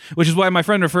 which is why my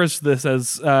friend refers to this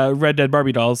as Red Dead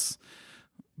Barbie dolls,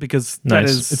 because that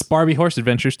is it's Barbie Horse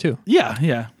Adventures too.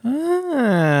 yeah.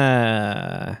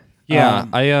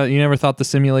 You never thought the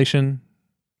simulation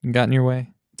got in your way?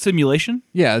 Simulation?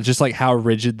 Yeah, just like how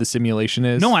rigid the simulation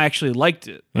is. No, I actually liked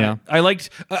it. Yeah. I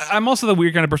liked. I'm also the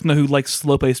weird kind of person who likes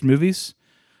slow-paced movies.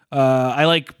 I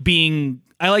like being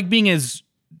as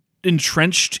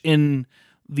entrenched in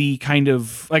the kind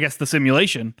of, I guess, the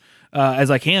simulation as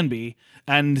I can be,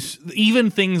 and even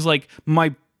things like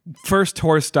my first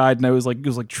horse died, and it was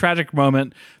like tragic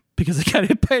moment because I got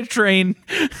hit by a train.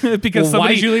 Because why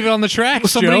did you leave it on the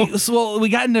tracks, Joe? Well, we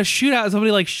got into a shootout.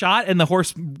 Somebody like shot, and the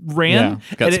horse ran.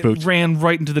 Yeah, got spooked. It ran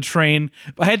right into the train.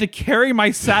 I had to carry my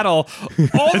saddle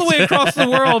all the way across the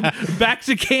world back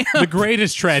to camp. The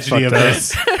greatest tragedy of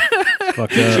this. Fuck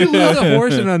Did you yeah. lose a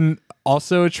horse in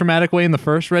also a traumatic way in the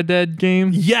first Red Dead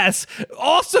game? Yes,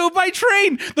 also by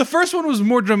train. The first one was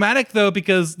more dramatic though,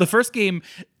 because the first game,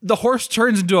 the horse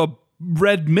turns into a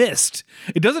red mist.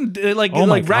 It doesn't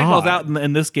ragdolls out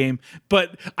in this game.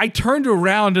 But I turned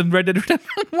around in Red Dead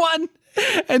Redemption 1,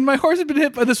 and my horse had been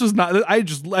hit. But this was not. I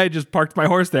just parked my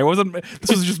horse there. It wasn't.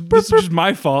 This was just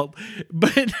my fault.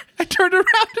 But I turned around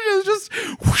and it was just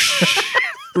whoosh,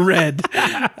 red.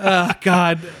 Oh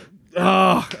God.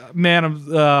 Oh man.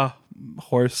 I'm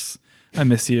horse. I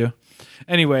miss you.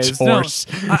 Anyways, Horse.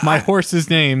 My horse's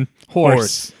name,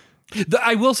 Horse.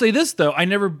 I will say this though, I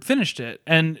never finished it,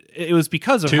 and it was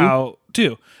because of how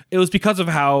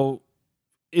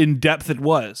in depth it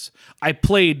was. I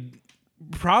played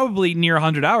probably near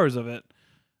 100 hours of it,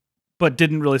 but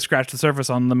didn't really scratch the surface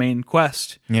on the main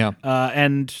quest. Yeah.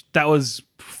 And that was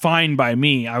fine by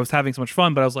me. I was having so much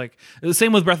fun, but I was like, the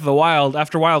same with Breath of the Wild.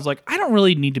 After a while, I was like, I don't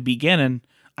really need to beat Ganon.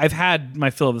 I've had my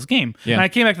fill of this game. Yeah. And I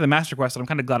came back to the Master Quest, and I'm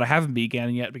kind of glad I haven't beat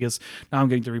Ganon yet, because now I'm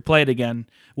getting to replay it again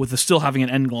with still having an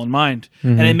end goal in mind.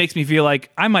 And it makes me feel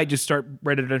like I might just start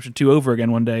Red Dead Redemption 2 over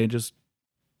again one day and just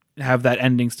have that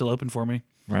ending still open for me.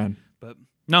 Right. But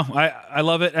no, I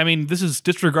love it. I mean, this is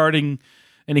disregarding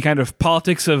any kind of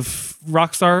politics of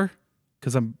Rockstar,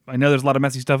 because I know there's a lot of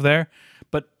messy stuff there.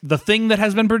 But the thing that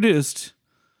has been produced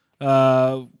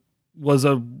was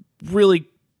a really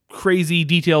crazy,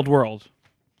 detailed world.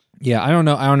 Yeah, I don't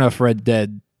know if Red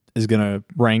Dead is gonna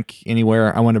rank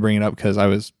anywhere. I want to bring it up because I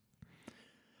don't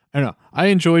know. I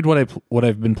enjoyed what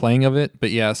I've been playing of it, but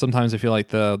yeah, sometimes I feel like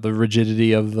the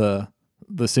rigidity of the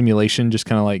simulation just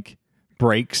kind of like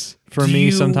breaks for Do me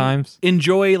you sometimes.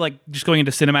 Enjoy like just going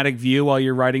into cinematic view while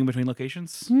you're riding between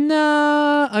locations?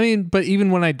 Nah, I mean, but even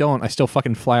when I don't, I still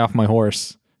fucking fly off my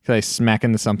horse because I smack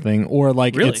into something, or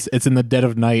like Really? it's in the dead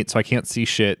of night, so I can't see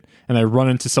shit, and I run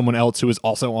into someone else who is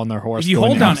also on their horse. If you going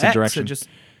hold in down opposite X, direction. it just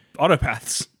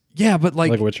autopaths Yeah, but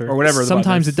like Witcher. or whatever. the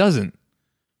sometimes button it doesn't.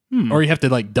 Or you have to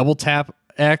like double tap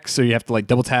X, or you have to like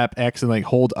double tap X and like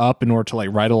hold up in order to like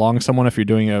ride along someone if you're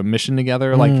doing a mission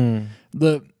together. Like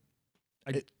they're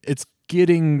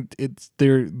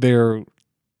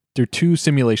too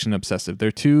simulation obsessive.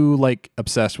 They're too like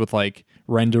obsessed with like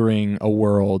rendering a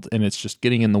world, and it's just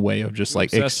getting in the way of just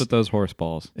like Obsessed with those horse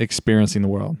balls. experiencing the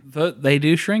world. They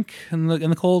do shrink in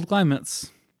the cold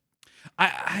climates.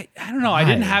 I don't know. I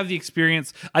didn't have the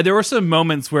experience. There were some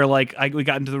moments where like we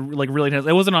got into the like really intense.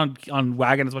 It wasn't on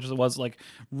wagon as much as it was like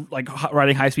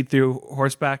riding high speed through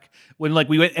horseback. When like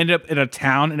ended up in a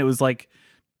town, and it was like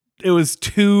it was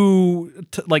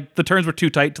like the turns were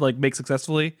too tight to like make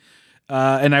successfully.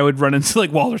 And I would run into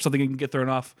like walls or something and get thrown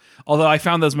off. Although I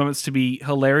found those moments to be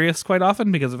hilarious quite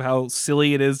often because of how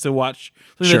silly it is to watch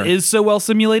something that is so well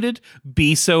simulated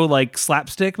be so like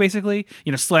slapstick, basically.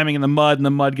 You know, slamming in the mud and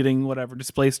the mud getting whatever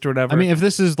displaced or whatever. I mean, if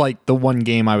this is like the one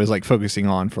game I was like focusing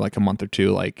on for like a month or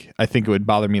two, like I think it would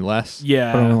bother me less.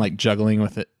 Yeah. But I'm like juggling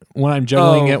with it. When I'm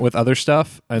juggling it with other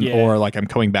stuff, Yeah. or like I'm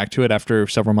coming back to it after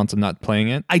several months of not playing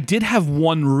it. I did have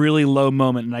one really low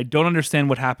moment, and I don't understand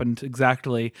what happened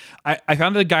exactly. I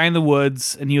found a guy in the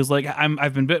woods, and he was like,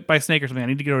 "I've been bit by a snake or something. I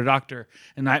need to go to a doctor."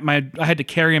 And I had to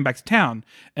carry him back to town,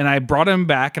 and I brought him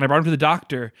back, and I brought him to the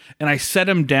doctor, and I set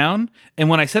him down. And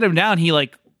when I set him down, he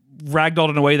like ragdolled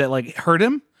in a way that like hurt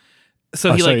him.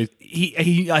 So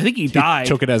I think he died.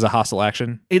 Took it as a hostile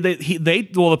action.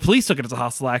 The police took it as a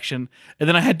hostile action, and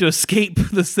then I had to escape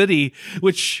the city,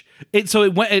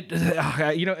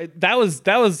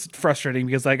 that was frustrating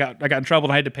because I got in trouble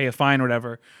and I had to pay a fine or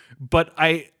whatever. But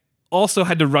I also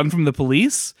had to run from the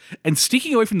police, and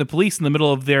sneaking away from the police in the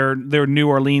middle of their New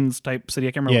Orleans type city.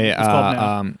 I can't remember what it's called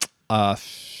now.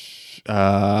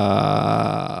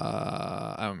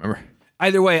 I don't remember.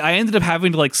 Either way, I ended up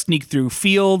having to like sneak through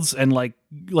fields and like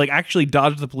actually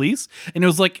dodge the police, and it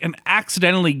was like an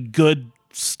accidentally good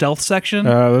stealth section.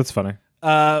 That's funny.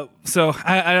 So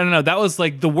I don't know. That was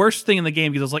like the worst thing in the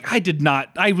game because I was like, I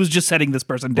was just setting this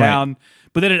person down,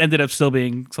 but then it ended up still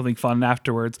being something fun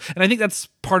afterwards. And I think that's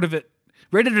part of it.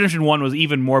 Red Dead Redemption 1 was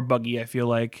even more buggy, I feel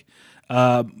like.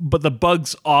 But the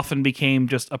bugs often became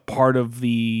just a part of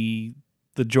the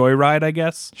joyride, I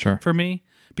guess, Sure. for me.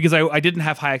 Because I didn't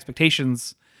have high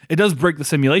expectations. It does break the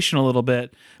simulation a little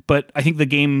bit, but I think the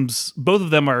games, both of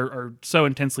them are so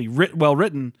intensely well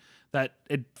written that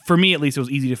for me at least, it was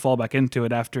easy to fall back into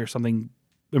it after something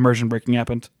immersion breaking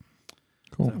happened.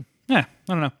 Cool. So, yeah,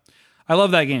 I don't know. I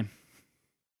love that game.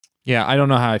 Yeah, I don't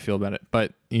know how I feel about it,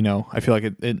 but I feel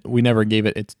like we never gave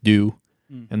it its due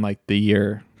in like the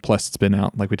year plus it's been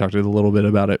out. Like we talked a little bit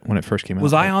about it when it first came out.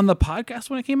 Was I on the podcast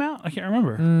when it came out? I can't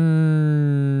remember.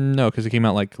 No, because it came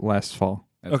out like last fall.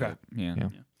 Okay. Yeah.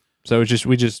 So it's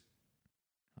just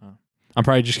I'm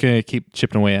probably just gonna keep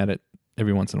chipping away at it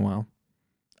every once in a while.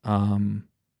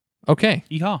 Okay.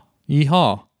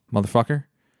 Yeehaw, motherfucker.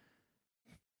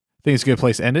 Think it's a good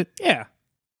place to end it? Yeah.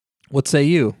 What say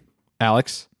you,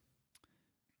 Alex?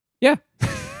 Yeah.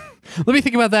 Let me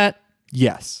think about that.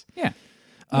 Yes. Yeah.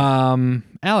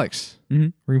 Alex,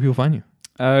 Mhm. where can people find you?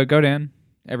 GoDan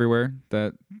everywhere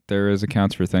that there is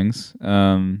accounts for things.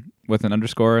 With an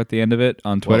underscore at the end of it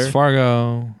on Twitter. Wells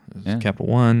Fargo, Yeah. Capital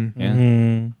One, Yeah.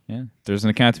 Mhm. Yeah. There's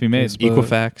an account to be made.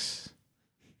 Equifax.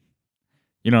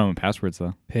 You don't know my passwords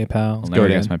though. PayPal. I'll never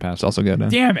guess GoDan. my It's password. also GoDan.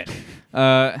 Damn it.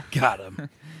 Got him.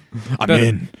 I'm better,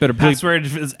 in. Better bleep, Password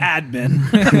is admin.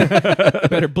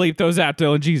 better bleep those out,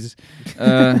 Dylan. Jesus.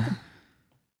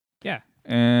 Yeah.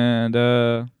 And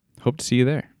hope to see you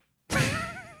there.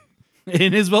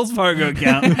 In his Wells Fargo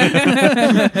account.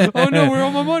 Oh no, where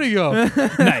all my money go?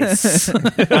 Nice.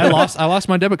 I lost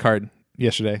my debit card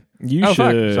yesterday. You Oh,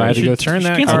 fuck. should. So I had to you go should turn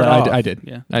that cancel card that. off. I did.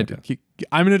 Yeah. I did.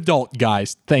 I'm an adult,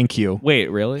 guys. Thank you. Wait,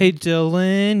 really? Hey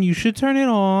Dylan, you should turn it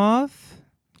off.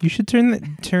 You should turn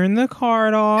the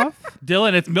card off.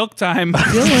 Dylan, it's milk time.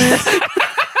 Dylan.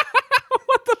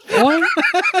 What?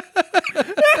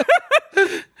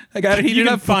 I got it. You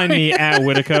can find me at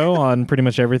Wittico on pretty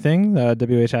much everything.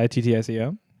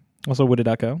 WHITTICO. Also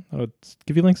Witta.co. I'll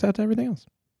give you links out to everything else.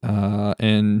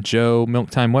 And Joe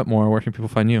Milktime Wetmore, where can people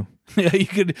find you? Yeah,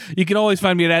 you can always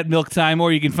find me at Milk Time,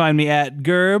 or you can find me at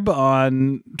Gerb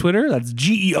on Twitter. That's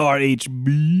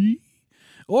GERHB.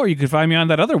 Or you can find me on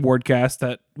that other Wardcast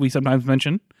that we sometimes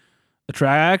mention,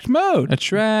 Attract Mode.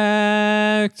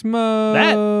 Attract Mode.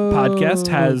 That podcast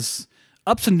has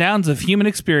ups and downs of human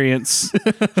experience,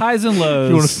 highs and lows.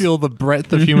 You want to feel the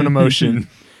breadth of human emotion.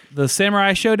 The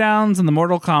Samurai Showdowns and the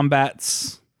Mortal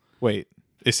Kombats. Wait,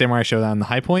 is Samurai Showdown the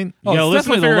high point? Oh, Yeah, it's let's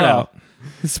definitely figure the it low. out.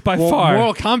 It's by Well, far.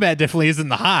 Mortal Kombat definitely isn't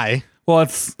the high. Well,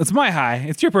 it's my high.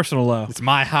 It's your personal low. It's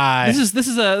my high. This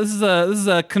is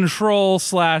a control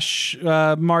 /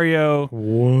 Mario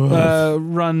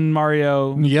run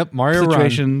Mario Yep, Mario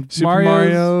situation. Run. Super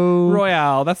Mario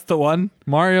Royale. That's the one.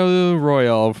 Mario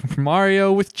Royale.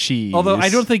 Mario with cheese. Although I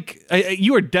don't think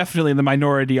you are definitely in the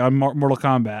minority on Mortal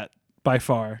Kombat by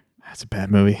far. That's a bad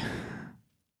movie.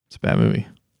 It's a bad movie.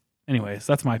 Anyways,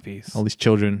 that's my piece. All these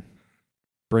children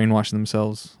brainwashing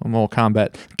themselves on Mortal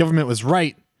Kombat. Government was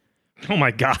right. Oh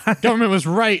my god. Government was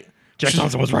right. Jack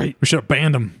Johnson was right. We should have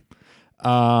banned him.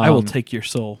 I will take your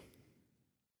soul.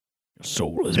 Your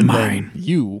soul is and then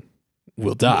you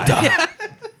will die.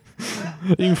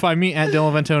 You can find me at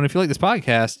Dylan Vento, and if you like this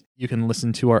podcast, you can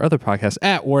listen to our other podcasts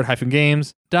at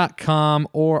ward-games.com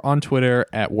or on Twitter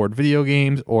at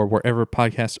wardvideogames or wherever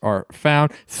podcasts are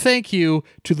found. Thank you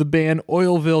to the band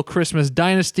Oilville Christmas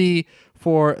Dynasty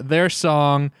for their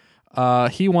song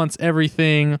He Wants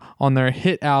Everything on their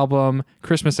hit album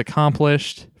Christmas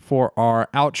Accomplished for our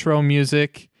outro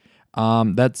music.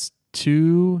 That's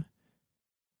 2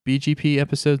 BGP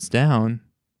episodes down.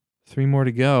 3 more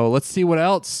to go. Let's see what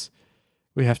else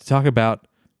we have to talk about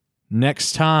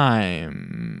next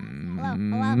time.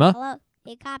 Hello.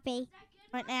 Hey, copy.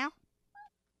 What now?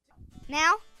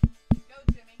 Now?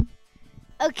 Go, Jimmy.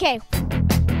 Okay.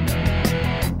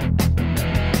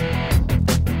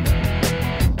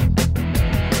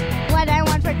 What I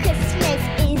want for Christmas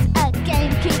is a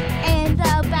GameCube and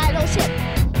a battleship.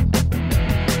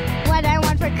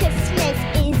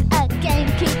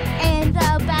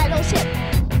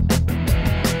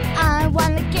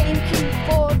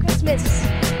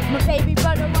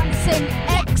 and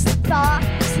Xbox.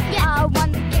 I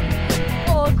want a game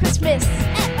for Christmas.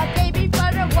 A baby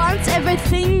brother wants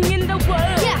everything in the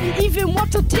world. Yeah. He even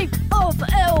wants to take off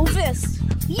Elvis.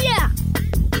 Yeah.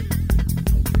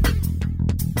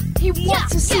 He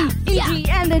wants to see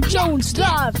Indiana Jones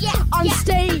live on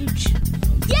stage.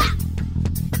 Yeah.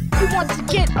 He wants to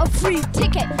get a free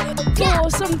ticket for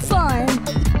some fun.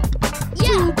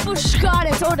 To Busch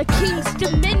Gardens or the King's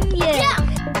Dominion.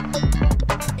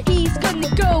 He's gonna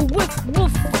go with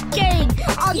Wolfgang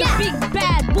on the big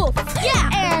bad wolf.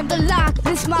 And the Loch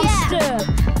Ness Monster.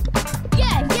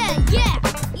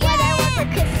 What I want for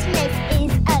Christmas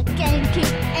is a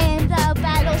GameCube and a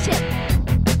battleship.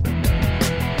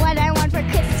 What I want for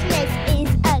Christmas is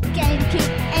a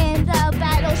GameCube and a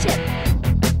battleship.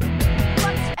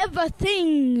 What's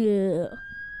everything?